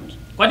 Why not?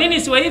 Kwa nini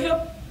isiwe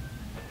hivyo?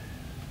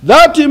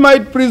 That He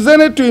might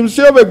present it to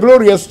Himself a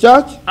glorious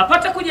church.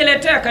 Apate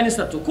kujiletea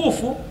kanisa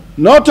tukufu.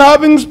 Not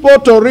having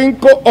spot or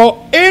wrinkle or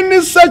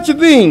any such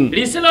thing.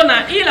 Lisilo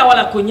na ila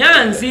wala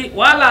kunyanzi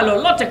wala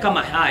lolote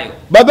kama hayo.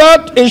 But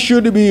that it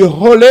should be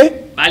holy.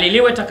 Bali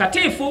liwe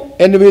takatifu.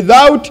 And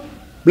without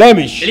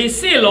blemish.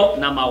 Lisilo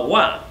na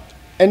mawa.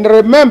 And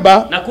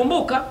remember.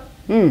 Nakumbuka.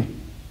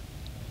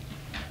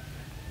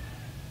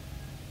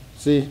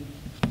 See.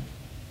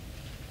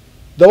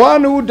 The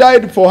one who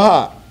died for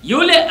her.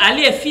 Yule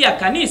aliyefia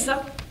kanisa.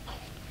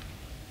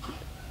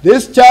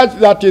 This church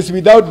that is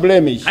without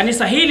blemish.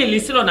 Kanisa hili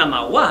lisilo na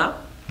mawa.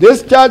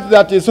 This church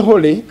that is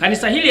holy.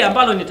 Kanisa hili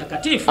ambalo ni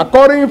takatifu.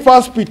 According to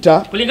 1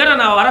 Peter. Kulingana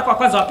na waraka wa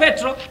kwanza wa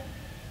Petro.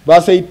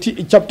 Verse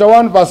 18, chapter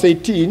 1 verse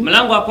 18.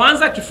 Mlango wa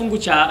kwanza kifungu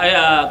cha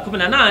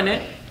 18.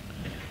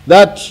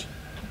 That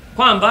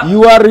kwamba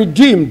you are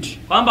redeemed.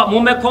 Kwamba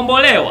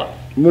mumekombolewa.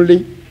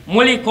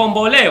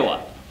 Mulikombolewa.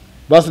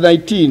 Verse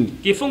 19.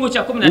 Kifungu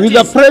cha 19. With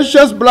the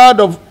precious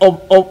blood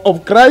of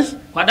Christ.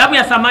 Kwa damu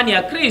ya thamani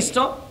ya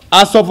Kristo.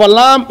 As of a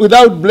lamb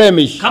without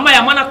blemish. Kama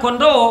ya mwana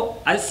kondoo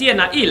asiye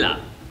na ila.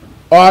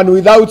 and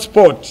without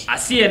spot.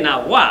 asiye na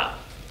wa.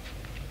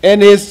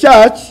 And his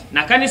church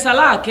Na kanisa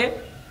lake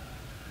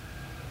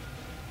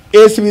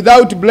is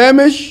without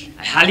blemish.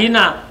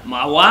 halina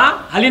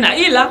mawa, halina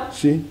ila.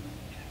 See?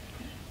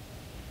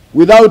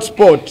 Without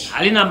spot.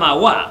 Halina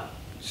mawa.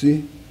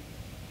 See?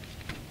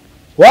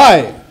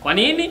 Why? Kwa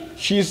nini?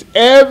 She's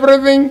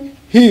everything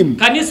him.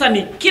 Kanisa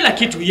ni kila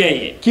kitu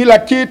yeye. Kila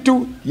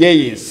kitu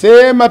yeye.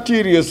 Same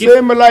material,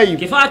 same life.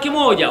 Kifaa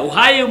kimoja,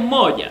 uhai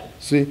mmoja.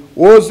 See?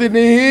 Wasn't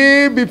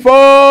he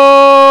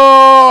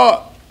before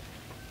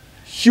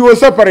she was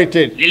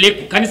separated?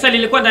 Kanisa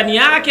lilikuwa ndani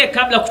yake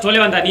kabla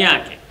kutolewa ndani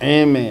yake.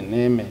 Amen,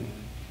 amen.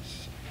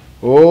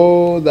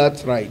 Oh,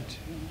 that's right.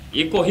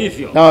 Iko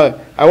hivyo. Now,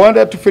 I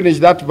wanted to finish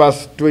that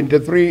verse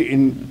 23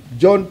 in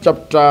John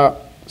chapter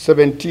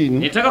 17.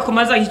 Nitaka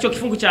kumaliza hicho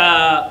kifungu cha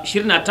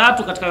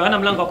 23 katika Yohana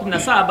mlango wa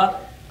 17.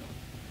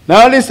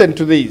 Now listen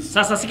to this.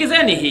 Sasa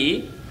sikizeni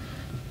hii.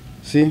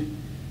 See?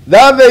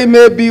 That they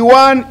may be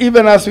one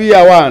even as we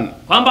are one.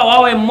 Kwamba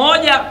wawe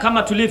mmoja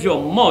kama tulivyo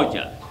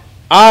mmoja.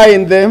 I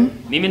in them.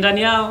 Mimi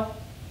ndani yao.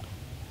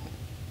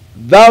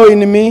 Thou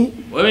in me.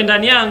 Wewe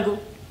ndani yangu.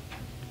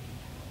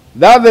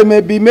 That they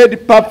may be made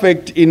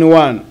perfect in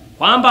one.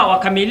 Kwamba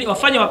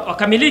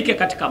wakamilike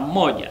katika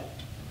mmoja.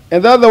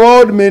 And that the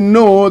world may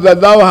know that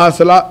thou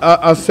hast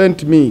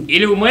sent me.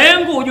 Ili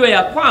ulimwengu ujue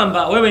ya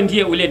kwamba wewe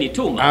ndiye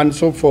uliyenituma. And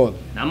so forth.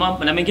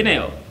 Na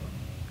mengineyo.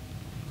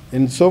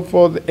 And so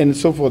forth and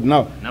so forth.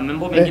 Now, Na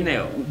mambo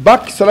mengineyo.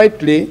 back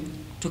slightly.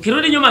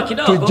 Tukirudi nyuma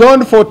kidogo. To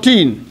John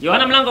 14.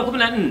 Yohana mlango wa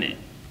 14.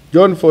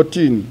 John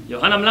 14.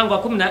 Yohana mlango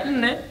wa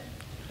 14.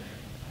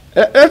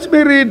 Let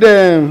me read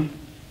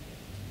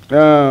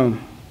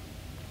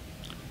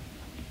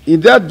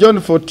in that John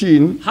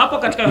 14. Hapo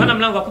katika Yohana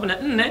mlango wa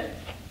 14.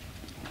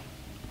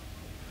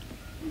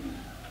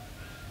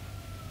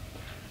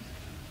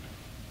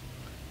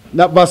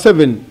 Verse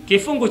 7.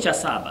 Kifungu cha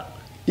 7.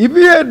 If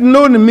he had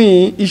known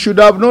me, he should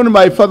have known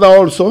my Father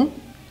also.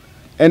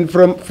 And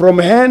from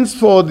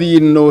henceforth ye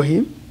know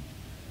him,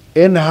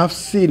 and have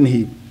seen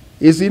him.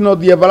 Is he not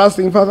the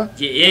everlasting Father?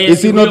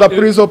 Is he not the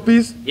Prince of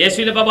Peace? Is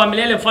he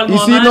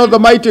not the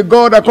mighty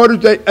God according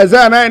to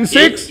Isaiah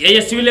 9:6?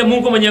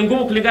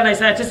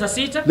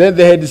 Then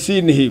they had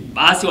seen him.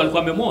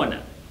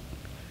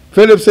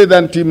 Philip said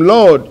unto him,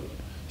 Lord,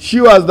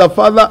 shew us the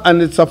Father,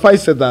 and it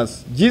sufficeth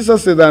us.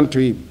 Jesus said unto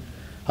him,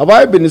 have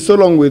I been so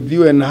long with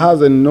you, and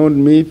hasn't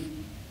known me,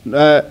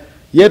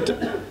 yet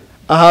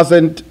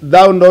hasn't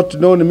thou not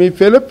known me,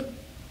 Philip?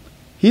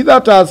 He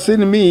that hath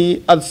seen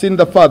me hath seen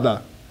the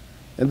Father.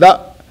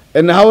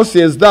 And how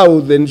sayest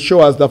thou, then show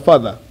us the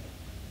Father?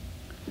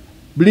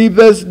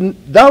 Believest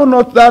thou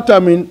not that I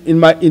am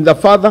in the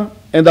Father,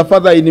 and the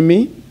Father in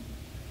me,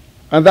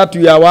 and that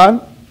we are one?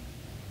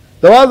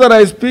 The word that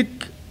I speak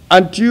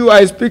unto you,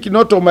 I speak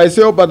not of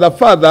myself, but the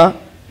Father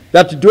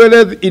that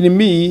dwelleth in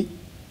me,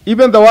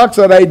 even the works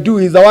that I do,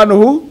 is the one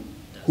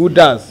who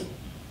does.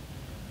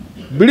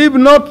 Believe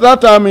not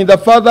that I am in the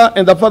Father,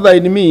 and the Father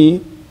in me,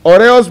 or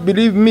else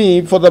believe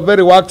me for the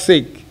very work's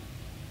sake.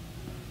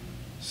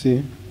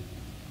 See?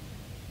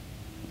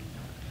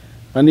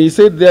 And he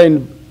said there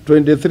in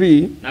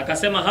 23. Let's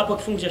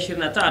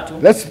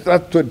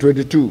start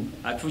 22.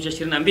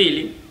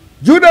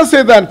 Judas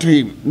said unto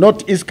him,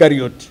 not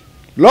Iscariot,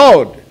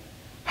 Lord,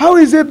 how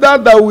is it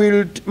that thou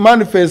wilt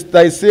manifest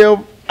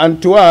thyself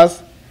unto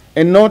us,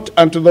 and not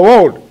unto the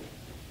world?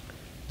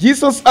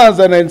 Jesus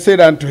answered and said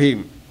unto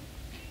him,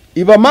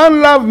 if a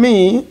man love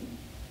me,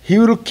 he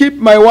will keep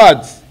my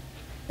words,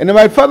 and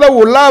my Father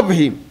will love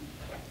him,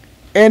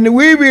 and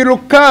we will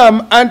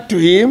come unto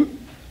him,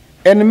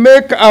 and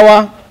make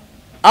our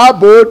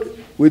abode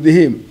with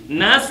him.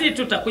 Nasi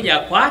tutakuja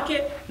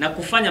kwake na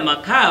kufanya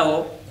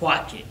makao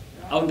kwake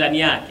au ndani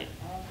yake.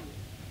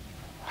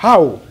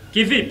 How?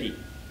 Kivipi?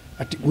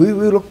 We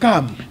will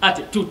come.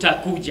 Ati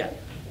tutakuja.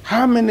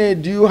 How many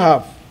do you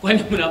have?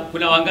 Kwani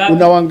kuna wangapi?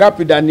 Una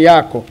wangapi ndani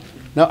yako?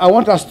 Now I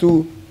want us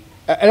to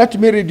let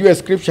me read you a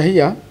scripture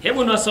here.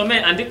 Hebu niwasomee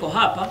andiko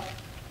hapa.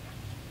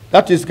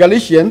 That is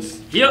Galatians.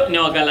 Hiyo ni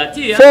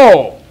Wagalatia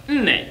 4.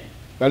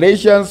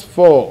 Galatians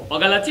 4.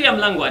 Wagalatia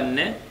mlango wa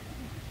 4.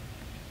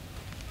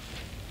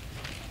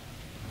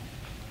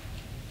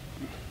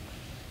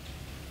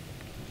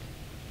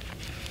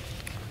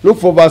 Look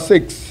for verse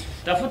 6.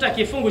 Tafuta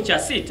kifungu cha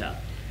 6.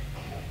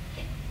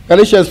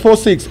 Galatians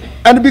 4:6.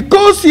 And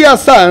because ye are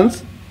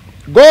sons,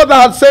 God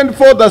hath sent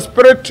forth the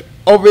Spirit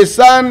of His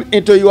Son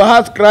into your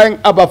hearts, crying,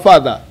 Abba,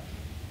 Father.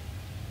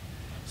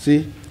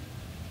 See?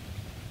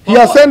 He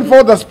has sent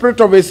forth the Spirit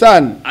of His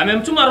Son.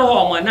 Amemtuma roho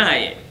wa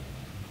mwanaye.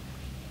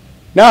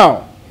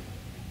 Now,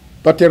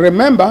 but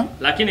remember,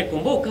 lakini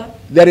kumbuka,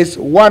 there is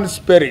one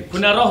Spirit.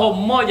 Kuna roho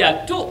mmoja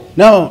tu.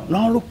 Now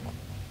look.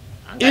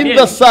 Angalieni. In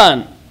the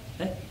Son.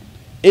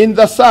 In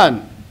the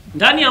Son.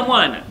 Ndani ya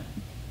mwana.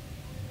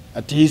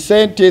 That He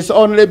sent His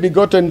only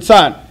begotten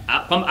Son.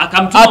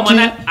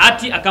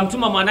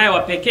 Akamtuma mwanaye wa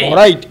pekee. All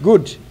right,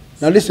 good.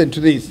 Now listen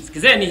to this.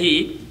 Sikizeni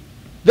hii.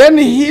 Then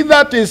he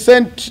that is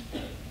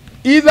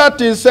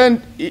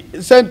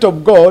sent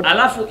of God.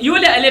 Alafu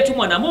yule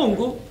aliyetumwa na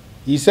Mungu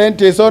He sent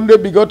his only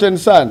begotten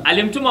son.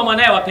 Alimtuma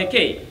mwanae wa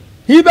pekee.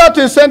 He that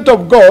is sent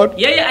of God,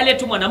 Yeye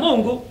aliyetumwa na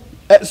Mungu,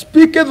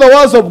 speaketh the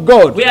words of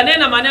God.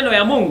 huyanena maneno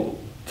ya Mungu.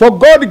 For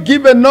God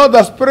giveth not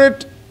the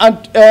Spirit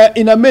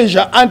in a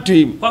measure unto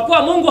him. Kwa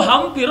kuwa Mungu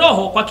hampi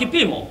roho kwa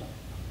kipimo.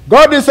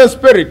 God is a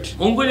spirit.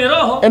 Mungu ni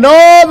roho. And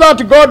all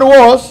that God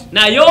was,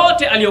 Na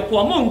yote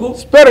aliyokuwa Mungu,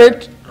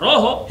 spirit,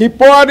 roho, he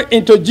poured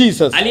into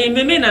Jesus.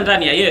 aliimimina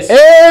ndani ya Yesu.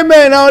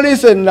 Amen. Now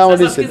listen,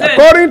 Sasa sikizeni.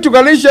 According to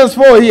Galatians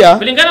 4 here,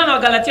 Kulingana na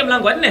Wagalatia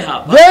mlango wa 4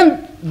 hapa.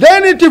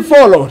 then it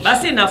followed.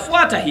 Basi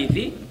inafuata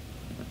hivi.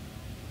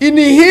 In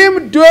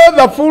him dwell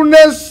the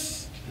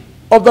fullness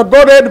of the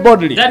Godhead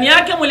bodily. Ndani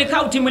yake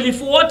mlikaa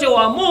utimilifu wote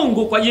wa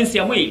Mungu kwa jinsi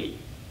ya mwili.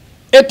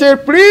 It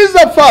pleased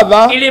the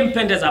Father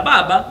Ilimpendeza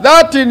Baba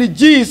that in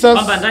Jesus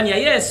kwamba ndani ya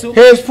Yesu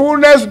his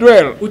fullness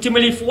dwell.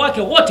 utimilifu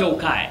wake wote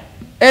ukae.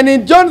 And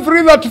in John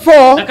Na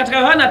 3:34, katika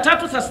Yohana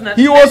 3:34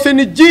 he was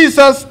in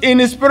Jesus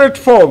in spirit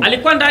form.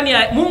 alikuwa ndani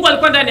ya Mungu,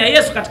 alikuwa ndani ya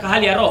Yesu katika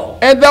hali ya roho.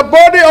 And the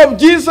body of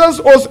Jesus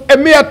was a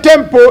mere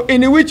temple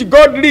in which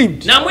God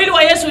lived. Na mwili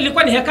wa Yesu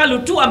ilikuwa ni hekalu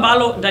tu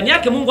ambalo ndani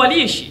yake Mungu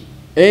aliishi.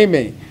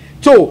 Amen.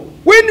 So,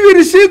 when we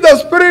receive the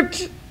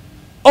spirit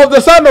of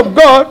the Son of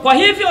God, Kwa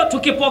hivyo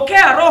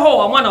tukipokea roho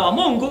wa mwana wa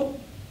Mungu,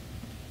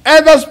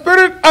 and his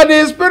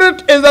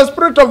spirit is the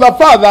spirit of the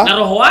Father, na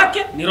roho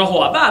wake ni roho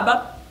wa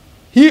Baba,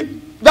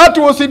 that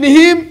was in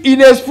him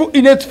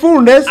in its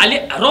fullness,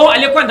 roho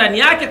aliyekuwa ndani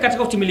yake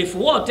katika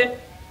utimilifu wote.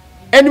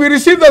 and we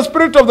receive the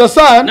spirit of the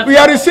Son, we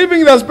are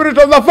receiving the spirit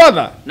of the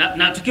Father.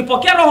 Na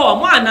tukipokea roho wa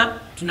mwana,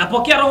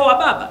 tunapokea roho wa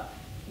Baba.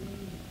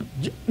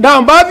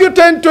 Now Matthew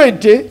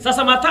 10:20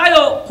 Sasa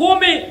Mathayo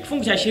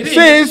 10:20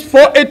 says,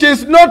 for it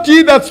is not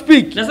ye that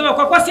speak, nasema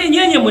kwa kuwa si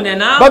nyinyi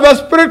mnenao, but the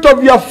spirit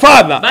of your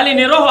Father. bali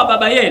ni roho wa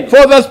Baba yenu.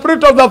 For the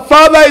spirit of the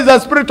Father is the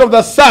spirit of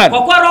the Son.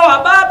 Kwa kuwa roho wa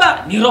Baba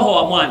ni roho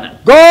wa mwana.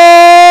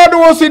 God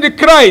was in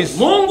Christ,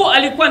 Mungu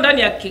alikuwa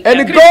ndani ya and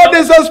Kristo,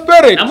 God is a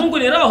spirit, na Mungu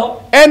ni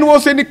roho, and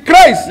was in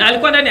Christ, na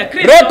alikuwa ndani ya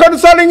Kristo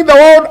reconciling the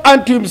world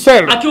unto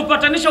himself.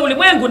 akiupatanisha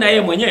ulimwengu na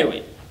yeye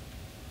mwenyewe.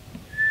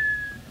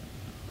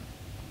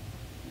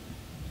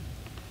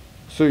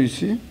 So you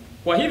see,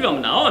 Kwa hivyo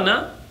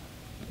mnaona,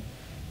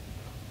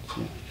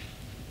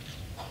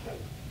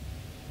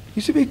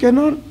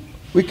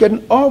 we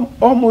can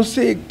almost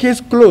say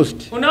case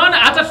closed. unaona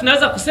hata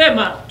tunaweza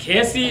kusema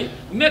kesi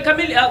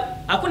imekamili,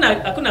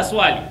 hakuna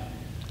swali.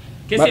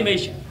 Kesi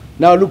imeisha.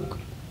 Now look,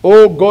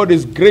 oh, God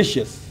is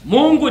gracious.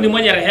 Mungu ni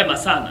mwenye rehema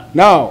sana.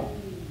 Now,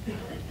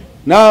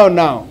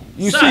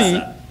 you Sasa,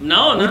 see,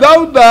 mnaona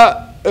without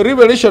the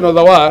revelation of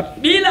the word,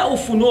 bila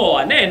ufunuo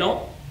wa neno,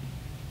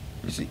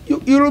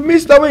 you will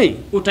miss the way.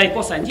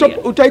 utaikosa njia.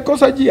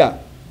 Utaikosa njia.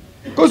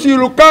 Because you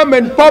will come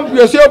and pump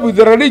yourself with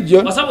the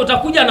religion. Kwa sababu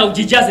utakuja na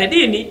ujijaze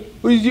dini.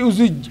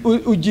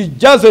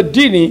 Ujijaze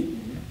dini,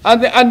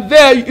 and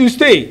there you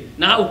stay.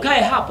 Na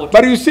ukae hapo tu.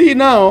 But you see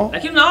now,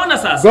 Lakini unaona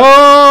sasa,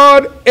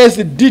 God is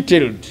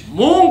detailed.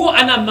 Mungu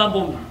ana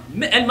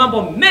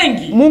mambo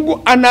mengi.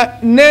 Mungu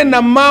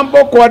ananena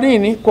mambo kwa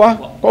nini? Kwa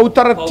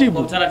utaratibu.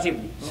 Kwa utaratibu.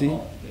 See?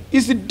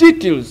 It's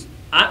details.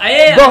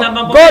 Ana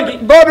mambo mengi.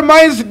 God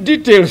minds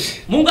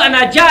details. Mungu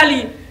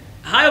anajali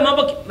hayo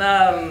mambo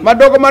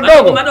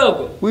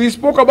Madogo. We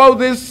spoke about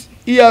this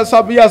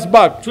some years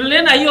back.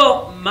 Tulinena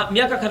hiyo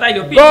miaka kadhaa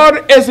iliyopita.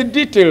 God is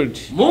detailed.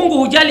 Mungu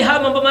hujali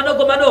hayo mambo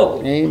madogo.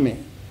 Amen.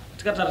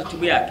 Katika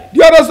taratibu yake.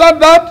 Do you understand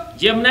that?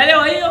 Je,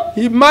 mnaelewa hiyo?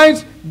 He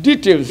minds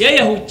details.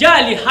 Yeye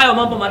hujali hayo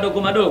mambo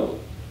madogo.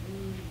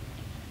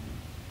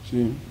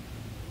 See?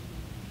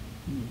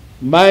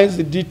 Minds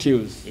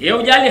details. Yeye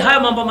hujali hayo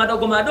mambo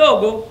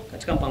madogo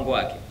katika mpango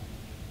wake.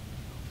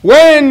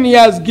 When he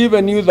has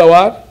given you the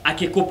word,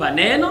 akikupa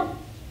neno,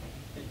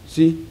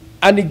 see,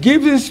 and he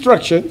gives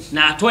instructions,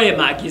 na atoe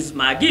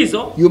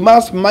maagizo, you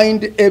must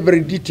mind every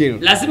detail.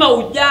 Lazima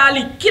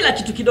ujali kila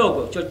kitu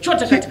kidogo,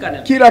 chochote katika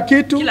neno. Kila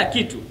kitu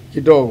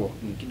kidogo.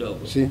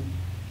 Kidogo. See?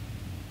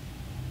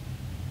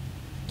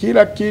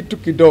 Kila kitu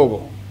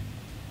kidogo.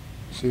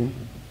 See?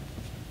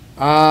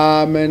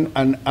 Amen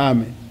and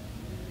amen.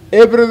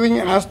 Everything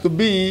has to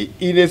be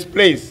in its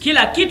place.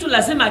 Kila kitu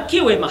lazima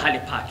kiwe mahali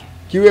pake.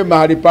 Kiwe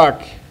mahali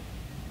pake.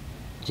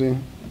 See?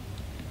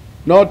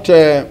 Not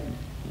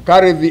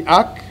carry the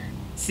ark.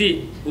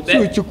 Si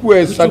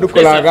uchukue sanduku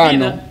la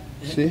agano.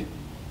 See?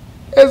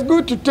 It's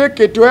good to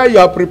take it where you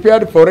are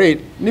prepared for it.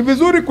 Ni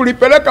vizuri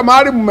kulipeleka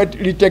mahali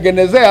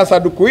mmelitengenezea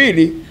sanduku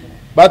hili.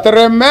 But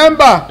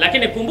remember,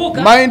 lakini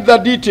kumbuka, mind the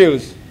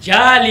details.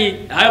 Jali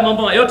hayo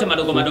mambo yote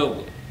madogo.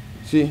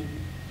 See?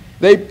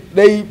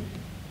 They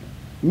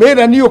made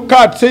a new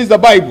cart, says the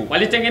Bible.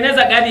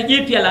 Walitengeneza gari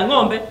jipya la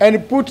ng'ombe and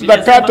put the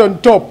cart on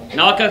top.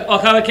 Na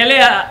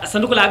wakawekelea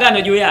sanduku la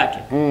agano juu yake.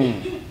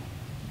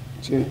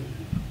 See?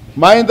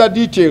 Mind the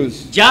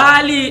details.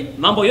 Jali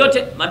mambo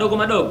yote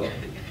madogo.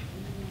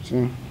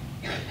 See?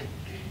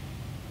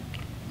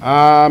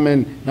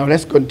 Amen. Now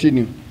let's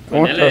continue.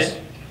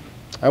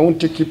 I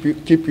want to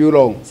keep you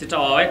long.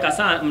 Sitawaweka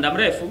sana muda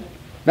mrefu.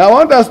 Now I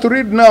want us to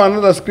read now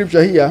another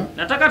scripture here.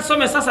 Nataka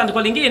tusome sasa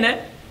andiko lingine.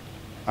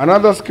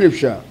 Another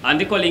scripture.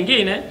 Andiko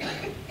lingine.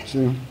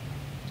 See?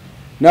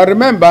 Now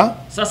remember,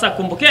 Sasa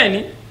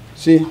kumbukeni,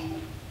 see,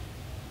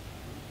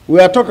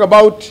 we are talking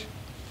about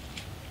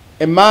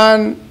a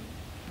man,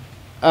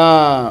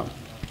 a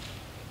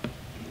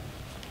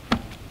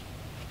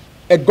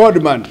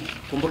God man.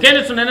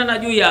 Kumbukeni tunanena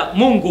juu ya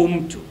Mungu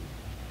mtu.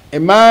 A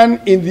man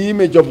in the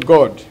image of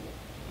God.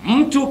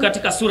 Mtu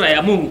katika sura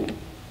ya Mungu.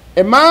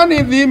 A man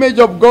in the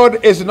image of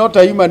God is not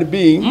a human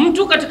being.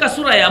 Mtu katika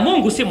sura ya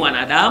Mungu si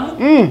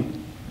mwanadamu.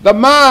 The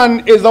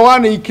man is the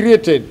one he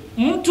created.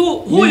 Mtu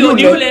huyo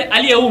ni yule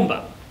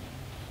aliyeumba.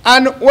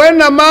 And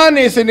when a man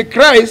is in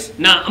Christ,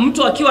 na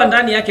mtu akiwa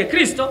ndani yake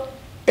Kristo,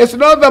 it's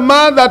not the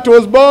man that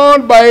was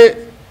born by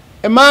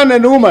a man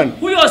and woman.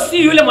 Huyo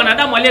si yule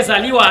mwanadamu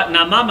aliyezaliwa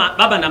na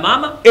baba na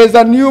mama. Is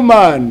a new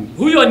man.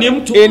 Huyo ni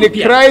mtu in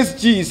mpya.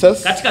 Christ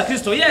Jesus. Katika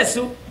Kristo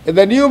Yesu.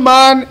 The new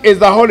man is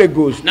the Holy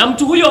Ghost. Na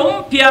mtu huyo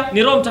mpya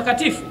ni Roho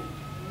Mtakatifu.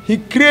 He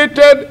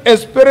created a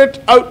spirit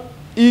out.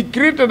 He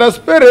created a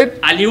spirit.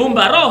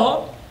 Aliumba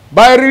roho.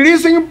 By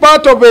releasing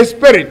part of a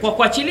spirit. Kwa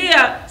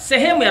kuachilia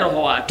sehemu ya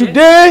roho wake.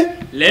 Today,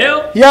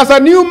 leo, he has a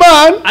new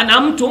man.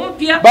 Ana mtu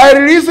mpya. By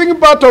releasing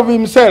part of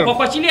himself. Kwa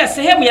kuachilia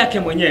sehemu yake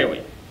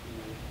mwenyewe.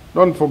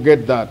 Don't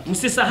forget that.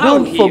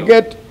 Msisahau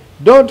hiyo.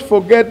 Don't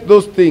forget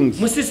those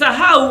things.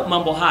 Msisahau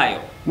mambo hayo.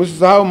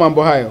 Msisahau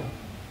mambo hayo.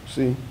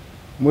 See?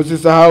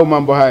 Msisahau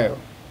mambo hayo.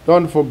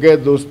 Don't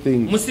forget those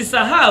things.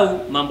 Msisahau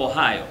mambo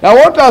hayo. Now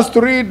I want us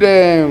to read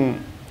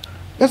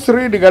let's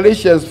read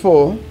Galatians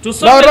 4.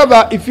 Now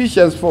rather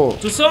Ephesians 4.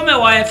 Tusome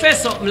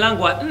Waefeso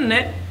mlango wa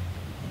 4.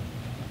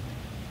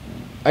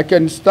 I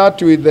can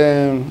start with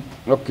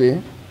okay.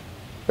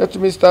 Let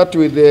me start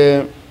with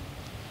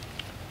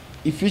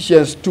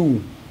Ephesians 2.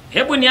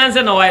 Hebu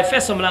nianze na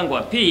Waefeso mlango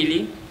wa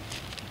 2.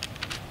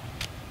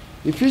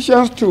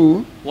 Ephesians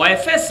 2.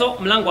 Waefeso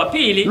mlango wa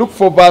 2. Look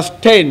for verse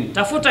 10.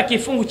 Tafuta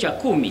kifungu cha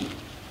 10.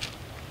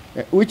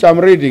 Which I'm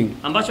reading.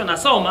 Ambacho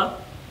nasoma.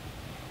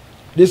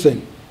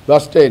 Listen,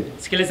 verse 10.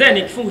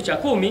 Sikilizeni kifungu cha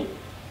 10.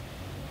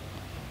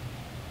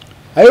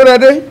 Are you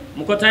ready?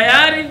 Mko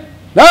tayari?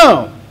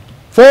 Now,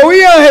 for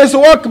we are his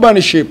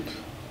workmanship.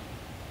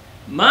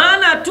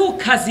 Maana tu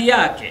kazi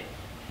yake.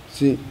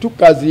 See, tu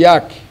kazi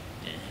yake.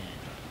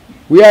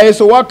 We are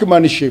his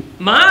workmanship.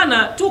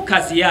 Maana tu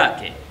kazi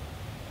yake.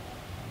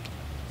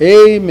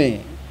 Amen.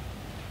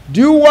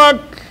 Do you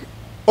work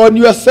on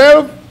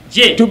yourself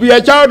to be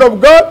a child of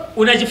God?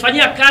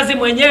 Unajifanyia kazi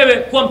mwenyewe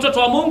kuwa mtoto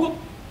wa Mungu?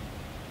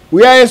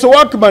 We are his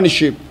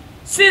workmanship.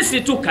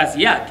 Sisi tu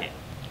kazi yake.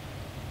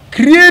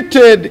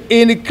 Created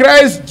in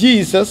Christ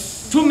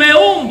Jesus.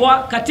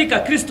 Tumeumbwa katika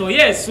Kristo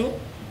Yesu.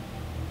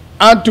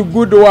 Unto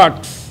good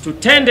works.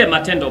 Tutende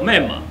matendo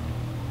mema.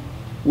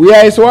 We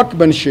are his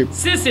workmanship.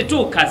 Sisi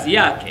tu kazi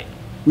yake.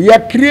 We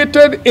are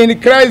created in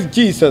Christ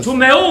Jesus.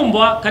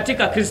 Tumeumbwa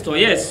katika Kristo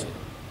Yesu.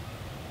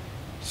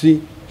 See,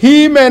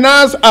 him and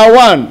us are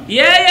one.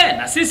 Yeye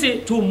na sisi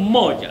tu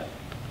mmoja.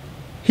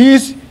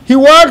 He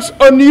works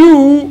on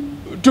you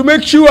to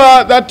make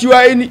sure that you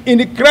are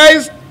in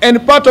Christ and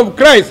part of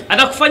Christ.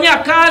 Anakufanyia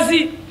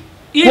kazi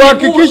ili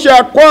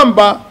kuhakikisha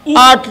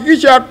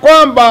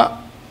kwamba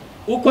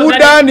uko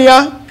ndani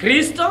ya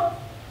Kristo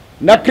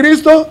na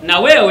Kristo na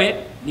wewe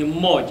ni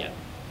mmoja.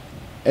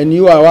 And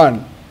you are one.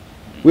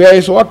 We are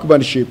his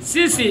workmanship.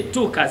 Sisi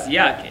tu kazi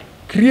yake.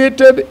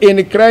 Created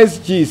in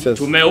Christ Jesus.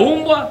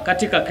 Tumeumbwa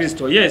katika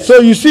Kristo Yesu.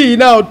 So you see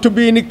now, to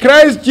be in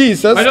Christ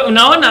Jesus. Kwa hiyo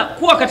unaona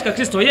kuwa katika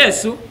Kristo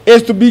Yesu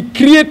is to be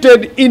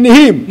created in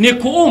him. Ni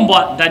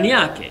kuumbwa ndani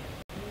yake.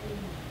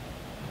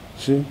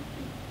 See?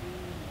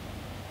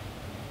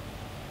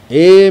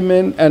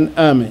 Amen and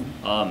amen.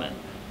 Amen.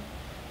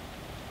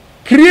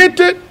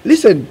 Created,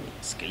 listen.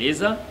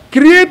 Sikiliza.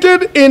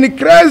 Created in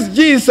Christ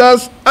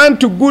Jesus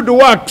unto good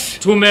works.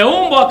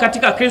 Tumeumbwa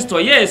katika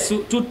Kristo Yesu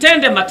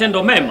tutende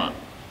matendo mema.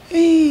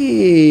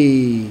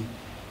 Hey.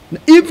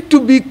 If to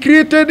be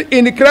created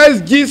in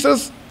Christ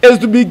Jesus is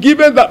to be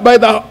given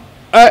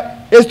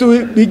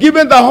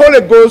the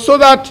Holy Ghost, so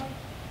that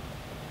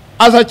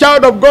as a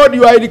child of God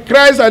you are in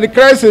Christ and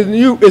Christ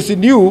is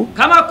in you.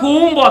 Kama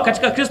kuumbwa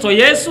katika Kristo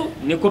Yesu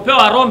ni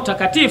kupewa Roho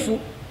Mtakatifu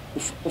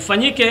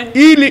ufanyike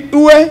ili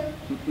uwe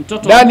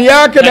mtoto ndani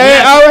yake na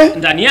yeye awe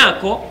ndani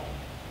yako,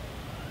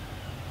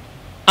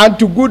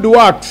 unto good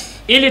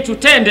works, ili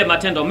tutende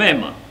matendo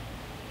mema.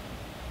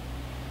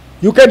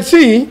 You can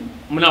see,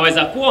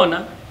 mnaweza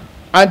kuona,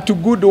 unto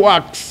good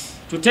works.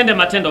 Tutende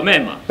matendo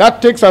mema.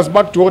 That takes us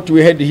back to what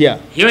we had here.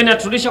 Hiyo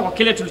inaturudisha kwa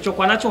kile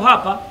tulichokuwa nacho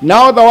hapa.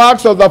 Now the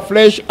works of the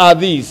flesh are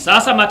these.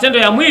 Sasa matendo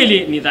ya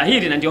mwili ni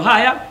dhahiri na ndio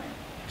haya.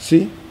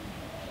 See?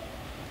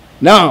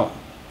 Now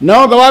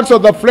the works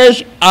of the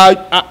flesh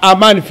are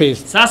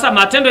manifest. Sasa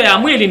matendo ya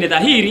mwili ni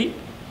dhahiri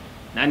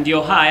na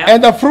ndio haya.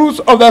 And the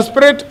fruits of the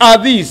spirit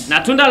are these. Na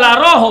tunda la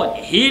Roho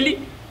ni hili.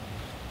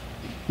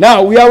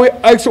 Now we are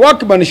his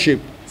workmanship.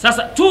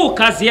 Sasa tu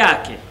kazi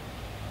yake.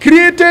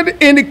 Created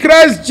in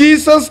Christ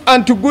Jesus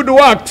unto good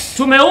works.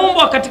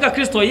 Tumeumbwa katika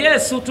Kristo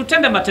Yesu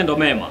tutende matendo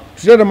mema.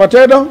 Tutende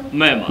matendo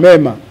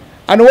mema.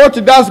 And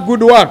what does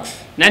good works?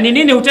 Na ni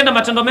nini hutenda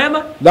matendo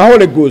mema? The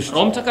Holy Ghost.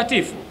 Roho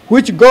Mtakatifu.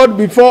 Which God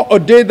before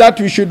ordained that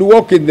we should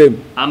walk in them.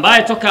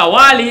 Ambaye toka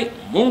awali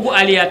Mungu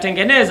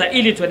aliyatengeneza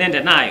ili tuenende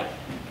nayo.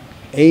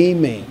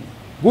 Amen.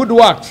 Good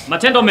works.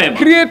 Matendo mema.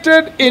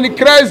 Created in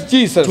Christ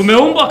Jesus.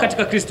 Tumeumbwa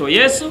katika Kristo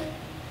Yesu.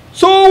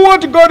 So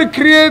what God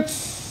creates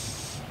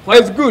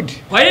is good.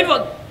 Kwa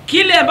hivyo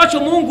kile ambacho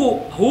Mungu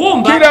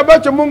huumba, kile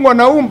ambacho Mungu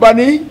anaumba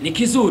ni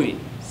kizuri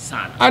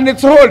sana. And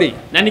it's holy.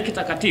 Na ni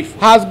kitakatifu.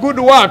 Has good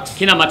works.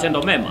 Kina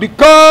matendo mema.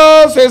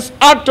 Because his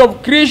act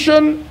of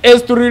creation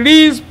is to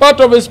release part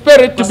of his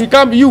spirit to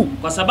become you.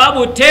 Kwa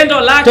sababu tendo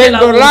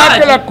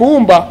lake la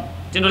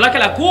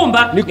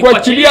kuumba ni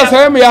kuachilia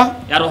sehemu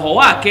ya roho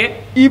wake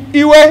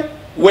iwe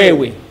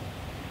wewe.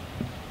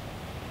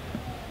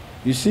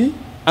 You see?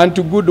 And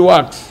to good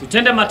works.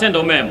 Tutende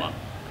matendo mema.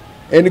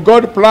 And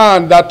God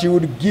planned that he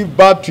would give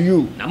birth to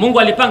you. Na Mungu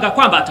alipanga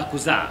kwamba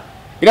atakuzaa.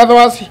 In other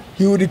words,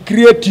 he would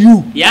create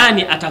you.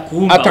 Yani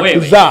atakuumba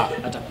wewe.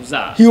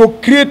 Atakuzaa. He will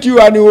create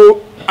you and he will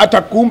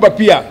atakuumba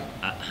pia.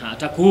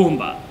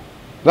 Atakuumba.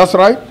 That's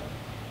right.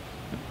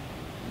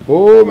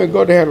 Oh, may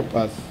God help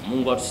us.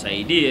 Mungu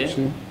atusaidie.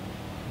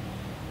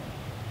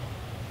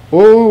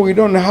 Oh, we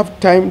don't have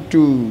time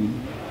to.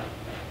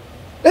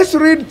 Let's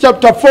read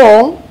chapter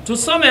 4.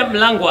 Tusome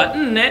mlango wa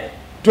 4.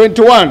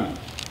 21.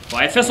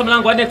 Wa Efeso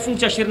mlango wa 4 kifungu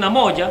cha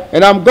 21.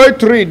 And I'm going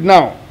to read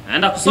now.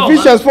 Naenda kusoma.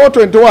 Ephesians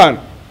 4:21.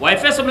 Wa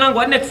Efeso mlango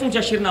wa 4 kifungu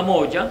cha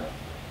 21.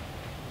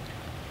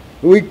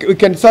 We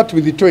can start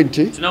with the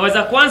 20.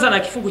 Tunaweza kuanza na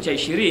kifungu cha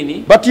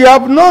 20. But you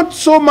have not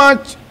so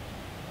much.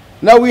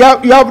 Now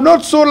you have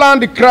not so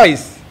learned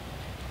Christ.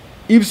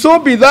 If so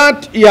be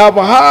that you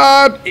have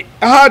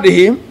heard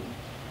him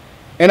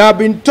and have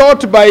been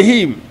taught by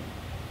him,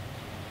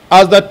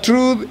 as the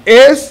truth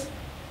is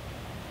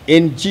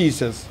in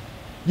Jesus.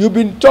 You've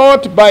been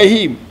taught by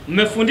him.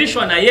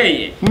 Mmefundishwa na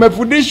yeye.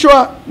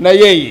 Mmefundishwa na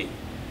yeye.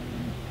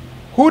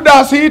 Who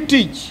does he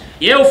teach?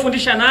 Yeye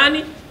hufundisha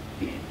nani?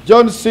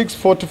 John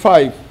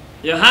 6:45.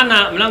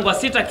 Yohana mlango wa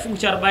 6 kifungu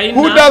cha 40.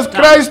 Who does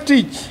Christ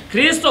teach?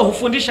 Kristo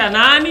hufundisha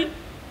nani?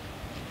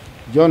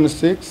 John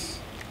 6.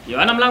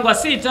 Yohana mlango wa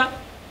 6.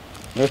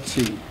 Let's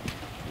see.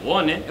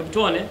 Hebu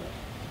tuone.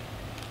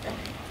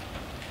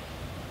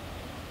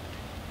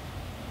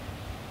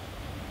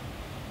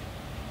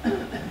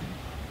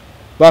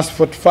 Verse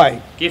 45.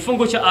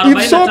 Kifungu cha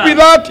 45. If so be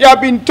that you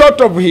have been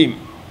taught of him.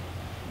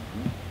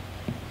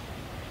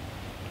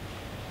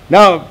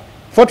 Now,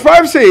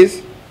 45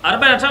 says,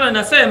 45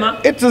 inasema,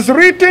 it is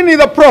written in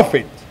the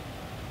prophet,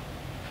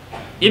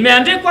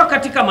 imeandikwa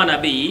katika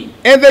manabii,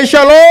 and they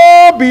shall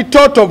all be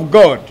taught of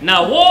God. Na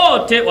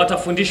wote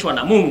watafundishwa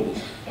na Mungu.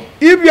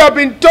 If you have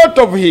been taught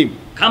of him,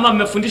 kama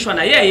mmefundishwa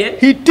na yeye,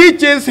 he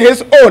teaches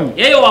his own.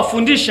 Yeye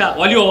wafundisha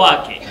walio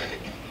wake.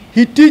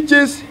 He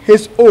teaches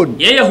his own.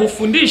 Yeye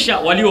hufundisha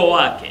walio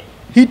wake.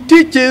 He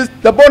teaches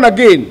the born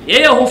again.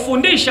 Yeye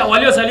hufundisha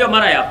waliozaliwa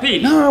mara ya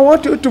pili. Now I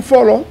want you to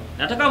follow.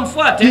 Nataka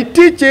mfuate. He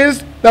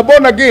teaches the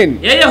born again.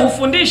 Yeye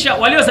hufundisha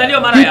waliozaliwa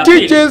mara ya pili.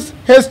 He teaches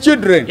his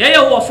children. Yeye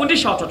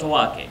huwafundisha watoto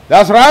wake.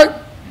 That's right.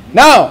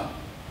 Now,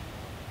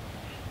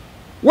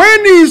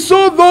 when he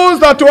saw those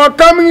that were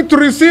coming to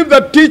receive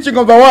the teaching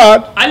of the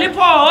word,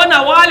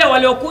 alipowaona wale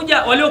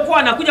waliokuwa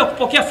wanakuja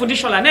kupokea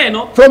fundisho la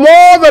neno from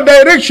all the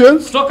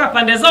directions, kutoka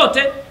pande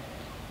zote,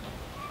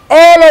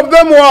 all of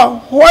them were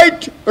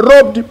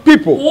white-robed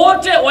people.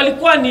 Wote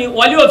walikuwa ni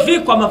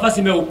waliovikwa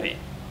mavazi meupe.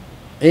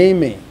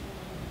 Amen.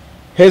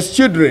 His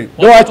children,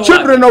 they were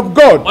children of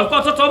God,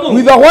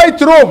 with the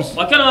white robes.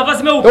 They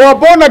were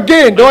born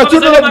again. They were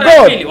children of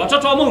God. They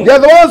are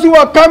the ones who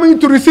are coming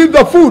to receive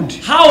the food.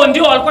 And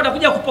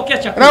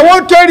I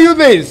want to tell you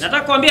this.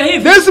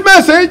 This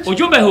message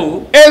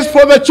is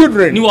for the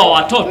children,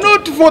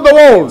 not for the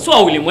world.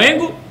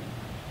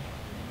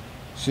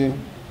 See,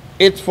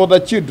 it's for the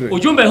children.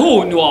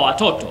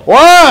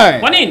 Why?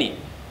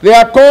 They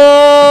are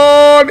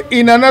called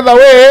in another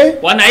way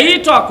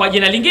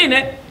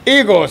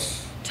eagles.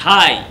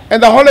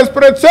 And the Holy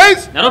Spirit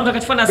says,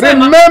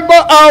 remember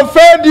I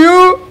fed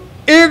you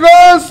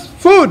eagle's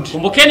food.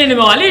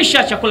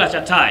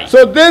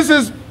 So this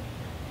is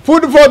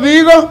food for the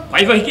eagle.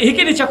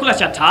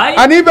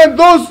 And even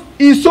those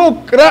he saw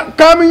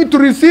coming to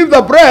receive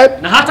the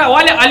bread,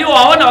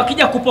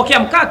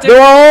 they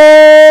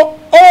were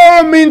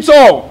all means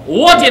all. They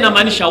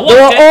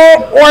were all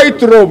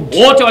white robed.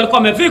 Without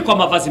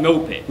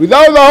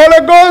the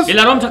Holy Ghost,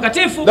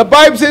 the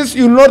Bible says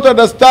you will not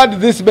understand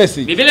this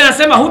message. The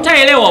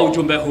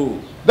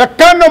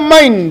kind of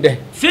mind,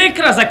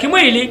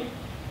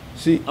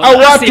 see,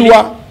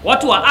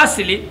 watu wa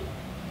asili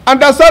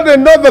understand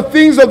and know the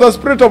things of the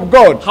Spirit of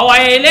God.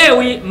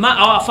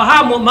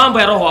 Hawafahamu mambo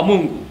ya roho wa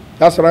Mungu.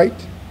 That's right.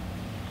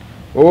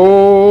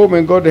 Oh,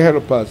 may God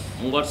help us.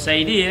 Mungu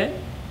atusaidie.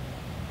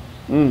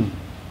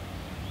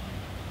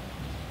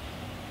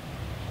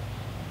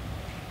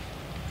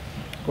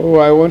 Oh,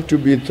 I want to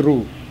be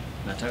through.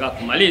 Nataka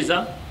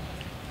kumaliza.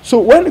 So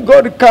when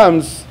God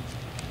comes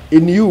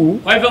in you,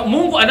 kwa hivyo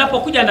Mungu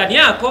anapokuja ndani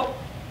yako,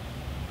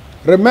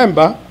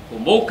 remember,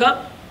 kumbuka,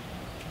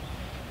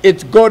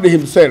 it's God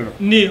himself.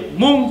 Ni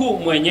Mungu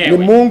mwenyewe. Ni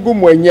Mungu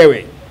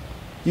mwenyewe.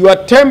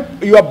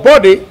 Your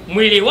body,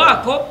 mwili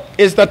wako,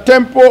 is the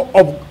temple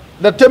of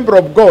the temple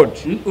of God.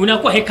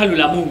 Unakuwa hekalu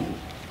la Mungu.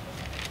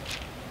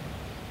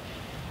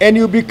 And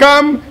you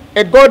become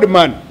a God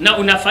man. Na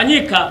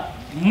unafanyika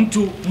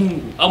mtu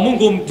Mungu, au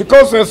Mungu mtu.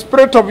 Because the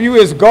spirit of you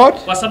is God.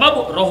 Kwa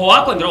sababu roho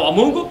wako ni roho wa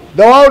Mungu.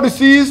 The world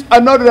sees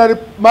an ordinary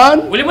man.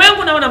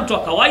 Ulimwengu unaona mtu wa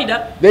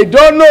kawaida. They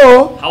don't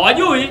know.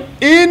 Hawajui.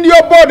 In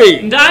your body.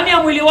 Ndani ya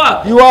mwili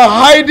wako. You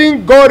are hiding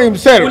God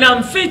himself.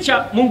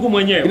 Unamficha Mungu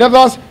mwenyewe. In other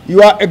words,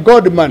 you are a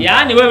God man.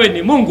 Yaani wewe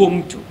ni Mungu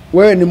mtu.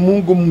 Wewe ni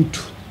Mungu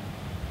mtu.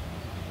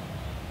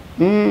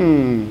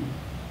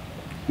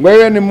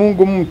 Wewe ni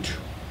Mungu mtu.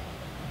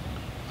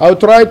 I'll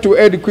try to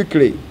add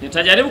quickly.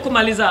 Nitajaribu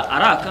kumaliza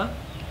haraka.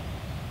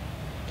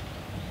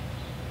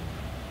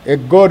 A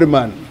God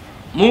man.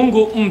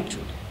 Mungu mtu.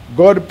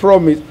 God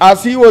promised.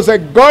 As he was a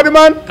God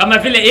man. Kama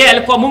vile yeye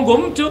alikuwa Mungu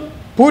mtu.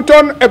 Put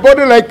on a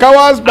body like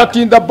ours, but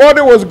in the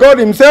body was God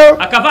himself.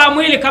 Akavaa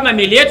mwili kama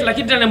miili yetu,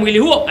 lakini ndani ya mwili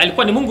huo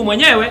alikuwa ni Mungu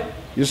mwenyewe.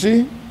 You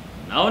see?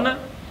 Naona?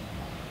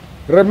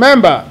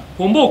 Remember.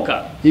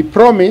 Kumbuka. He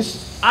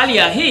promised.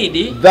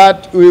 Aliahidi.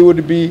 That we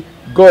would be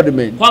God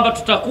men. Kwamba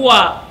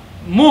tutakuwa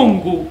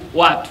Mungu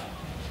watu.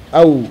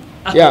 Au.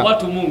 Yeah.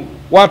 Watu Mungu.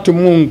 Watu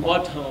Mungu.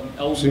 Watu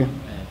au.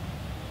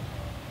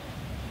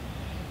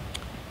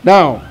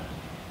 Now,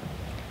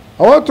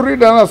 I want to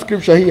read another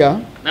scripture here.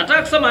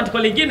 Nataka kusoma andiko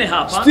lingine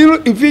hapa.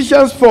 Still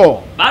Ephesians 4.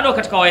 Bado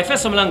katika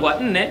Waefeso mlango wa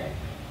 4.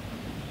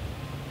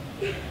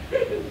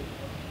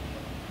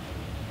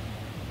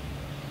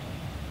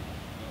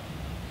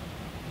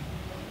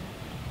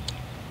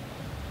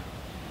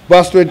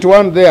 Verse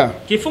 21 there.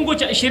 Kifungu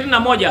cha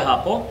 21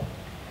 hapo.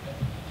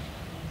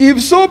 If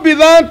so be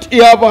that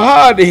ye have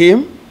heard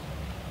him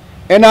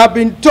and have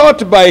been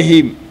taught by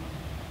him,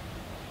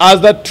 as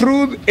the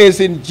truth is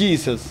in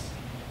Jesus,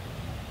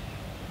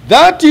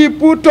 that ye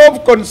put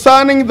off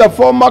concerning the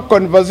former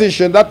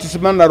conversation, that is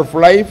manner of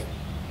life,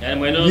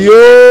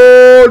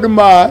 the old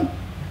man.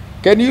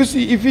 Can you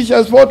see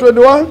Ephesians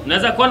 4:21?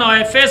 Unaweza kuona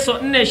Waefeso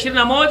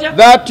 4:21.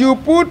 That you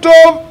put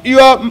off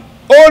your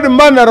old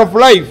manner of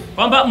life.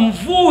 Kwamba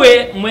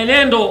mvue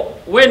mwenendo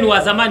wenu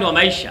wa zamani wa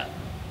maisha.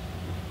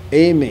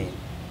 Amen.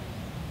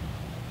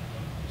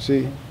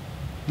 See,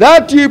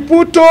 that ye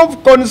put off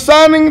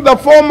concerning the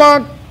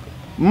former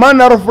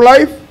manner of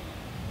life,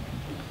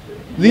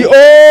 the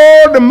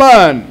old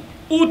man.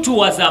 Utu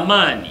wa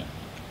zamani.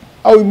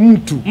 Au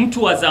mtu.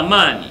 Mtu wa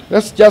zamani.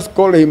 Let's just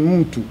call him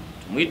mtu.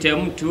 Tumuite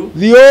mtu.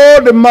 The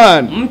old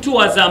man. Mtu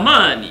wa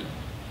zamani.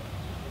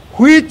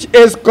 Which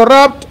is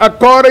corrupt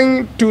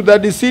according to the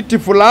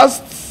deceitful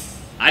lusts.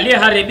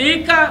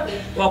 Aliyeharibika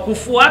kwa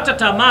kufuata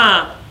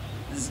tamaa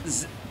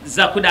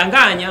za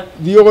kudanganya.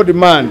 The old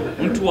man.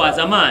 Mtu wa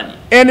zamani.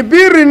 And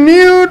be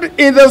renewed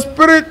in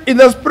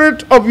the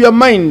spirit of your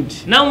mind.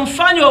 Na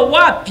mfanywe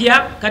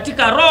wapya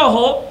katika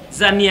roho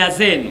za nia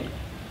zenu.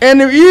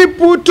 And ye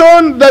put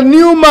on the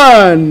new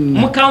man.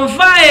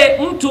 Mkamvae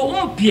mtu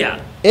mpya.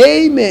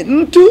 Amen.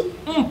 Mtu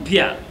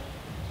mpya.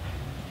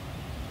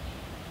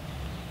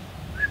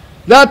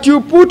 That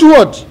you put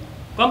what?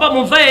 Kwamba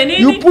mvae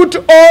nini? You put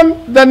on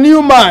the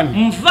new man.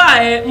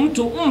 Mvae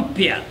mtu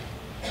mpya.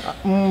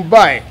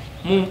 Mvae.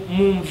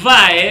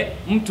 Mvae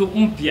mtu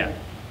mpya.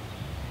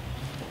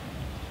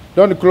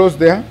 Don't close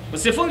there.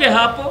 Usifunge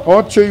hapo. I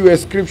want to show you a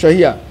scripture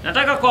here.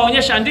 Nataka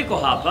kuwaonyesha andiko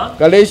hapa.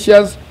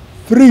 Galatians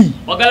 3.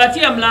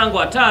 Wagalatia mlango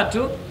wa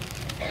 3.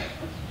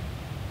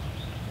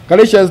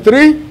 Galatians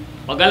 3.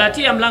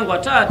 Wagalatia mlango wa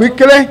 3.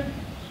 Quickly.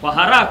 Kwa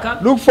haraka.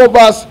 Look for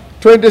verse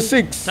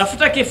 26.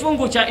 Tafuta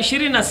kifungu cha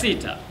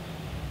 26.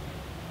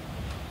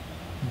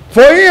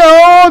 For ye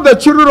are all the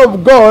children of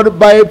God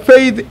by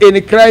faith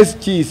in Christ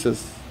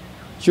Jesus.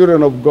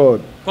 Children of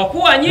God. Kwa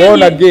kuwa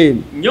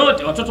nyinyi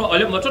nyote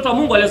watoto wa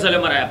Mungu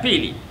waliozaliwa mara ya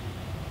pili.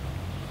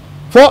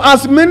 For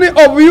as many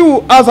of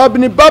you as have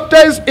been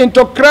baptized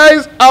into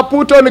Christ are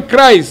put on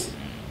Christ.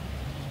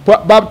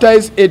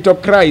 Baptized into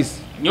Christ.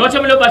 Nyote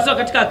mliobatizwa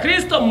katika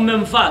Kristo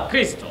mmemvaa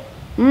Kristo.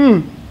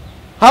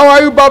 How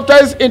are you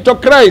baptized into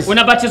Christ?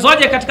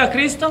 Unabatizwaje katika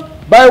Kristo?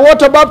 By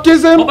water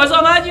baptism?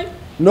 Ubatizwa maji?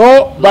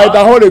 No, by the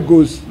Holy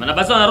Ghost.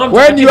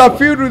 When you are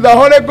filled with the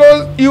Holy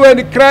Ghost, you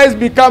and Christ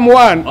become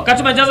one.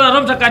 Wakati umejazwa na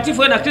Roho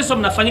Mtakatifu, wewe na Kristo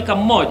mnafanyika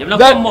mmoja,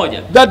 mnakuwa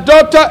mmoja. The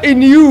daughter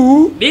in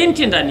you,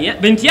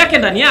 binti yake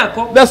ndani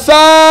yako, the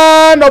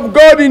son of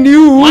God in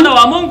you, mwana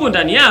wa Mungu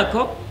ndani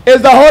yako,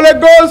 is the Holy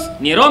Ghost.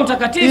 Ni Roho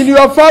Mtakatifu. In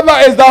your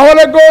father is the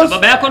Holy Ghost.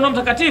 Baba yako ni Roho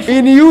Mtakatifu.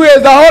 In you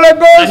is the Holy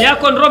Ghost. Ndani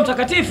yako ni Roho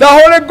Mtakatifu. The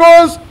Holy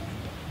Ghost,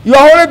 your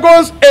Holy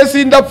Ghost is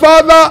in the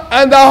Father,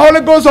 and the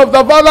Holy Ghost of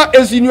the Father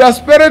is in your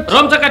spirit.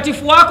 Roho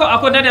Mtakatifu wako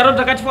ako ndani ya Roho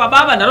Mtakatifu wa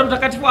Baba, na Roho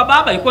Mtakatifu wa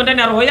Baba yuko ndani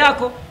ya roho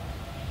yako.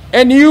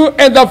 And you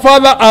and the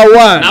Father are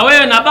one. Na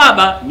wewe na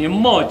Baba ni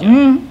mmoja.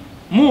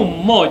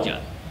 Mmoja.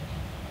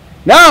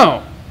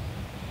 Now,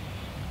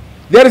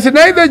 there is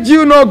neither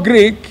Jew nor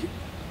Greek,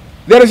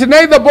 there is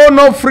neither bond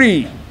nor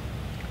free,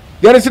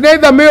 there is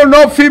neither male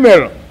nor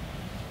female,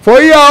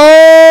 for ye are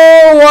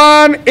all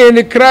one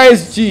in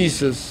Christ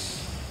Jesus.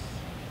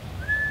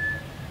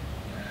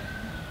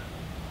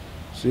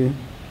 See?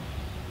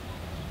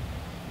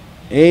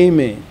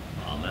 Amen.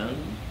 Amen.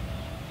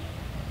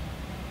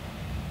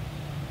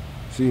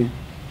 See.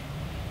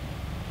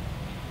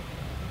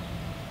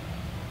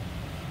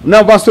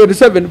 Now verse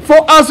 27.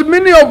 For as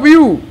many of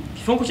you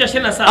Kifungu cha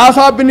 27. as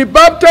have been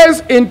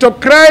baptized into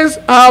Christ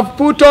have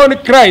put on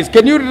Christ.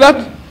 Can you read that?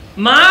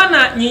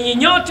 Maana nyinyi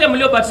nyote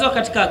mliobatizwa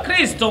katika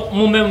Kristo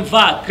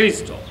mumemvaa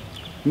Kristo.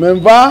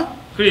 Mmemvaa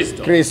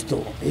Kristo.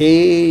 Kristo.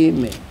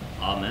 Amen.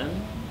 Amen.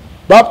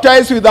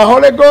 Baptized with the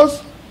Holy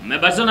Ghost.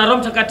 Mmebatizwa na Roho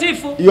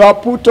Mtakatifu. You are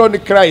put on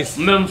Christ.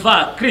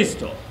 Mmemvaa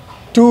Kristo.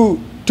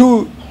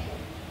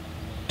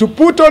 To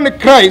put on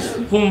Christ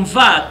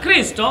kumvaa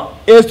Kristo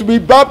is to be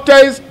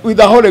baptized with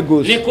the Holy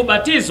Ghost. Ni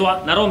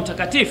kubatizwa na Roho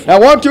Mtakatifu. I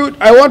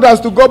want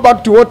us to go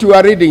back to what you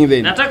are reading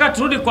then. Nataka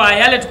turudi kwa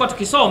yale tulikuwa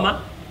tukisoma.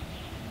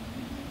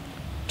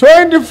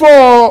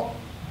 24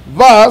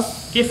 verse.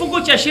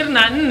 Kifungu cha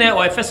 24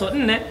 wa Efeso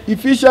 4.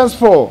 Ephesians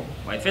 4.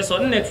 Wa Efeso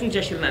 4 kifungu cha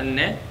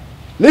 24.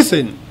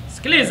 Listen.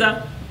 Sikiliza.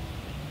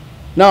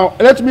 Now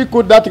let me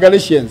quote that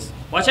Galatians.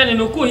 Wacha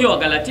ninukuu hiyo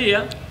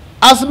Galatia.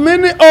 As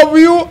many of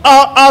you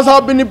as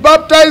have been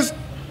baptized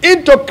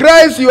into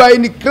Christ, you are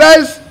in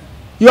Christ,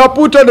 you are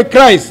put on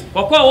Christ.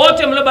 Kwa kuwa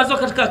wote mliobatizwa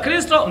katika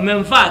Kristo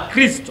mmemvaa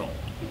Kristo.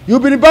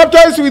 You've been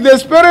baptized with the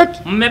Spirit.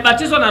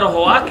 Mmebatizwa na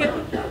Roho wake.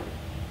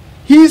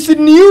 He is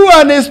in you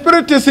and the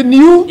Spirit is in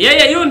you.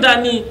 Yeye yu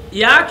ndani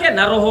yake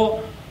na Roho.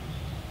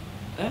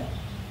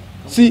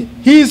 See,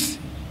 he is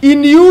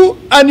in you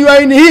and you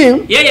are in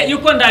him. Yeye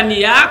yuko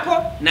ndani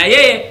yako na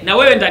yeye na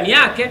wewe ndani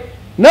yake.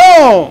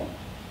 No.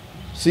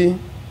 See.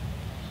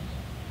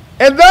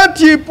 And that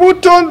he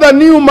put on the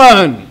new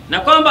man. Na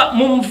kwamba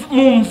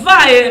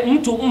mumvae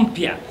mtu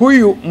mpya.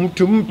 Huyu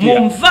mtu mpya.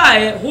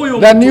 Mumvae huyu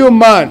the new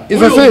man is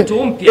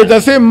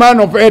the same man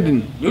of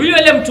Eden.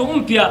 Yule mtu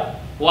mpya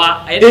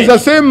wa Eden. Is the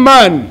same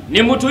man.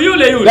 Ni mtu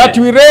yule that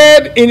we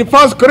read in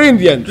 1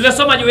 Corinthians.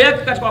 Tulisoma juu yake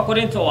katika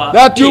Wakorintho wa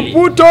that you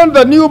put on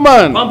the new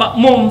man. Kwamba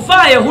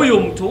mumvae huyu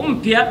mtu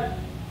mpya.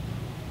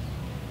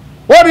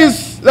 What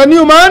is the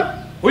new man?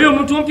 Huyu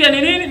mtu mpya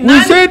ni nini?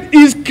 We said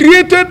is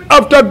created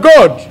after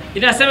God.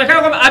 Inasemekana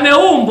kwamba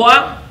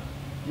ameumbwa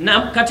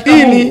na katika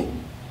Mungu.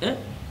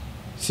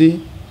 See.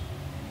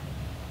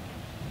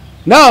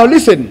 Now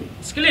listen.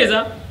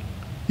 Sikiliza.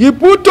 You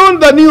put on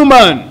the new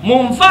man.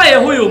 Mumvae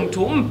huyu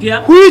mtu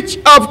mpya. Which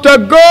after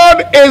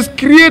God is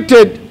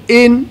created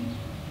in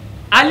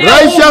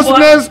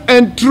righteousness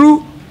and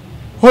true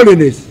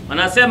holiness.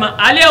 Wanasema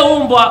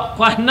aliyeumbwa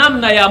kwa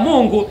namna ya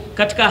Mungu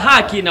katika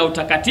haki na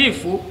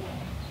utakatifu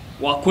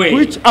wa kweli.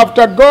 Which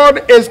after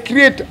God is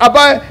created.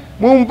 Abaye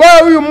mumvae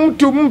huyu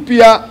mtu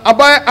mpya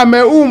abaye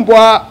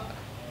ameumbwa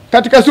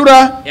katika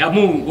sura ya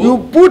Mungu. You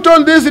put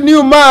on this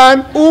new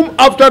man whom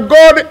after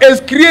God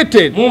is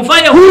created.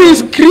 Mumvae who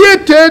is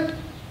created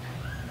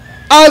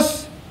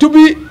as to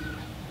be,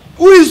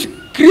 who is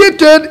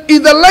created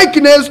in the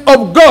likeness of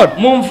God.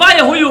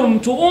 Mumvae huyu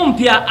mtu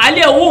mpya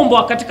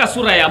aliyeumbwa katika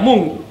sura ya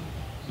Mungu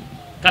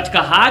katika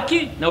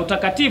haki na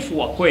utakatifu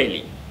wa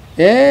kweli.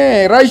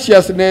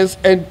 Righteousness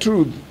and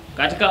truth.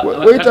 Katika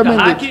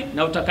haki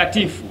na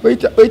utakatifu.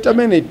 Wait a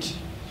minute.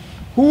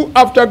 Who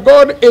after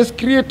God is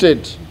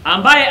created.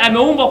 Ambaye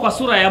ameumbwa kwa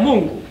sura ya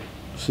Mungu.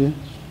 See?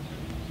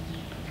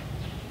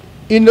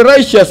 In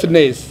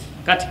righteousness.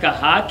 Katika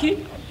haki.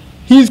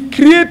 He is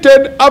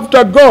created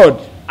after God.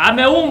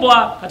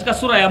 Ameumbwa katika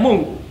sura ya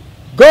Mungu.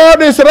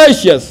 God is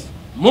righteous.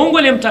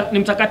 Mungu ni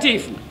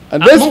mtakatifu.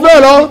 And this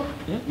fellow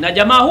na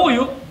jamaa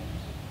huyu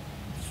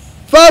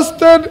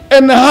fasted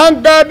and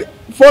hungered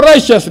for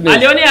righteousness.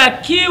 Alionea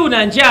kiu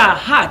na njaa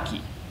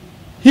haki.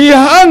 He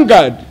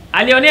hungered.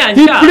 Alionea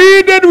njaa. He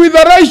pleaded with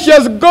the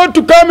righteous God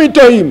to come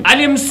into him.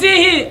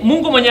 Alimsihi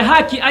Mungu mwenye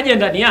haki aje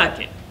ndani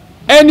yake.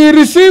 And he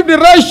received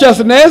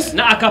righteousness.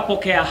 Na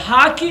akapokea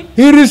haki.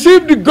 He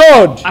received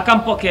God.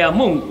 Akampokea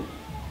Mungu.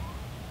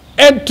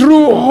 And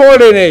true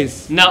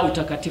holiness. Na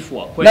utakatifu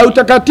wa kweli. Na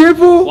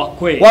utakatifu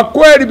wa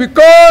kweli,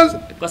 because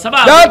kwa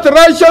sababu that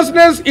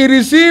righteousness he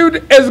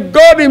received as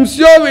God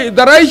himself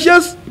the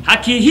righteous.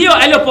 Haki hiyo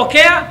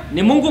aliyopokea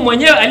ni Mungu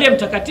mwenyewe aliye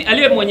mtakatifu,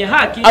 aliye mwenye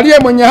haki. Aliye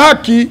mwenye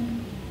haki.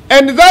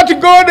 And that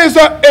God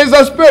is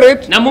a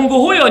spirit. Na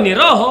Mungu huyo ni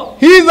roho.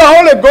 He is the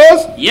Holy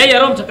Ghost. Yeye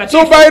Roho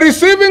Mtakatifu. So by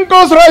receiving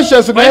God's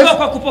righteousness,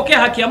 kwa kupokea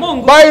haki ya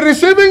Mungu, by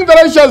receiving the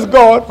righteous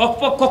God,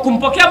 kwa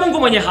kumpokea Mungu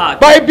mwenye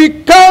haki, by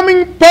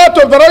becoming part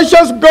of the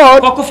righteous God,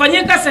 kwa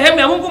kufanyika sehemu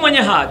ya Mungu mwenye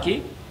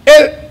haki,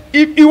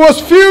 he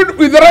was filled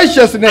with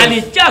righteousness.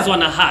 Alijazwa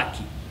na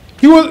haki.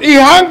 He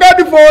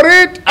hungered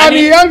for it, and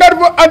he hungered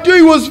for until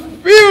he was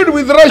filled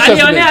with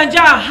righteousness. Alionea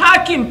njaa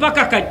haki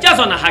mpaka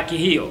akajazwa na haki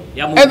hiyo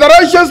ya Mungu. And the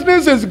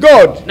righteousness is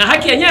God. Na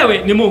haki yenyewe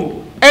ni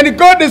Mungu. And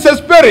God is a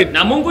spirit.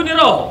 Na Mungu ni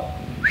roho.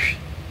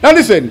 Now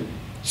listen.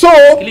 So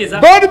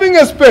God being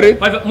a spirit,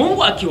 kwa hivyo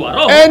Mungu akiwa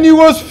roho, and he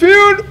was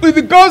filled with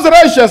God's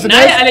righteousness.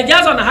 Naye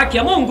alijazwa na haki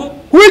ya Mungu,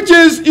 which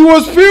is he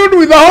was filled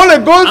with the Holy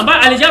Ghost.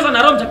 Ambaye alijazwa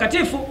na Roho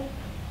Mtakatifu.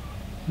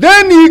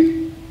 Then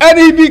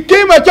he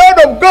became a child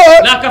of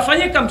God. Na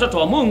akafanyika mtoto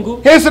wa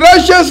Mungu. His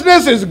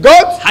righteousness is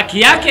God.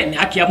 Haki yake ni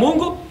haki ya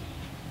Mungu.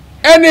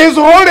 And his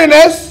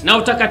holiness na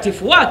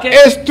utakatifu wake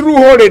is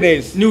true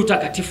holiness. Ni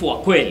utakatifu wa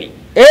kweli.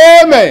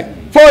 Amen.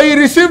 For he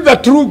received the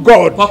true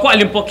God. Kwa kuwa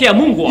alimpokea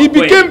Mungu wa He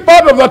kweli. became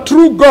part of the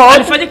true God.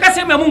 Alifanyika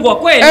sehemu ya Mungu wa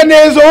kweli. And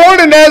his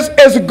holiness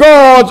is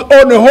God's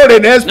own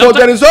holiness. For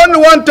there is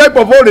only one type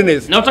of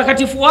holiness. Na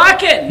utakatifu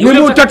wake Ni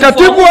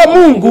utakatifu wa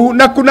Mungu,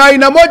 na kuna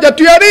aina moja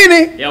tu ya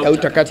nini? Ya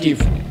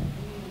utakatifu.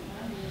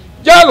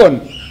 Jargon.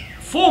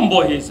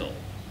 Fumbo hizo.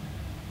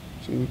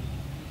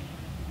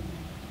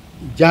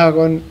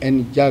 Jargon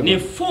and jargon. Ni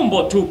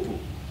fumbo tupu.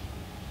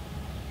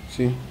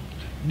 See?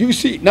 Do you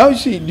see? Now you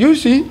see. Do you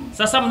see?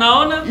 Sasa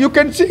mnaona? You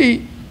can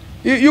see.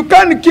 You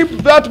can't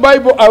keep that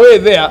Bible away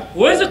there.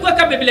 Huwezi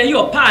kuweka Biblia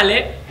hiyo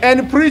pale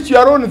and preach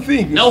your own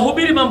things. na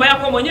uhubiri mambo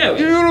yako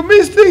mwenyewe. You will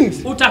miss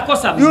things.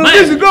 Utakosa You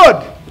will miss God.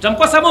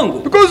 Utamkosa Mungu.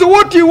 Because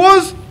what he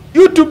wants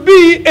you to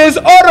be is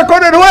all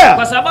recorded where?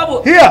 Kwa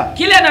sababu here.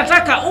 Kile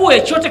anataka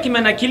uwe chote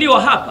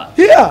kimenakiliwa hapa.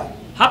 Here.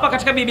 Hapa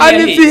katika Biblia hii.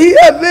 And it's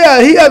here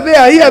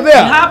there.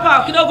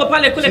 Hapa kidogo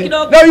pale kule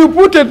kidogo. Now you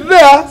put it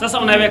there. Sasa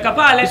unaweka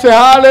pale. You say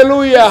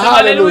hallelujah,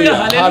 hallelujah,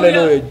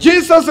 hallelujah.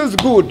 Jesus is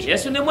good.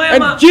 Yesu ni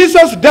mwema. And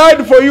Jesus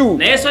died for you.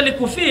 Na Yesu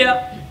alikufia.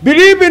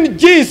 Believe in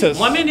Jesus.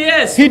 Mwamini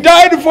Yesu. He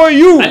died for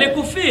you.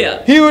 Alikufia.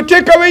 He will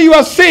take away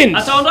your sins.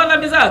 Ataondoa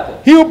dhambi zako.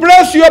 He will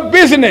bless your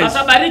business.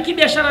 Atabariki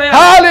biashara yako.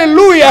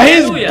 Hallelujah. He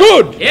is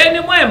good. Yeye ni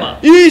mwema.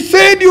 He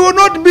said you will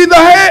not be the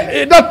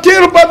head, the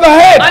tail but the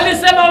head.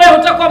 Alisema wewe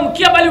hutakuwa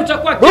mkia bali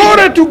utakuwa kichwa.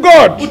 Glory to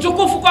God.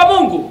 Utukufu kwa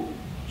Mungu.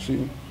 See?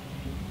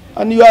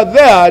 And you are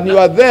there and you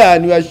are there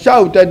and you are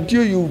shout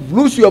until you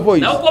lose your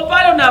voice. Na uko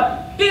pale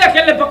unapiga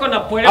kelele mpaka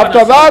unapoelewa.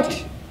 After that,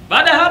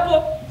 baada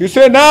hapo you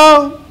say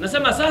now,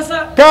 nasema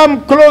sasa, come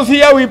close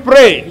here we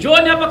pray.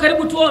 Njooni hapa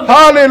karibu tuombe.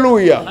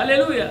 Hallelujah.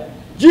 Hallelujah.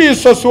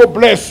 Jesus will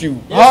bless you.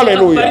 Yesu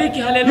Hallelujah.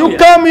 hallelujah. You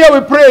come here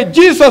we pray.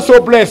 Jesus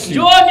will bless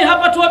you. Njooni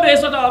hapa tuombe,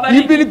 Yesu atawabariki.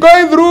 You've been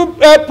going through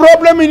a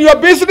problem in your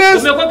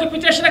business. Umekuwa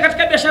ukipitia shida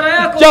katika biashara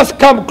yako.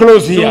 Just come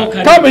close here.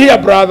 Come here,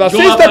 brother.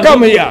 Sister,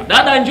 come here.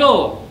 Dada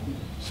njoo.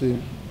 See.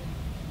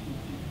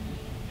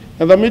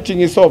 And the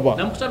meeting is over.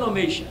 Na mkutano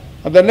umeisha.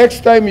 And the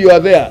next time you are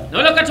there,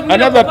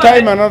 another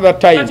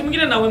time.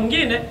 Mwingine na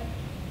mwingine.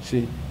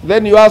 See.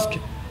 Then you ask,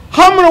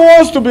 how many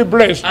wants to be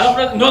blessed?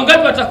 Ndio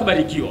ngapi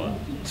watakubarikiwa?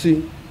 See.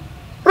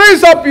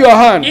 Raise up your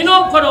hand.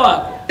 Inua mkono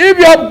wako. If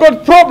you have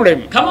got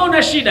problem, kama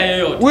una shida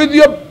yoyote,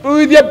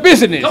 with your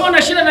business, kama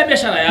una shida na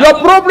biashara yako,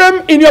 your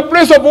problem in your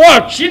place of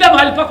work, shida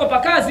mahali pako pa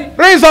kazi,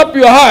 raise up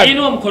your hand.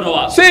 Inua mkono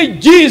wako. Say,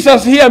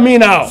 Jesus, hear me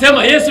now.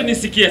 Sema, Yesu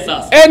nisikie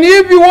sasa. And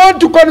if you want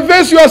to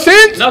confess your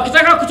sins, na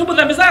ukitaka kutubu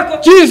dhambi zako,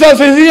 Jesus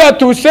is here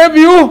to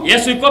save you.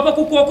 Yesu yuko hapa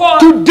kukuokoa.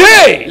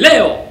 Today,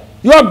 leo,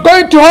 you are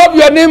going to have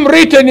your name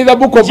written in the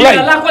book of life.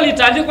 Jina lako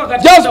litaandikwa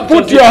katika Just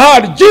put your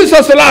hand.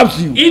 Jesus loves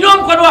you. Inua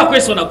mkono wako,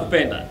 Yesu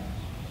anakupenda.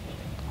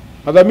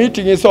 And the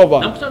meeting is over.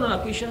 Na mkutano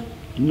unakwisha?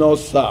 No,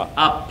 sir.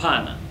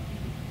 Hapana.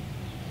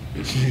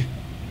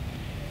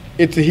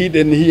 It's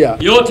hidden here.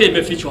 Yote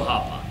imefichwa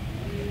hapa.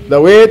 The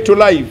way to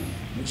life.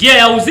 Njia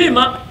ya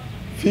uzima.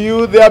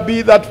 Few there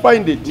be that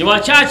find it. Ni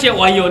wachache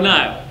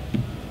waionayo.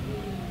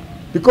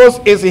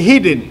 Because it's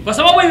hidden. Kwa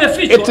sababu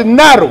imefichwa. It's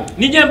narrow.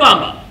 Ni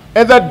nyembamba.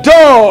 And the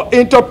door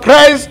into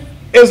Christ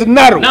is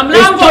narrow. Na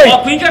mlango wa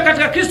kuingia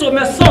katika Kristo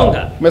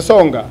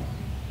umesonga.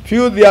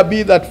 Few there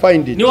be that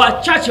find it. Ni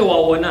wachache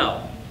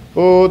waonao.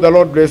 Oh, the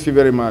Lord bless you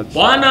very much.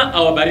 Bwana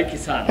awabariki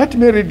sana. Let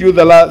me read you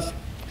the last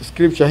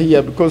scripture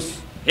here because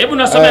hebu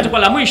nasoma kwa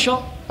la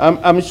mwisho.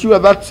 I'm sure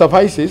that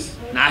suffices.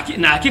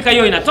 Na hakika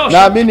hiyo inatosha.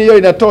 Naamini hiyo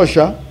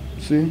inatosha.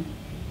 See?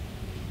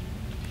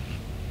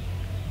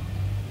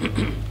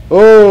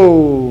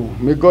 Oh,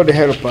 may God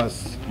help us.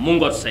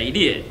 Mungu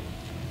atusaidie.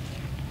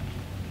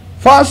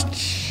 First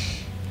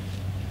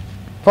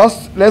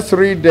let's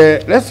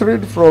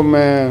read from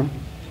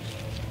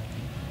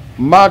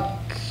Mark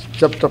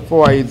chapter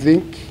 4, I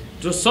think.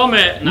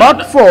 Tusome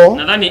Mark 4.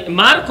 Nadhani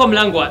Marko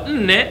mlango wa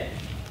 4.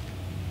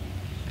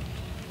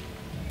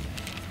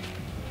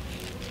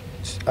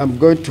 I'm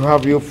going to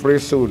have you free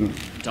soon.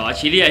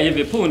 Tawaachilia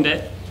hivi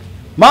punde.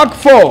 Mark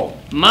 4.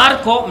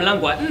 Marko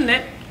mlango wa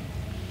 4.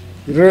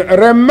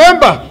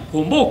 Remember,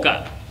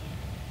 kumbuka,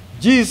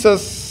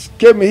 Jesus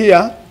came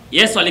here.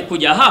 Yesu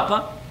alikuja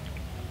hapa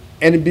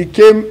and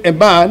became a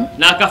man,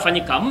 na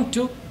akafanyika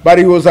mtu, but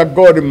he was a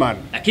God man.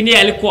 Lakini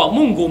yeye alikuwa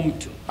Mungu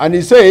mtu. And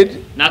he said,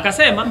 na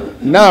akasema,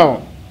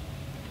 now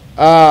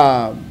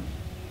I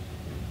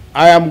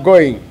am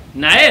going,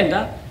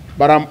 naenda,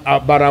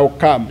 but I'll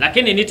come.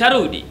 Lakini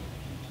nitarudi.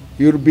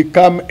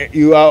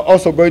 You are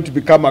also going to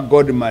become a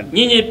God man.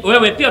 Nyinyi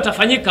wewe pia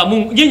utafanyika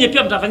Mungu. Nyinyi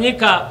pia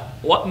mtafanyika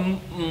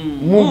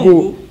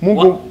Mungu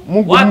mtu.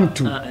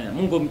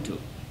 Mungu mtu.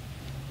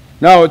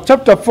 Now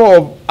chapter 4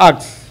 of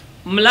Acts.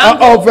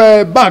 Of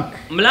Mark.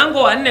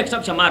 Mlango wa 4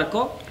 kitabu cha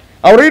Marko.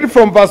 I'll read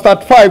from verse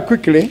 35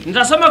 quickly.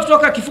 Nitasoma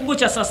kutoka kifungu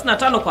cha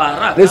 35 kwa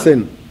haraka.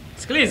 Listen.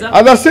 Sikiliza.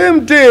 At the same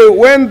day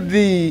when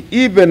the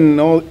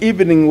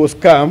evening was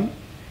come,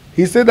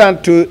 he said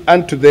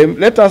unto them,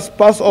 let us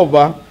pass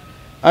over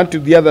unto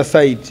the other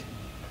side.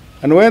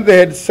 And when they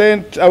had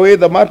sent away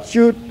the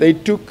multitude, they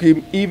took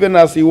him even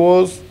as he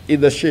was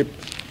in the ship.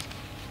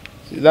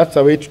 See, that's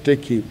the way to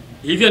take him.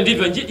 Hivyo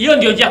ndivyo, hiyo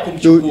ndio njia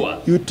kumchukua.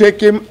 You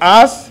take him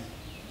as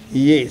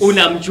Yes.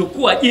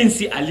 unamchukua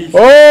jinsi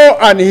alivyo. Oh,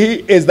 and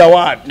he is the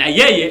word. Na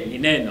yeye ni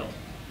neno.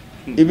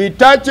 If he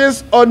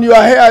touches on your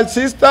hair,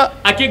 sister,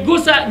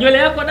 Akigusa nywele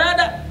yako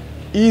dada,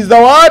 he is the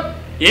word.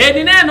 yeye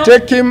ni neno.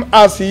 Take him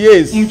as he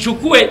is.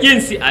 Mchukue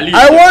jinsi alivyo.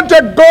 I want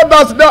a God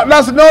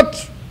that's not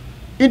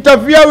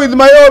interfere with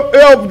my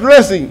way of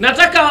dressing.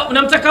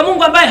 Unamtaka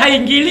Mungu ambaye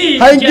haingilii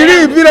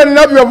vile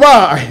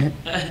ninavyovaa.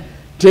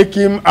 Take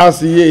him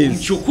as he is.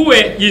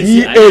 Mchukue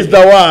jinsi alivyo. He is the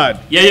word.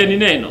 Yeye ni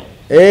neno.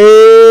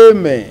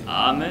 Amen.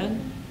 Amen.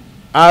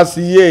 As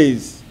he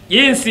is.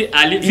 Jinsi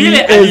alivyo.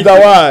 He is the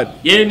word.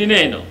 Yeye ni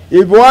neno.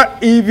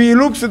 If he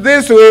looks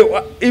this way,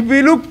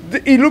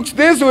 he looks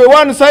this way,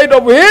 one side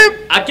of him.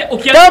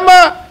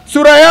 Kama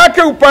sura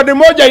yake upande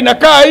moja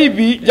inakaa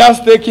hivi,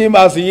 just take him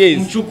as he is.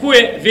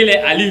 Mchukue vile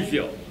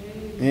alivyo.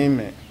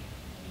 Amen.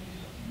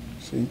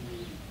 See?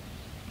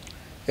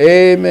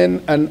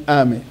 Amen and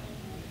amen.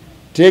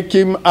 Take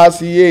him as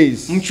he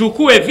is.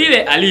 Mchukue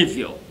vile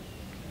alivyo.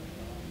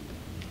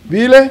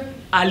 Vile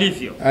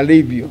alivyo.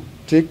 Alivyo.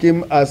 Take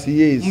him as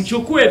he is.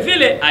 Mchukue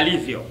vile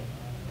alivyo.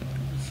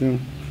 See?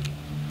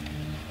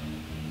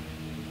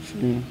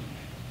 See?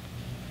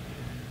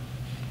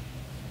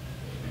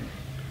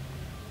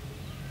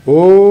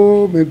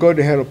 Oh, may God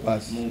help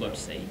us. Mungu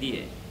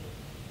atusaidie.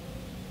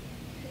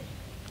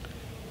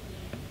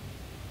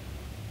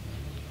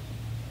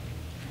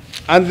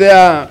 And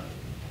there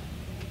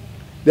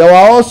were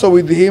also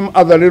with him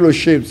other little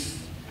ships.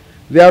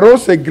 There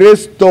arose a great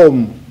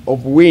storm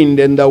of wind,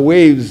 and the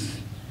waves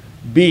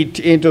beat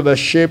into the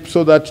ship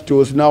so that it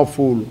was now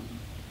full.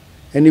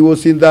 And he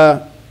was in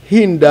the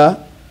hinder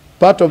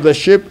part of the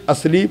ship,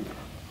 asleep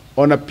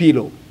on a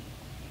pillow.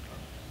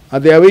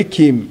 And they awake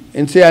him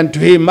and say unto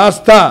him,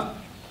 Master,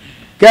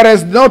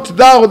 carest not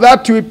thou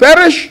that we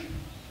perish?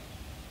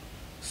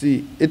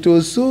 See, it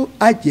was so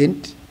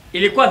urgent.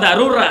 Ilikuwa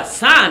dharura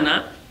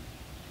sana.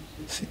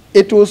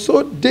 It was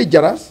so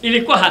dangerous.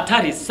 Ilikuwa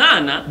hatari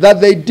sana. That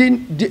they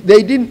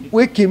didn't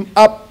wake him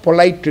up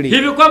politely.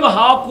 Hivi kwamba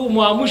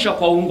hawakumuamsha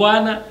kwa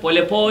ungwana,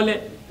 polepole.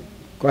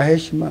 Kwa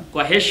heshima.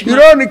 Kwa heshima. You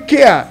don't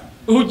care.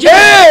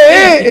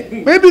 Hey,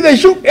 maybe they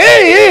should.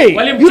 Hey,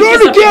 you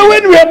don't care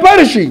when we are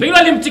perishing.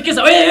 Because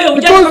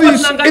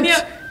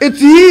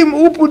it's him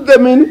who put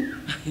them in.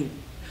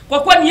 Kwa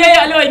kuwa ni yeye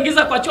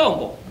aliyoingiza kwa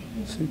chombo.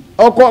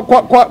 Au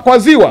kwa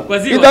ziwa.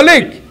 In the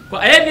lake.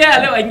 Kwa yeye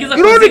aliyoingiza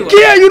kwa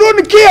ziwa. You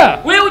don't care.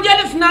 Wewe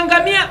hujali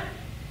tunaangamia.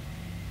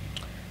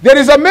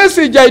 There is a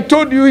message I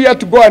told you here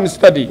to go and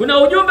study. Kuna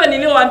ujumbe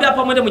niliowaambia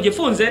hapa mwende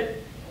mjifunze.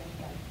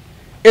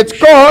 It's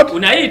called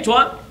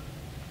unaitwa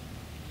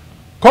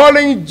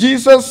calling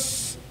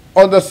Jesus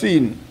on the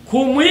scene.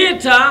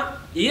 Kumuita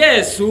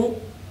Yesu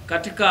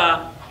katika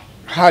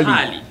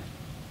hali.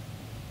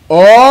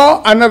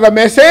 Or another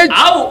message.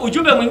 Au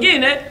ujumbe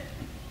mwingine.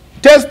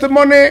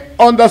 Testimony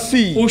on the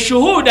sea.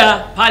 Ushuhuda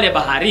pale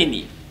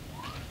baharini.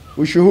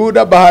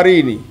 Ushuhuda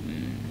baharini.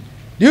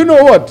 Do you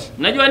know what?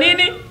 Unajua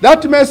nini?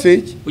 That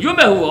message.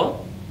 Ujumbe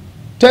huo.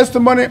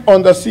 Testimony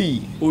on the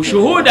sea.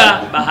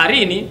 Ushuhuda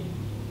baharini.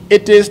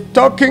 It is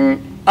talking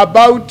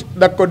about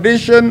the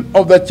condition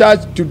of the church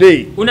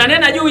today.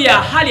 Unanena juu ya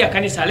hali ya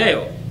kanisa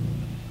leo.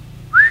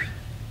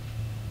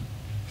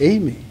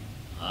 Amen.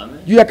 Amen.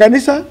 Juu ya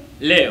kanisa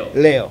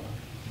leo.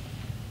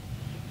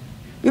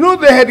 You know,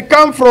 they had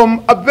come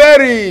from a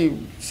very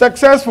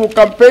successful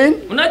campaign.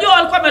 Unajua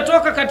walikuwa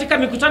wametoka katika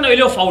mikutano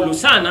iliyofaulu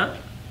sana.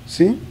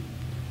 See?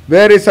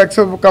 Very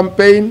successful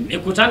campaign.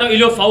 Mikutano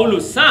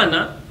iliyofaulu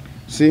sana.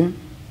 See?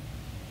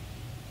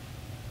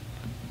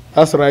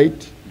 That's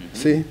right.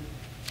 See?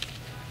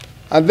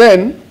 And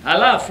then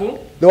halafu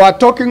they were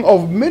talking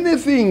of many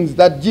things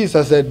that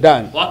Jesus had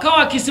done. Wakawa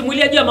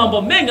wakisimulia juu ya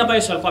mambo mengi ambayo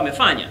Yesu alikuwa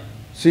amefanya.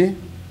 See?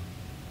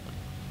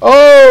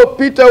 Oh,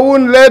 Peter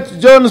wouldn't let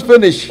John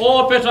finish.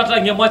 Oh, Petro hata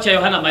angemwacha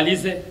Yohana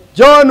malize.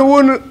 John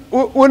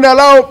wouldn't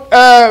allow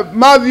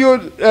Matthew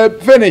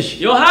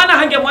finish. Yohana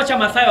hangemwacha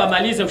Mathayo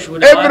amalize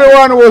ushuhuda wake.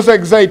 Everyone was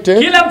excited.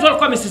 Kila mtu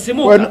alikuwa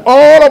amesisimuka. When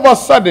all of a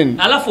sudden,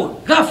 alafu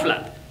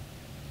ghafla,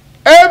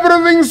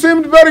 everything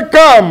seemed very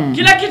calm.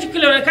 Kila kitu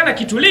kilionekana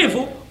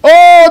kitulivu.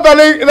 Oh,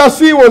 the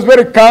sea was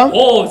very calm.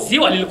 Oh,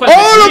 ziwa lilikuwa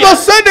all of a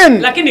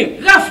sudden, lakini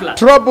ghafla,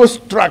 trouble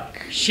struck.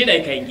 Shida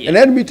ikaingia. And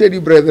let me tell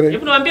you, brethren,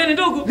 hebu niwaambie ni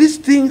ndugu,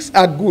 these things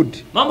are good.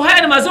 Mambo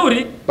haya ni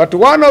mazuri. But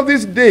one of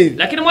these days,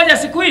 lakini moja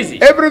siku hizi,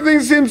 everything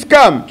seems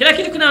calm. Kila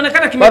kitu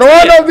kinaonekana kimetulia.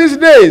 But one of these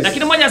days,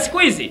 lakini moja siku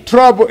hizi,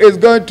 trouble is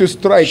going to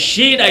strike.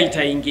 Shida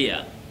itaingia.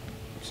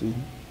 See?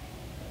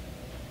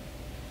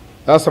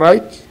 That's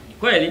right.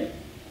 Kweli.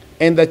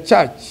 And the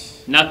church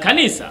na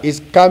kanisa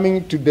is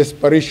coming to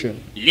desperation.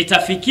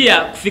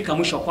 Litafikia kufika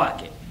mwisho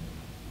kwake.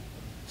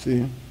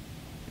 See?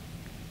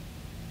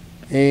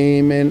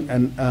 Amen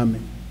and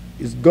amen.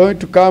 It's going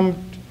to come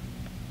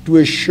to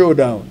a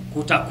showdown.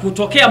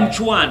 Kutokea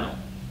mchuano.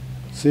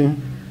 See?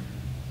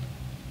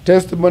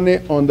 Testimony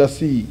on the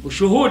sea.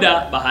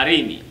 Ushuhuda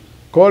baharini.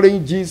 Calling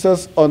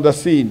Jesus on the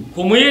scene.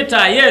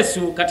 Kumuita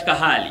Yesu katika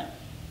hali.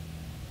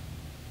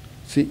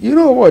 See, you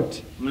know what?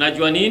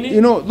 Mnajua nini?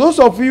 You know,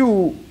 those of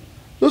you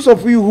Those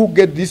of you who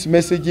get these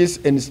messages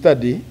and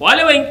study,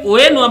 wale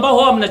wenu ambao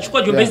huwa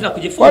mnachukua jumbe hizi na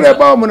kujifunza, wale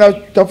ambao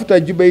mnatafuta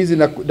jumbe hizi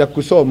na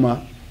kusoma,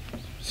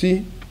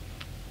 see,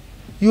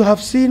 you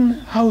have seen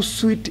how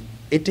sweet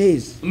it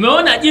is.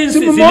 Umeona jinsi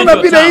zilivyo tamu.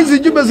 Umeona vile hizi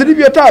jumbe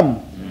zilivyo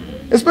tamu.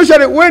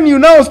 Especially when you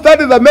now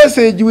study the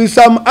message with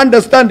some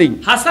understanding.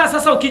 Hasa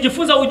sasa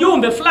ukijifunza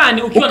ujumbe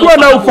fulani ukiwa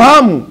na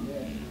ufahamu.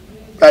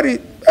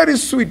 Very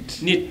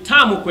sweet. Ni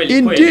tamu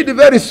kweli kweli. Indeed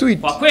very sweet.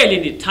 Kwa kweli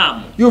ni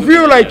tamu. You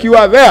feel like you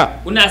are there.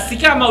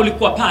 Unasikia kama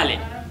ulikuwa pale.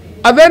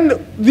 And then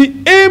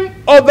the aim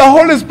of the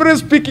Holy Spirit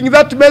speaking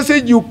that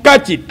message, you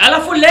catch it.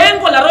 Alafu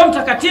lengo la Roho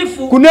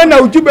Mtakatifu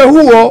kunena ujumbe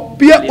huo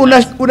pia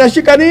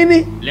unashika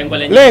nini?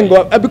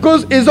 Lengo.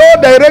 Because it's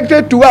all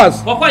directed to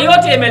us. Kwa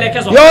yote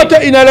imeelekezwa kwetu.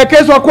 Yote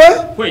inaelekezwa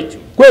kwetu.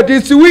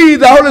 It's we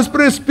the Holy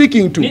Spirit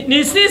speaking to.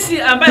 Ni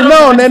sisi ambaye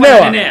Roho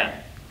Mtakatifu ananena.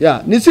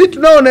 Yeah, ni sisi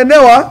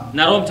tunaonenewa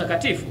na Roho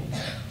Mtakatifu.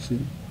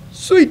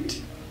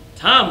 Sweet.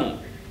 Tamu.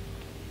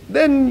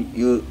 Then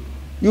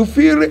you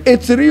feel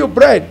it's real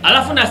bread.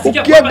 Alafu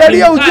nasikia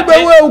ukiangalia ujumbe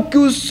wewe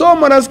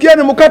ukiusoma nasikia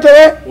ni mkate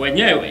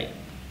wenyewe.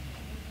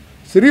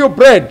 It's real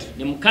bread.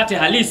 Ni mkate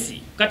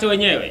halisi, mkate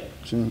wenyewe.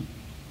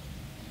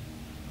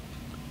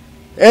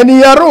 And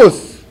he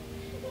arose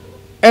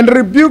and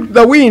rebuked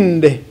the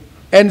wind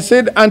and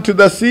said unto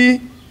the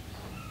sea,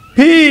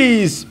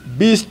 Peace,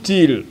 be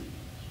still.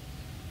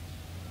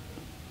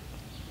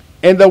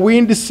 And the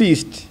wind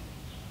ceased,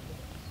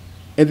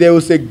 and there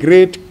was a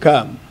great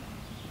calm.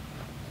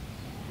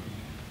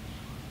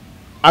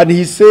 And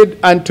he said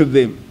unto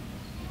them,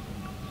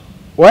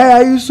 Why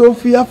are you so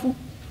fearful?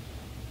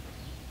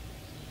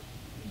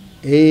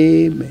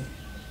 Amen.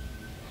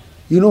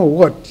 You know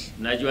what?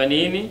 Najua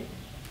nini?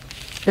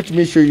 Let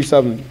me show you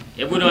something.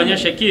 Hebu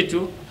nionyeshe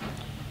kitu.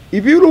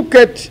 If you look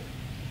at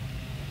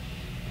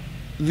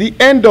the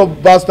end of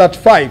verse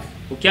 35,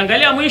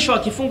 ukiangalia mwisho wa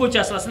kifungu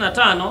cha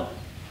 35,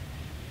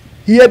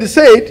 he had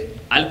said,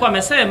 alikuwa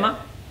amesema,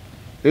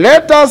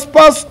 Let us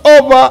pass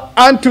over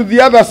unto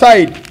the other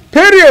side.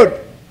 Period.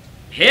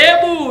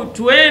 Hebu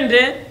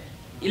tuende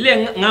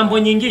ile ngambo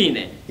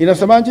nyingine.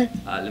 Inasemaje?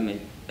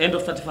 End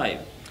of 35.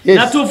 Yes.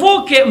 Na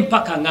tuvuke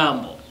mpaka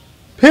ngambo.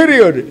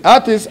 Period.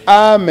 That is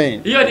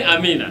amen. Hiyo ni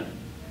amina.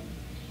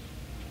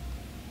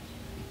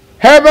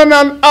 Heaven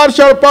and earth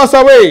shall pass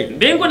away.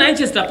 Mbingu na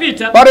nchi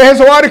zitapita. But his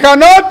word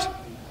cannot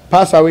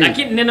pass away.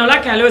 Lakini neno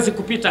lake haliwezi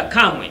kupita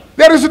kamwe.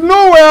 There is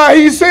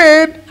nowhere he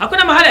said,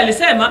 hakuna mahali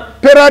alisema,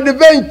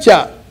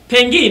 peradventure.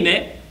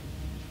 Pengine.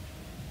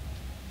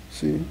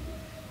 See?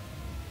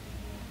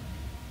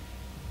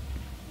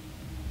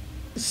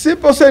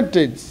 Simple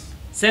sentence.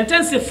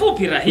 Sentence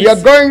fupi rahisi. We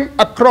are going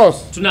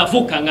across.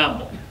 Tunavuka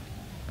ngambo.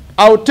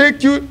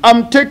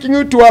 I'm taking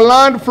you to a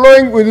land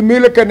flowing with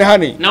milk and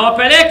honey. Na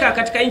wapeleka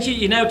katika nchi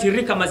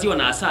inayotiririka maziwa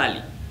na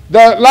asali.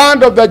 The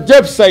land of the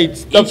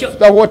Jebusites,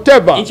 the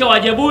whatever. Nchi ya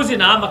Wajebusi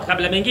na ama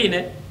kabila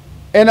mengine.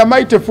 And a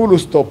mighty full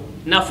stop.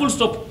 Na full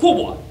stop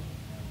kubwa.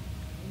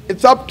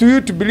 It's up to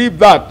you to believe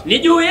that. Ni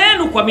juu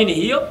yenu kuamini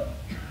hiyo.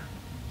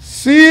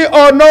 Sea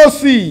or no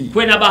sea.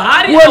 Kuna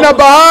bahari au kuna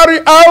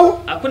bahari au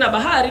hakuna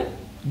bahari.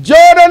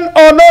 Jordan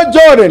or no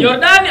Jordan.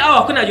 Jordani au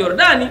hakuna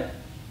Jordani.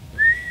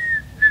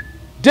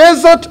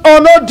 Desert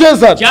or no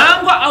desert.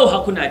 Jangwa au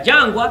hakuna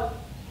jangwa.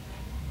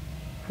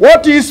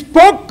 What he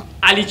spoke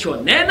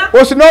alichonena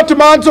was not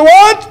man's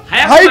word.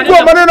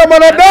 Haikuwa maneno ya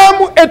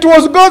mwanadamu. It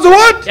was God's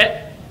word.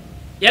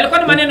 Yalikuwa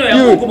ni maneno ya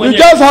Mungu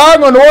mwenyewe. You just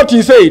hang on what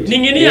he said.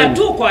 Ninginia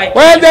tu kwa.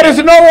 When there is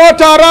no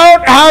water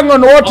around, hang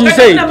on what he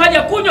said. Maji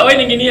ya kunywa wewe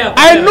ninginia.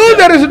 I know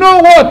there is no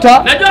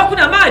water. Najua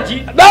hakuna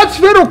maji. That's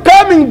Pharaoh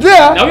coming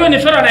there. Na huyo ni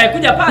Pharaoh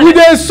anayekuja pale. With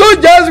the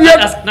soldiers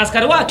na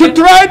askari wake.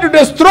 To try to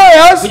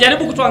destroy us.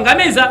 Kujaribu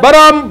kutuangamiza. But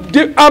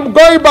I'm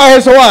going by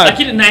his word.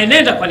 Lakini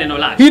naenenda kwa neno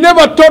lake. He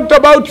never talked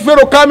about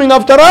Pharaoh coming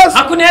after us.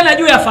 Hakunena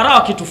juu ya Farao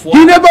akitufuata.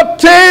 He never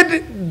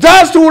said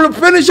dust will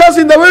finish us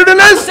in the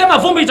wilderness. Alisema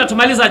vumbi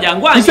itatumaliza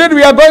jangwani. He said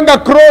we are going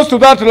across to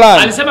that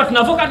land. Alisema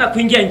tunavuka na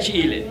kuingia nchi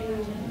ile.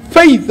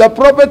 Faith, the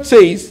prophet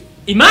says,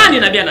 imani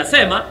nabii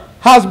anasema,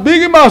 has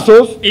big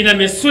muscles, ina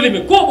misuli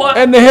mikubwa,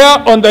 and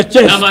hair on the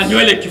chest, na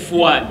manywele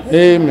kifuani.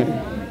 Amen.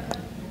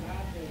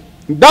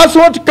 That's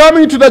what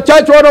coming to the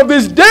church one of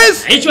these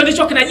days. Hicho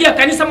ndicho kinajia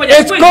kanisa moja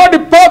siku. It's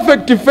called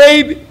perfect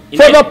faith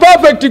for the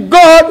perfect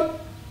God.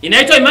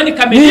 Inaitwa imani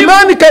kamilifu.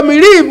 Imani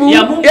kamilifu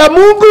ya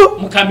Mungu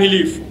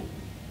mkamilifu.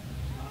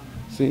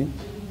 See?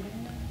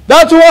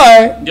 That's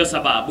why ndio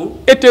sababu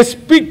it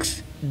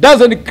speaks,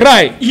 doesn't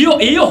cry.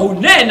 Hiyo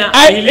hunena.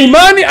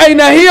 Imani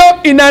aina hiyo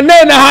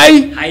inanena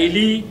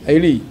haili.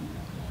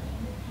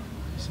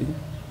 See?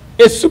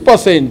 A super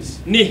sense.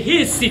 Ni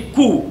hisi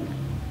kuu.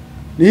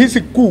 Ni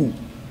hisi kuu.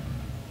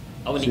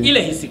 Au ni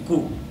ile hisi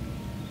kuu.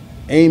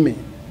 Amen.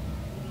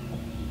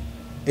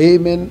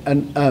 Amen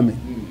and amen.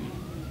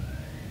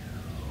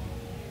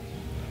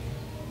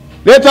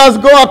 Let us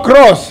go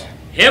across.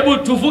 Hebu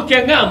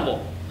tuvuke ngambo.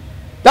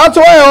 That's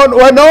why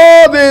when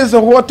all this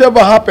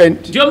whatever happened.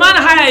 Ndio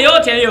maana haya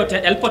yote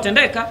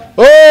yalipotendeka.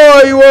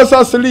 Oh, he was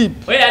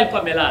asleep. Wewe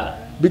alikuwa amelala.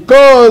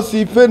 Because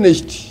he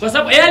finished. Kwa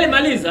sababu yeye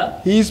alimaliza.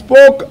 He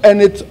spoke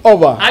and it's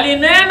over.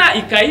 Alinena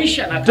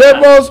ikaisha na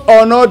Devils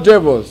or no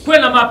devils. Kuwe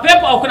na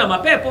mapepo au kuna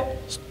mapepo.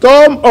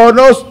 Storm or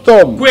no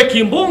storm. Kuwe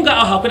kimbunga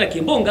au hakuna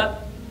kimbunga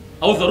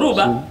au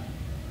dhoruba.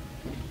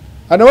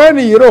 And when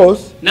he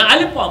rose, na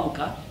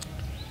alipoamka,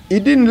 he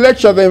didn't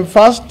lecture them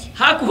first.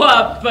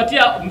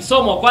 Hakuwapatia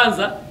msomo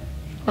kwanza.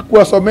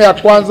 Hakuwasomea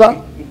kwanza.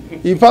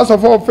 He first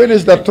of all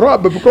finished the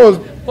trouble because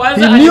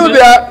he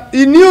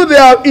knew they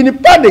are in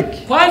panic.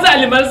 Kwanza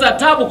alimaliza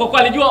tabu kwa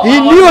kuwa alijua he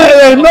knew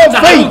he had no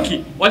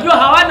faith. Wajua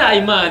hawana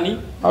imani.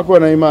 Hakuwa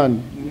na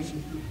imani.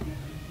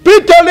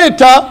 Peter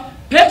later,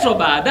 Petro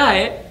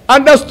baadaye,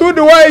 understood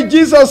why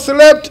Jesus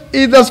slept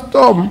in the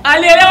storm.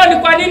 Alielewa ni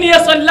kwa nini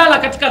Yesu alilala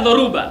katika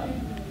dhoruba.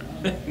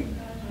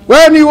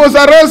 When he was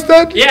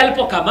arrested, yeye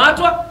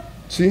alipokamatwa,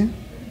 see,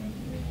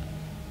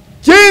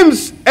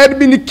 James had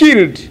been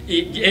killed.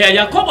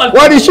 Yakobo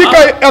walishika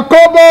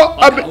Yakobo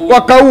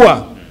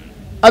wakaua.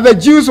 And the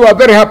Jews were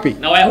very happy.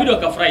 Na Wayahudi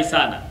wakafurahi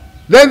sana.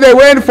 Then they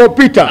went for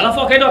Peter. Alafu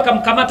wakaenda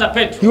wakamkamata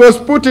Petro. He was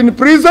put in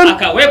prison.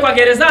 Akawekwa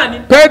gerezani.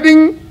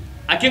 Pending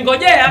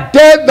akingojea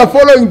death the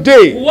following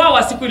day.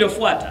 Kuuawa siku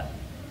iliyofuata.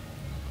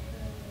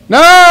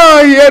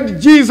 Now he had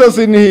Jesus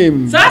in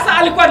him. Sasa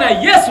alikuwa na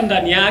Yesu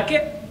ndani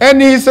yake.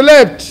 And he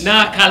slept.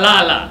 Na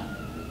akalala.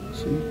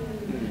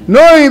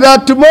 Knowing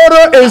that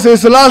tomorrow is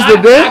his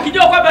last day,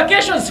 akijua kwamba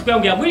kesho siku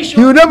yangu ya mwisho,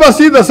 he will never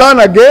see the sun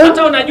again.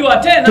 Hata unajua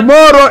tena,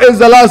 tomorrow is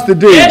the last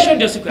day. Kesho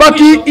ndio siku ya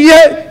but mwisho.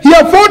 he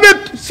afforded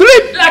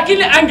sleep.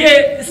 Lakini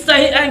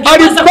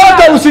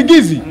alipata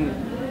usingizi.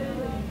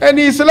 And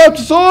he slept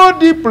so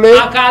deeply.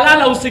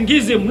 Akalala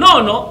usingizi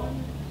mnono.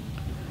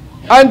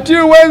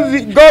 Until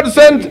when God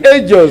sent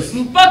angels.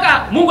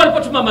 Mpaka Mungu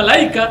alipotuma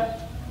malaika.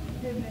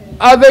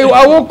 And they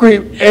awoke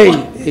him. Hey.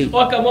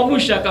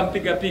 Wakamwamusha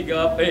akampiga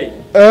piga. Hey.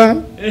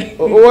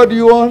 What do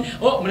you want?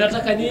 Oh,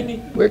 mnataka nini?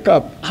 Wake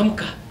up.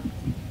 Amka.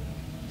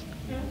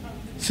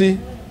 See?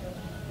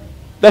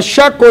 The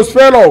shackles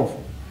fell off.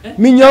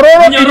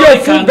 Minyororo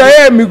iliyofunga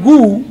yeye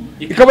miguu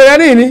ikafanya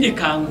nini?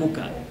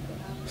 Ikaanguka.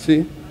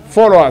 See?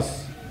 Follow us.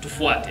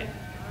 Tufuate.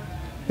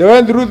 They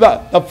went through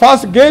the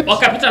first gate.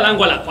 Wakapita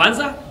lango la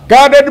kwanza.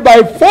 Guarded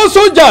by 4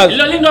 soldiers.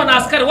 Lilolindwa na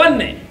askari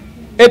 4.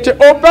 It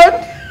opened.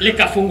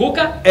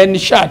 Likafunguka. And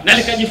shut. Na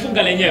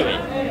likajifunga lenyewe.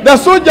 The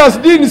soldiers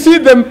didn't see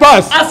them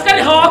pass.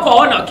 Askari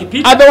hawakuwaona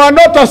wakipita. And they were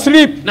not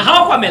asleep. Na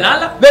hawakuwa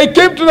wamelala. They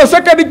came to the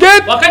second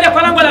gate. Wakaja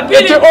kwa lango la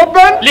pili. It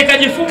opened.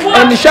 Likajifungua.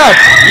 And shut.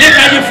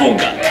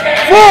 Likajifunga.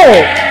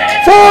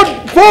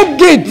 4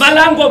 gates.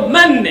 Malango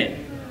 4.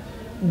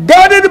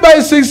 Guarded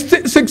by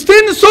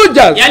 16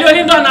 soldiers.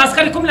 Yaliolindwa na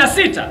askari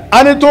 16.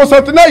 And it was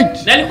at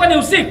night. Na ilikuwa ni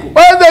usiku.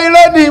 When they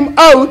led him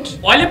out,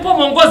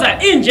 walipomongoza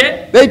nje,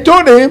 they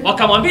told him,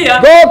 wakamwambia,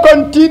 go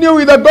continue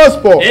with the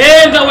gospel.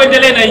 Enda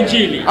uendelee na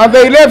injili. And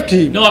they left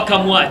him. Na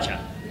wakamwacha.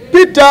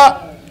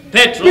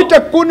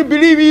 Peter couldn't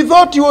believe, he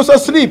thought he was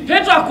asleep.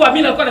 Petro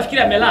hakuamini, alikuwa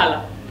anafikiri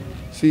amelala.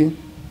 See?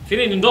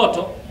 Fikiri ni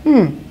ndoto.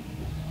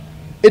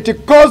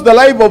 It caused the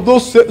life of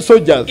those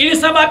soldiers.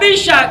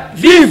 Ilisababisha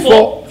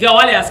vifo vya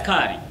wale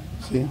askari.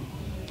 See?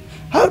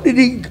 How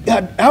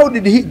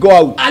did he go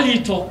out?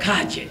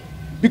 Alitokaje?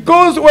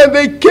 Because when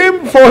they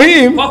came for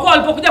him, kwa kuwa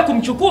walipokuja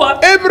kumchukua,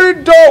 every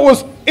door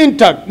was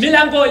intact.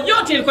 Milango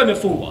yote ilikuwa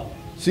imefungwa.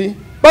 See?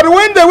 But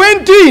when they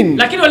went in,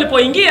 lakini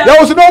walipoingia, there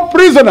was no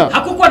prisoner.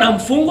 Hakukuwa na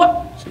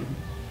mfungwa.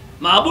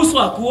 Maabusu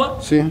hakuwa.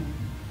 See?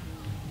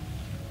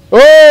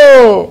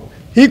 Oh,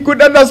 he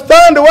could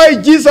understand why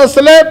Jesus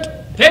slept.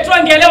 Petro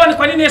angeelewa ni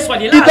kwa nini Yesu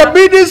alilala. In the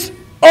midst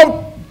of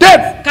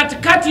death,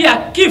 katikati ya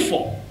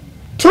kifo,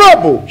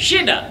 trouble,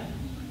 shida,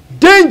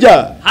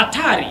 danger,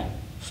 hatari.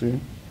 See?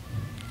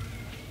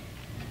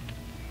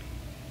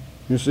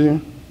 You see?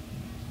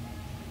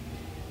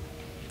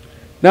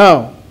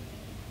 Now,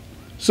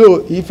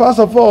 so he first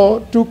of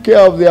all took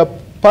care of their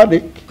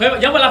panic. Kwa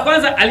hivyo jambo la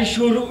kwanza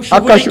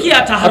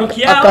alishughulikia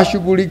taharuki yao.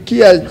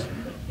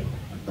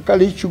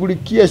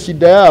 Akashughulikia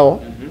shida yao.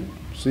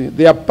 See,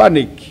 their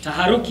panic.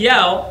 Taharuki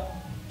yao.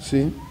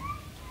 See?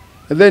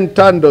 And then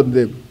turned on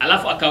them.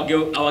 Alafu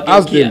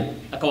akawageukia,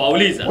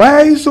 akawauliza, why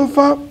are you so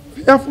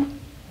fearful?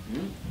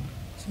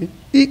 See?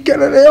 Hii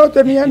kelele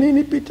yote ni ya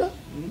nini, Peter?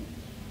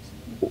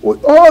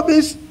 All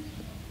this,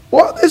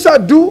 what this I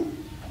do?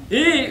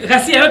 Hii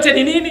ghasia yote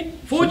ni nini?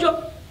 Fujo?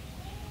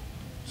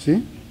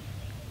 See?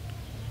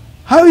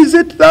 How is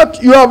it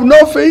that you have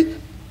no faith?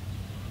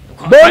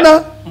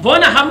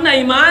 Mbona hamna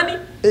imani?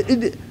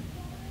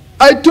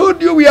 I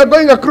told you we are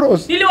going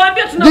across.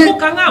 Niliwaambia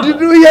tunavuka ng'ambo.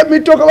 Did you hear me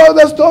talk about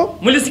the storm?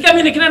 Mlisikia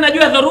mimi nikinena juu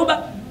ya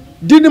dhoruba?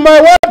 Did my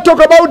word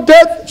talk about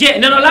death? Je,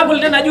 neno langu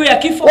linena juu ya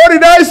kifo? What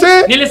did I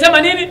say?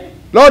 Nilisema nini?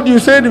 Lord, you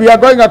said we are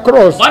going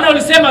across. Bwana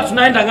ulisema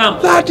tunaenda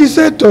ng'ambo. That is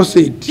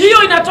it.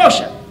 Hiyo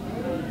inatosha.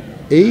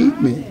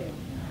 Amen.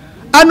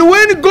 And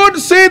when God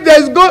said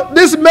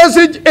this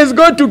message is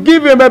going to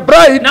give him a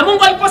bride, na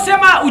Mungu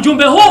aliposema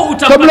ujumbe huu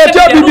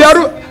utampatia bibi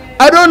harusi,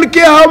 I don't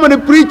care how many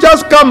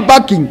preachers come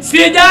backing.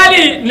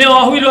 Sijali ni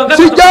wahubiri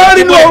wangapi.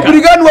 Sijali ni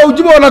wahubiri gani wa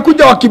ujumbe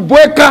wanakuja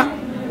wakibweka.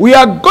 We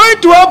are going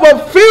to have a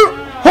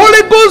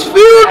Holy Ghost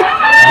filled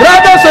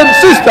brothers and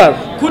sisters,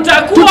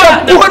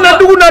 Kutakuwa na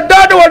ndugu na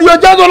dada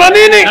waliojazwa na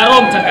nini? na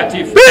Roho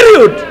Mtakatifu.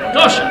 Period.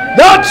 Tosha.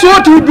 That's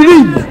what we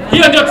believe.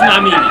 Hiyo ndio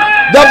tunaamini.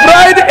 The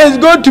bride is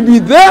going to be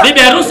there. Bibi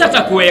harusi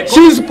atakuweko.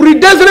 She is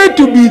predestined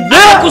to be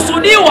there.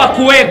 Kusudiwa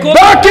kuweko.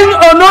 Backing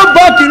or not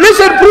backing.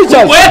 Listen,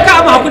 preachers. Kuweka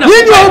ama hakuna.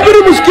 Nyinyi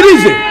wahubiri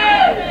msikilize.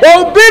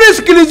 Wahubiri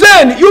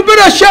sikilizeni. You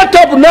better shut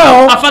up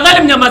now.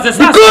 Afadhali mnyamaze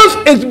sasa.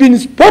 Because it's been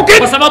spoken.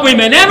 Kwa sababu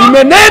imenenwa.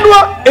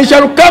 Imenenwa, it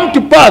shall come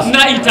to pass.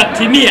 Na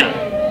itatimia.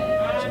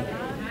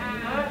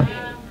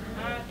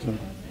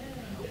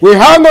 We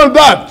hang on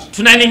that.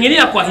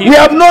 Tunaning'inia kwa hiyo. We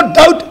have no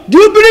doubt. Do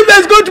you believe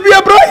there's going to be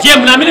a bride? Je,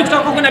 mnaamini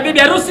kutakuwa kuna bibi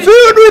harusi?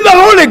 Filled with the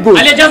Holy Ghost.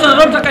 Aliyejazwa na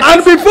Roho Mtakatifu.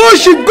 And before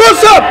she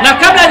goes up, na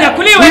kabla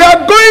hajakuliwa, we are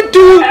going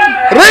to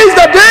raise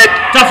the dead.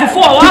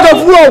 Tutafufua wafu.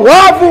 Tutafufua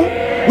wafu.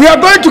 We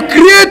are going to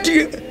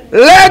create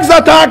legs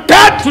that are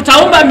cut.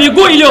 Tutaumba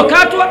miguu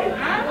iliyokatwa.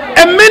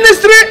 A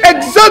ministry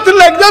exactly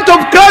like that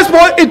of Christ,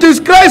 for it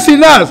is Christ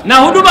in us. Na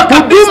huduma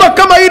kabisa. Huduma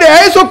kama ile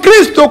ya Yesu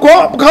Kristo,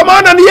 kwa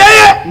maana ni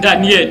yeye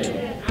ndani yetu.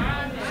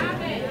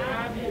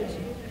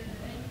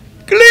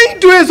 Cling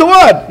to his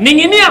word.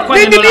 Ninginia kwa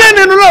neno lake. Ninginia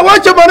neno lake,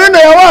 wacha maneno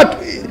ya watu.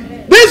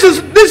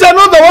 These are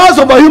not the words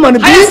of a human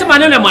being. Haya si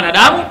maneno ya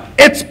mwanadamu.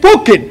 It's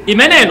spoken.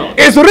 Imeneno.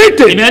 It's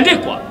written.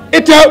 Imeandikwa.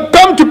 It will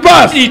come to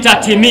pass.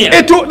 Itatimia.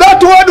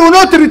 That word will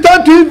not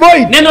return to him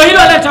void. Neno hilo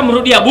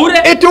litamrudia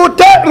bure. It will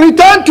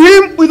return to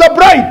him with a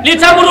bride.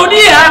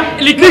 Litamrudia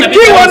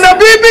likiwa na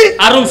bibi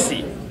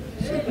harusi.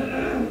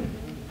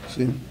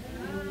 See?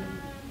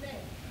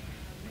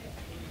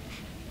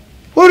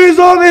 What is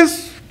all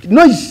this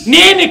noise?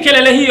 Nini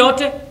kelele hii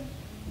yote?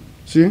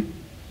 See?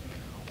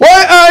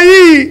 Why are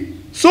ye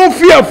so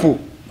fearful?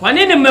 Kwa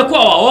nini mmekuwa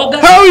waoga?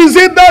 How is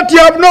it that you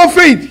have no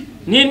faith?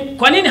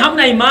 Kwa nini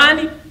hamna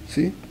imani?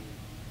 See?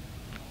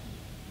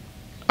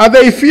 And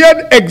they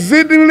feared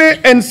exceedingly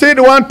and said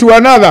one to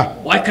another.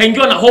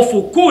 Wakaingiwa na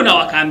hofu kuu na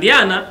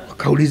wakaambiana.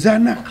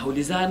 Wakaulizana.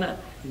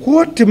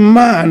 What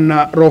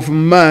manner of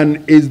man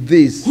is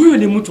this? Huyu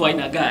ni mtu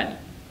aina gani?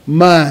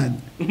 Man.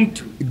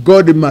 Mtu.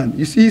 God man.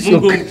 You see, so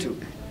mtu.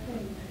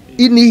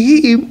 In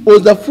him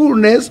was the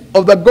fullness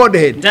of the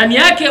Godhead. Ndani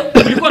yake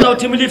kulikuwa na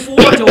utimilifu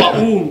wote wa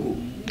uungu.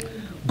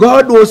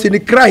 God was in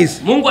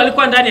Christ. Mungu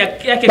alikuwa ndani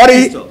yake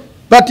Kristo.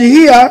 But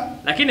here,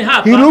 lakini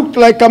hapa he looked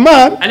like a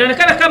man.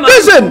 Alionekana kama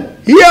Listen,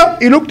 here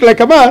he looked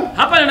like a man.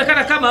 Hapa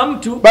alionekana kama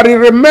mtu. But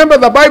remember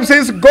the Bible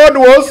says God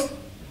was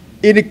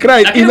in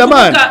Christ, in the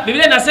man.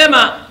 Biblia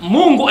inasema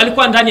Mungu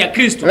alikuwa ndani ya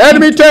Kristo. Let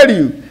me tell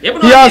you,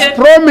 he has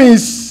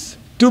promised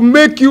to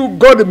make you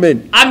God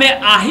men.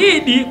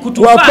 Ameahidi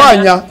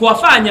kutufanya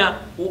kuwafanya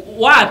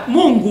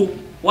Mungu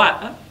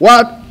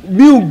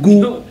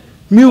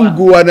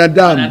Mungu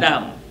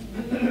wanadamu.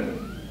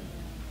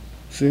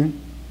 See?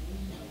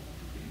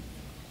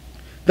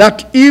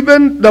 That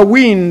even the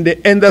wind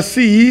and the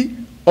sea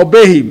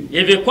obey him.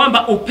 Hivi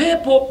kwamba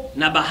upepo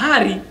na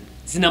bahari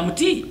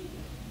zinamtii.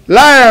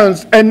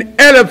 Lions and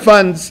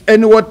elephants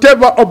and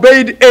whatever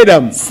obeyed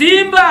Adam.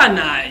 Simba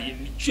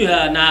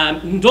na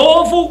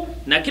ndovu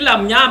na kila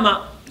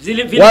mnyama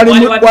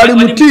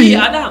walimtii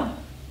Adamu.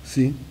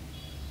 See?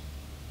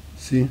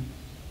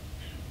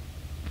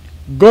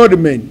 God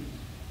men.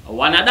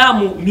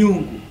 Wanadamu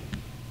miungu.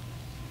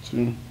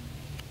 See?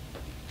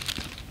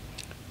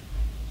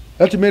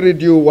 Let me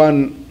read you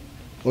one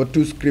or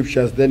two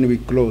scriptures, then we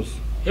close.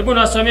 Hebu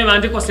nasomea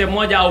maandiko sehemu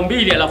moja au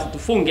mbili alafu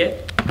tufunge.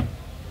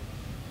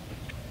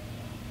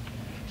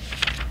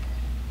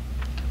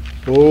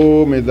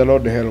 Oh, may the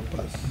Lord help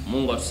us.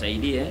 Mungu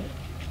atusaidie.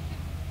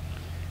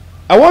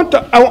 I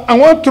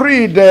want to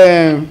read.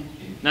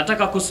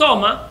 Nataka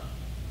kusoma.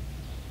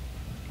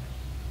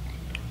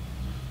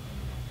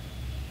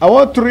 I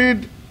want to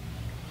read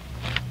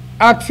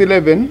Acts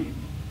 11.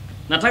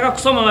 Nataka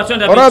kusoma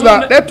Matendo ya Mitume. Or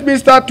rather, Mitume. let me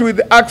start with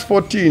Acts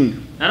 14.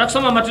 Nataka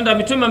kusoma Matendo ya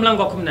Mitume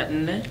mlango wa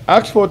 14.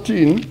 Acts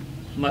 14.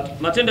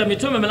 Matendo ya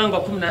Mitume mlango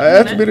wa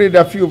 14. Let me read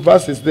a few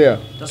verses there.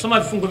 Tasoma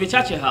vifungu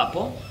vichache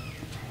hapo.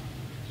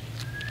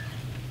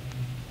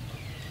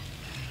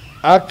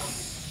 Acts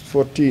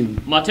 14.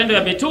 Matendo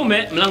ya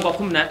Mitume mlango wa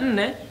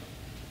 14.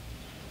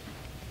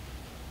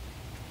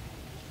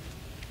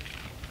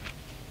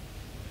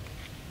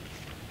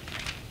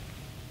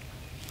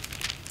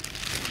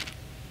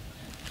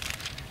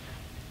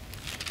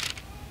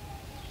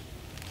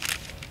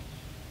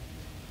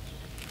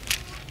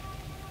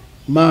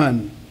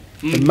 Man.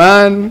 A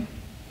man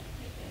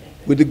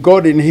with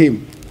God in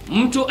him.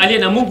 Mtu aliye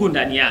na Mungu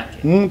ndani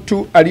yake.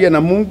 Mtu aliye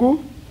na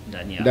Mungu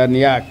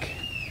ndani yake.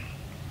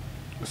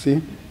 See?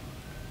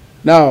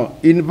 Now,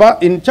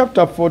 in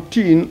chapter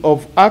 14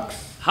 of Acts,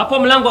 hapo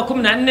mlango wa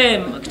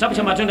 14 kitabu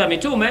cha Matendo ya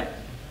Mitume,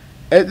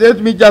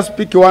 let me just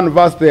pick one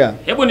verse there.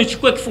 Hebu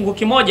nichukue kifungu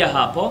kimoja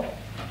hapo.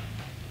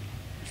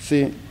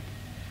 See?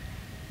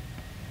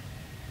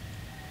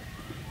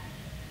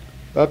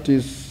 That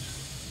is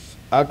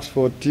Acts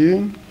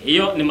 14.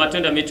 Hiyo ni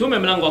Matendo ya Mitume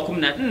mlango wa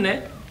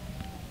 14.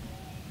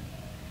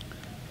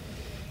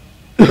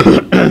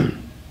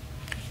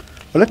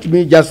 Let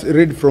me just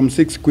read from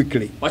 6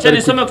 quickly. Wacha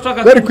nisome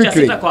kutoka very kifungu cha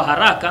quickly. 6 kwa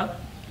haraka.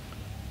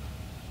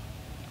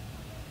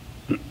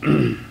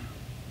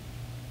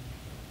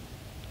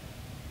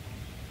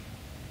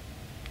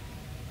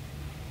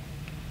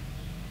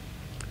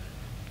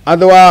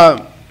 And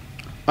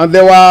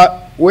they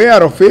were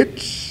aware of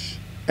it,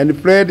 and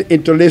fled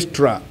into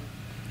Lystra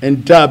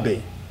and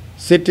Derbe,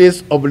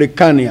 cities of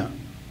Lycaonia,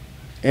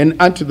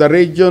 and unto the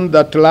region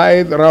that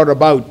lieth round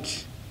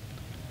about.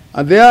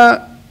 And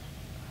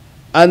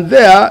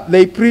there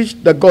they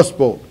preached the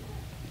gospel.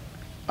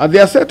 And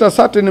there sat a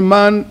certain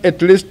man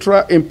at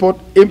Lystra,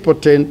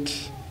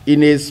 impotent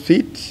in his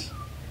feet,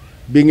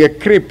 being a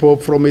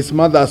cripple from his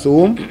mother's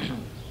womb,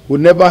 who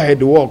never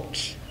had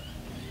walked.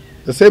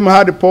 The same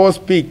heard Paul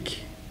speak,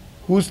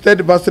 who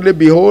steadfastly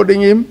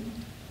beholding him,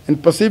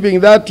 and perceiving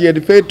that he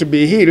had failed to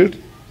be healed,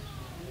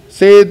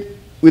 said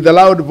with a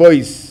loud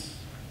voice,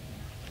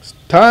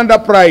 Stand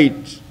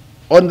upright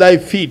on thy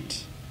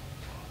feet.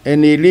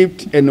 And he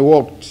leaped and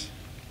walked.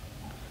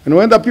 And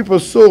when the people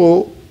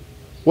saw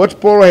what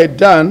Paul had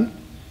done,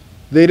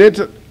 they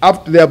lifted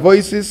up their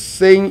voices,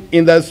 saying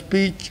in the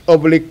speech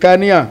of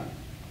Lycaonia,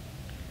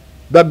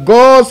 The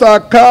gods are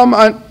come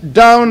and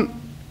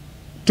down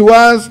to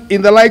us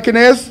in the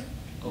likeness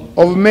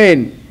of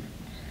men.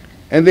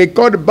 And they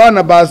called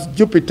Barnabas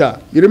Jupiter.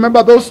 You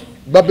remember those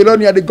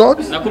Babylonian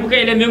gods? Nakumbuka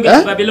ile miungu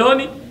ya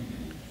Babiloni.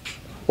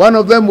 One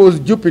of them was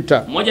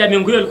Jupiter. Moja ya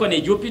miungu hiyo ilikuwa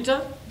ni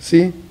Jupiter.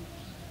 See?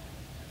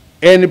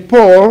 And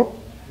Paul,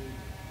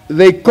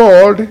 they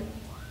called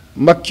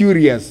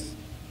Mercurius,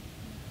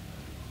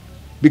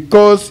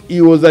 because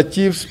he was a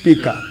chief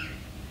speaker.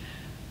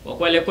 Kwa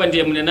kuwa alikuwa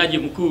ndiye mnenaji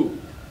mkuu.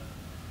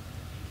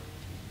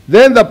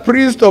 Then the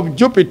priest of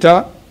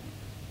Jupiter,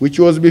 which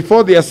was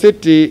before their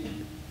city,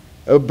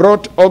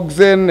 brought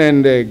oxen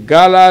and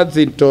gallards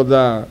into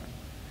the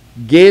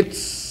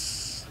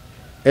gates,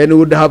 and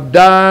would have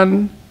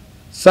done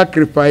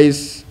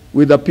sacrifice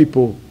with the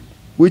people,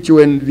 which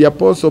when the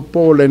apostle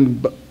Paul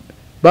and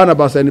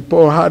Barnabas and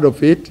Paul heard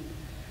of it,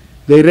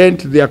 they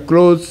rent their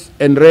clothes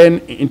and ran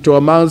into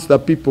amongst the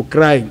people,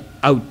 crying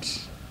out,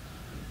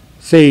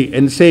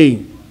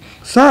 saying,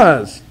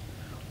 Sirs,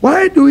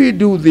 why do we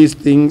do these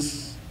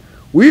things?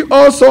 We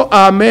also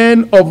are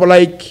men of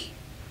like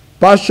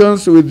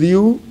passions with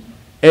you,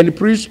 and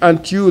preach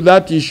unto you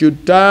that ye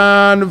should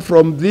turn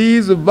from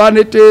these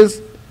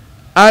vanities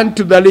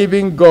unto the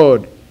living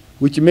God,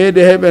 which made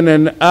heaven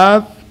and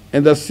earth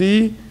and the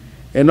sea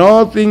and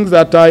all things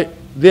that are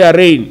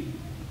therein.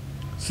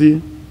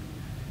 See?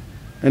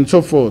 And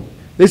so forth.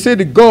 They said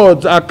the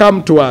gods are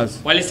come to us.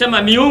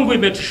 Walisema miungu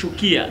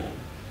imetushukia.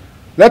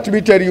 Let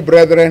me tell you,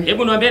 brethren,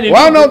 Hebu niwaambieni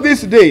one of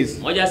these days,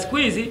 moja siku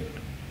hizi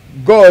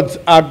gods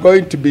are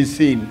going to be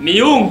seen.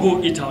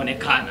 miungu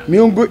itaonekana.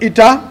 Miungu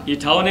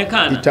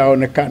Itaonekana.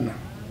 itaonekana.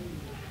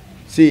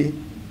 See,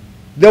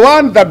 the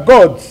one that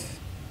gods,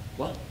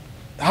 What?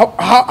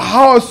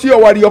 how sio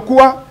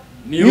waliokuwa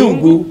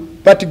miungu,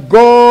 but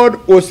God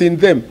was in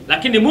them.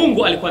 Lakini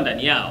Mungu alikuwa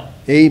ndani yao.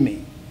 Amen.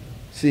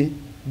 See,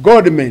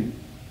 God men.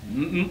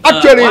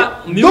 Actually,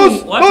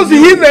 those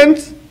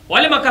heathens,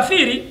 wale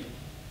makafiri,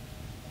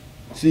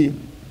 see,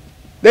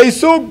 they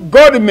saw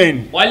God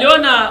men.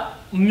 waliona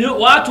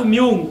watu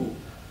miungu.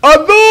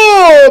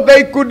 Although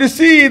they could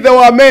see there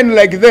were men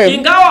like them,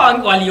 Ingawa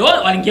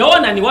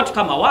walingeona ni watu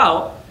kama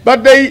wao,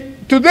 but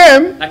to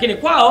them, lakini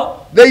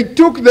kwao they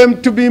took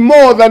them to be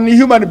more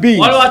than human beings.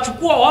 wale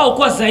wachukua wao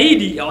kwa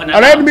zaidi ya And let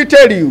wanadamu. me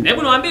tell you,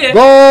 Hebu niwaambie,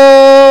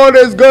 God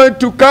is going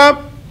to come.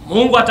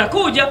 Mungu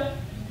atakuja.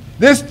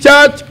 This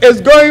church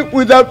is going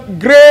with a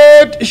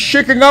great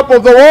shaking up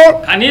of the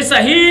world. Kanisa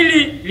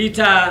hili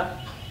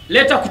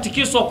litaleta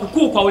kutikiswa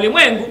kukuu kwa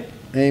ulimwengu.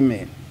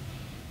 Amen.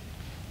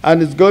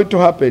 And it's going to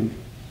happen.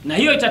 Na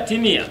hiyo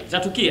itatimia,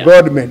 itatukia.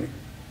 God men.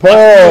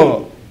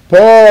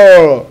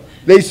 Paul,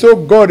 they saw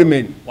God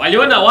men.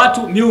 Waliona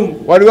watu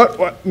miungu.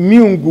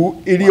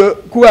 Miungu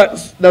iliyokuwa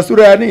na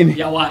sura ya nini?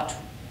 Ya watu,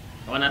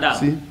 ya wanadamu.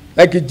 See?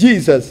 Like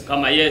Jesus.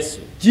 Kama Yesu.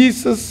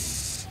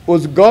 Jesus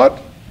was God.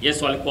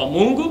 Yesu alikuwa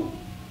Mungu.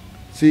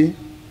 See?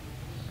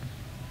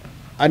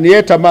 And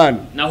yet a man.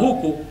 Na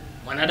huku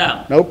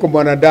mwanadamu. Na huku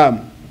mwanadamu.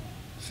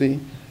 See?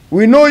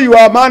 We know you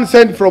are a man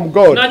sent from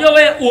God. Unajua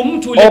wewe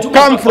mtu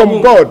uliyetumwa come from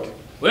Mungu. God.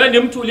 Wewe ni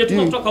mtu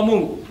uliyetumwa kutoka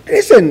Mungu.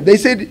 Listen, they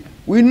said,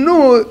 we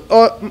know,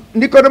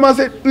 Nicodemus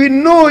said, we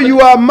know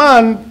you are a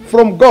man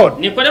from God.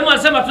 Nicodemus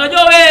alisema tunajua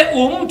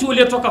wewe mtu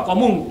uliyetoka kwa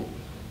Mungu.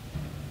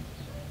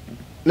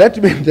 Let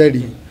me tell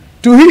you.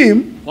 To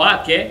him,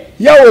 kwake,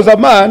 here was a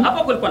man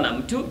hapo kulikuwa na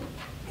mtu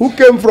who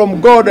came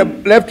from God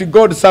and left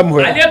God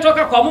somewhere.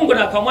 aliyetoka kwa Mungu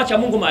na akamwacha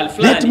Mungu mahali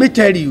fulani. Let me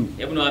tell you,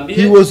 Hebu niwaambie,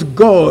 he was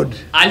God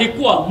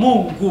alikuwa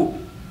Mungu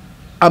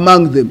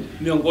among them.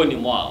 miongoni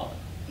mwao.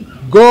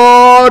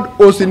 God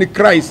was in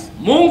Christ.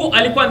 Mungu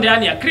alikuwa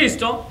ndani ya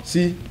Kristo.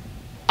 See,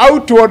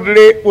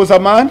 outwardly was a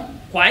man.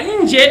 Kwa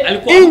nje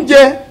alikuwa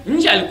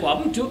nje alikuwa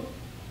mtu,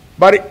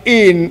 but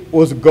in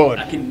was God.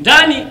 lakini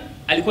ndani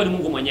alikuwa ni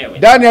Mungu mwenyewe.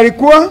 Ndani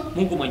alikuwa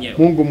Mungu mwenyewe.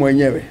 Mungu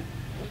mwenyewe.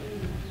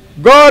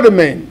 God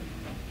men.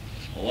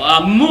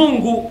 Wa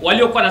Mungu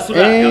waliokuwa na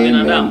sura ya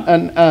binadamu.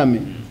 And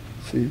amen.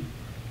 See.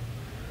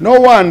 No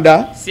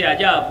wonder si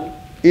ajabu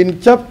in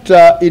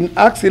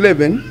Acts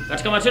 11,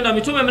 Katika Matendo ya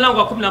Mitume mlango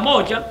wa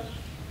 11,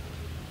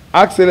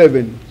 Acts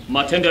 11,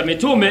 Matendo ya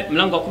Mitume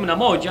mlango wa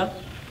 11,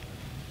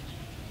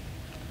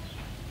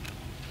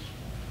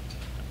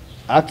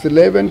 Acts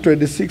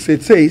 11:26,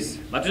 it says,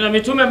 Matendo ya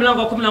Mitume mlango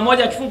wa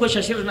 11 kifungu cha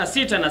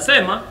 26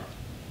 nasema,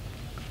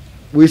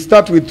 we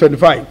start with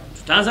 25.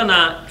 tutaanza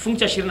na kifungu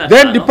cha 25.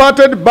 Then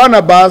departed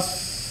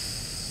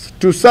Barnabas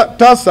to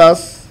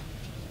Tarsus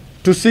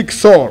to seek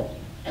Saul.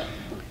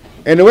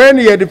 And when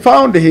he had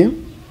found him,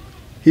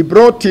 he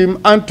brought him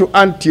unto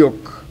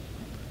Antioch.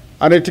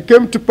 And it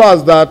came to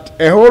pass that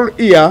a whole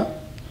year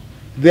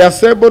they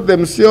assembled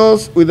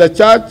themselves with the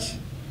church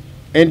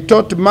and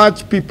taught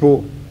much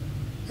people.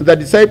 And the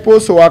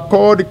disciples were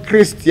called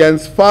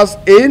Christians first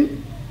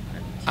in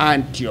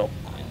Antioch.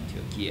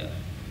 Antiochia.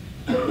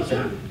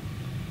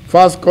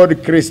 First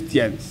called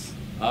Christians.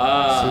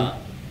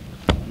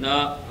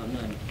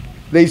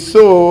 They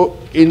saw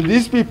in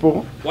these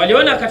people,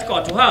 Waliona katika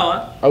watu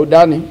hawa,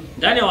 Audani,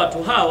 ndani ya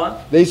watu hawa,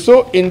 they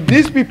saw in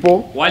these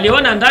people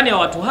waliona ndani ya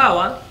watu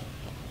hawa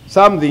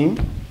something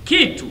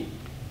kitu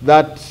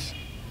that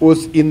was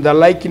in the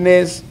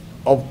likeness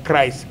of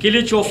Christ.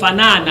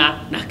 kilichofanana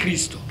na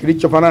Kristo.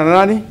 Kilichofanana na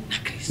nani? Na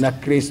Kristo. Na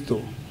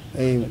Kristo.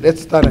 Amen.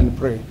 Let's stand and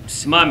pray.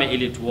 Tusimame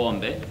ili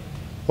tuombe.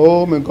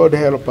 Oh, may God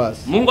help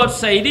us. Mungu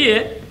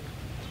atusaidie.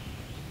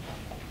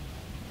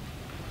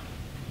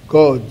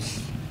 God's.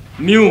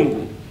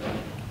 Miungu.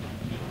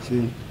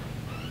 See.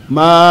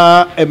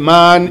 A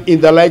man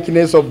in the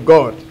likeness of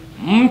God.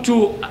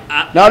 Mtu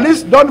Now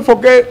listen, don't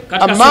forget,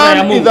 Katika a sura ya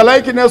man Mungu. in the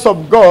likeness of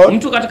God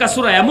mtu katika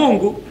sura ya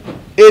Mungu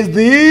is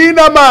the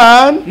inner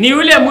man ni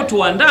yule mtu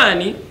wa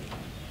ndani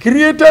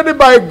created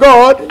by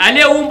God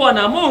aliyeumbwa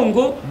na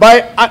Mungu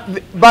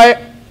by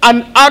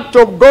an act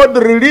of God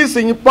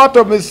releasing part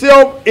of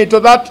himself into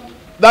that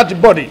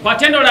body kwa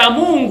tendo la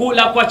Mungu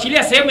la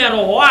kuachilia sehemu ya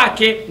roho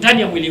wake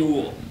ndani ya mwili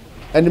huo,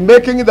 and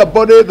making the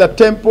body the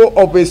temple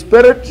of his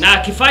spirit. na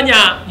akifanya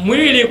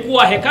mwili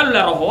kuwa hekalu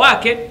la roho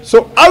wake.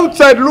 So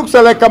outside looks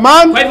like a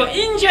man, Kwa hivyo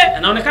nje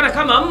anaonekana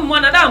kama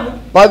mwanadamu,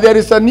 but there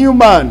is a new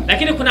man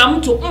lakini kuna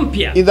mtu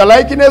mpya in the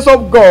likeness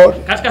of God,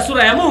 katika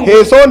sura ya Mungu,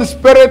 his own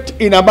spirit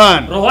in a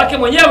man. roho wake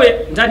mwenyewe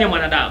ndani ya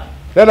mwanadamu.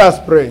 Let us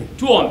pray.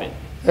 Tuombe.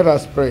 Let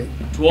us pray.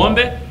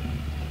 Tuombe.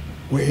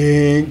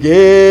 We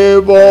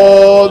give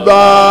all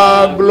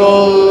the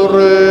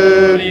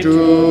glory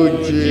to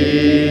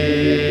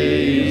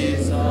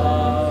Jesus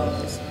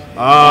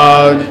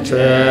and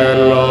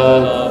tell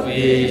of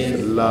his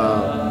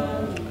love,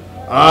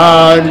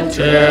 and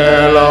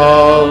tell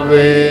of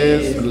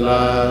his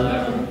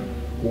love.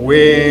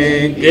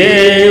 We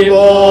give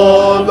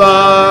all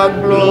the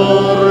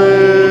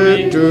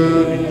glory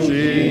to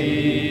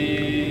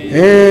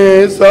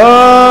Jesus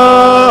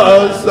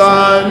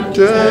and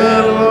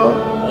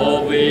tell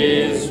Of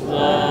his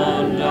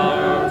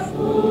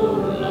wonderful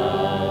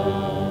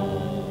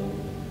love.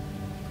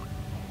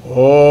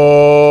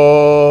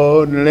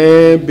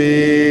 only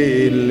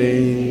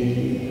believe,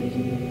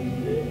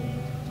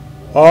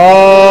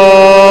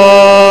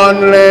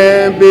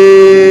 only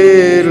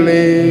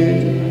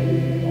believe,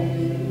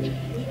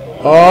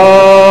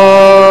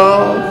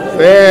 all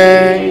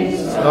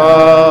things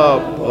are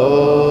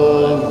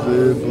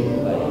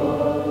possible,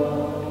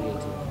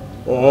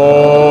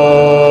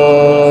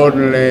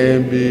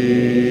 only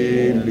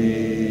believe,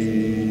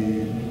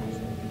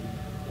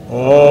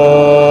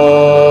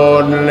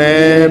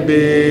 only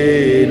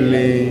believe,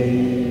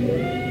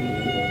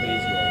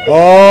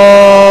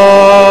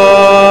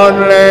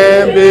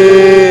 only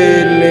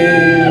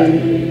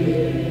believe,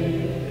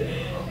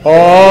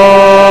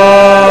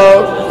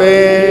 all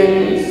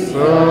things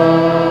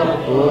are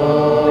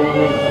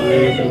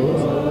possible,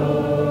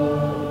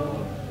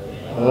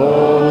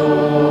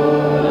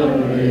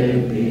 only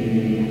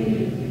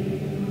believe.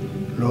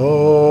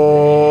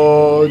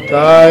 Lord, I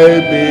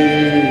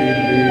believe.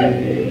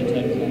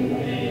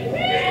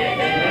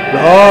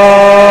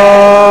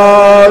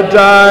 Lord, I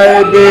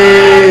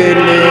believe.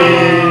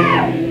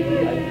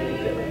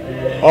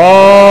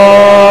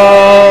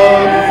 All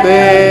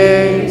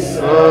things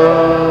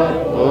are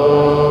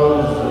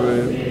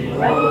possible.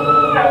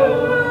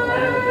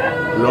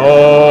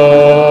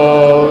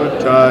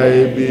 Lord, I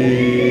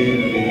believe.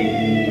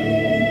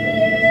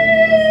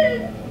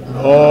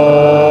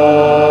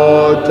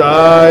 Lord, I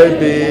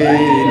believe.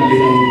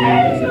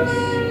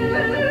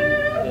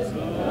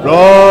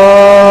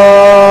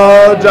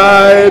 Lord,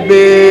 I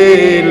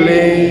believe.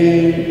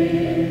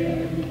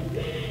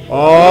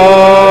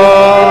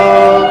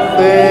 All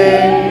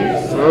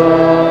things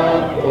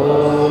are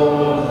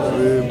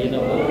possible.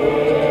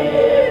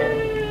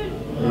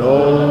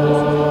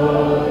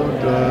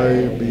 Lord,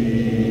 I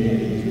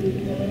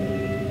believe.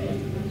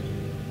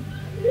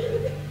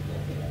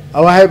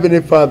 Our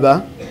Heavenly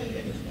Father,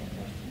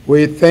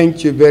 we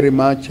thank you very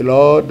much,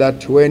 Lord,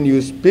 that when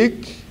you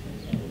speak,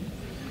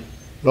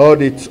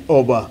 Lord, it's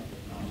over.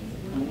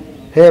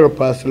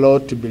 Help us,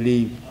 Lord, to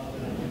believe.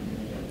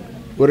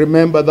 We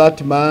remember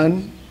that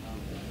man,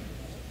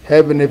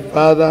 Heavenly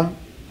Father,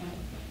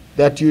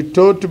 that you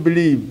taught to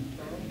believe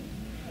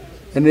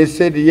And he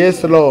said,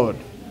 yes, Lord,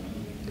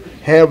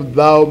 help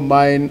thou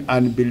mine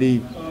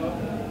unbelief.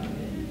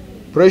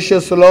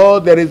 Precious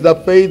Lord, there is the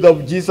faith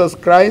of Jesus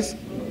Christ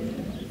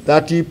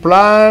that he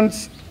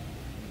plants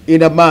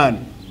in a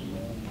man.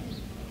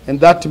 And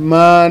that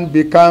man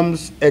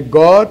becomes a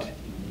God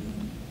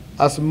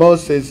as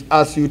Moses,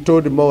 as you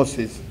told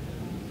Moses.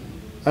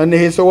 And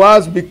his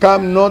words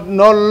become no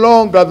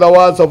longer the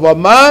words of a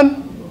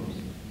man,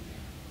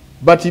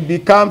 but he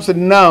becomes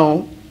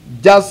now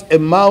just a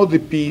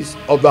mouthpiece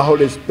of the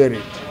Holy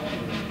Spirit.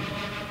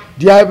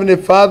 Dear Heavenly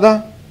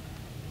Father,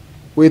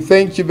 we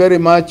thank you very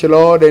much,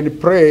 Lord, and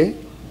pray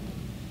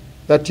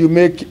that you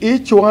make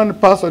each one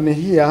person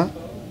here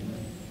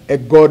a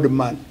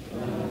God-man.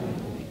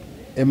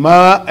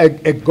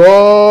 A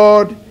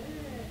God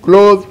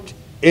clothed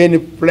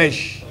in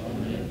flesh.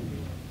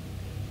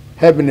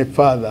 Heavenly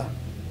Father,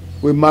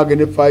 we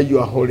magnify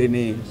your holy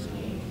name.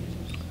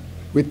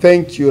 We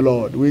thank you,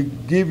 Lord. We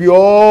give you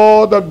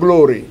all the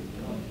glory.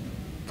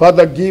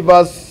 Father, give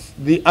us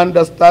the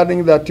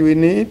understanding that we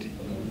need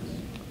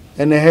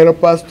and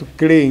help us to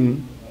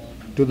cling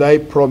to thy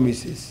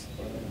promises.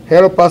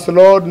 Help us,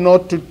 Lord,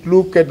 not to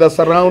look at the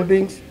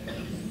surroundings,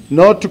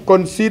 not to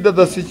consider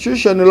the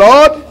situation,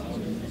 Lord,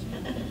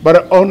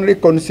 but only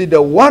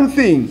consider one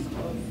thing,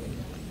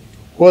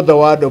 what the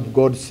word of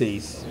God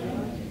says.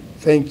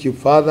 Thank you,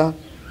 Father.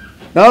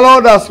 Now,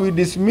 Lord, as we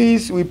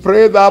dismiss, we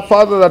pray that,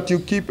 Father, that you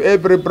keep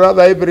every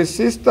brother, every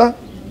sister.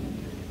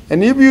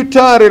 And if you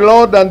tarry,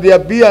 Lord, and there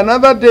be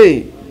another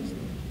day,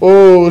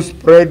 oh,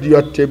 spread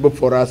your table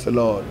for us,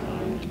 Lord.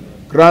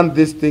 Grant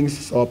these things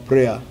as our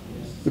prayer.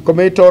 We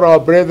commit all our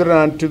brethren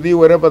unto thee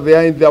wherever they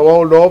are in the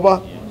world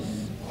over.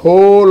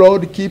 Oh,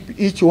 Lord, keep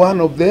each one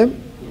of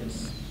them.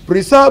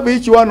 Preserve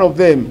each one of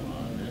them.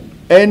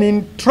 And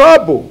in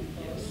trouble,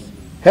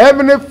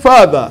 Heavenly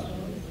Father,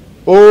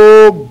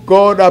 oh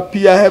God,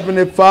 appear,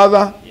 Heavenly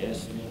Father,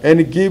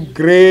 and give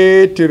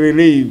great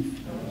relief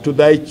to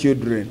thy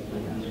children.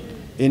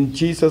 In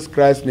Jesus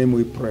Christ's name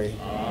we pray.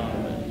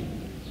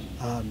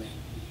 Amen.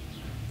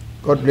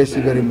 God bless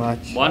you very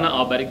much. Bwana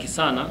awabariki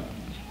sana.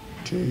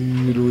 Till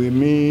we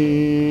meet,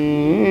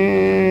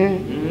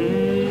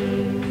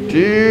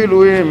 till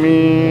we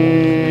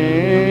meet,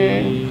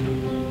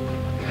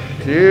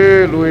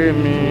 till we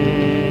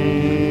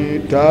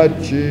meet,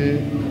 touch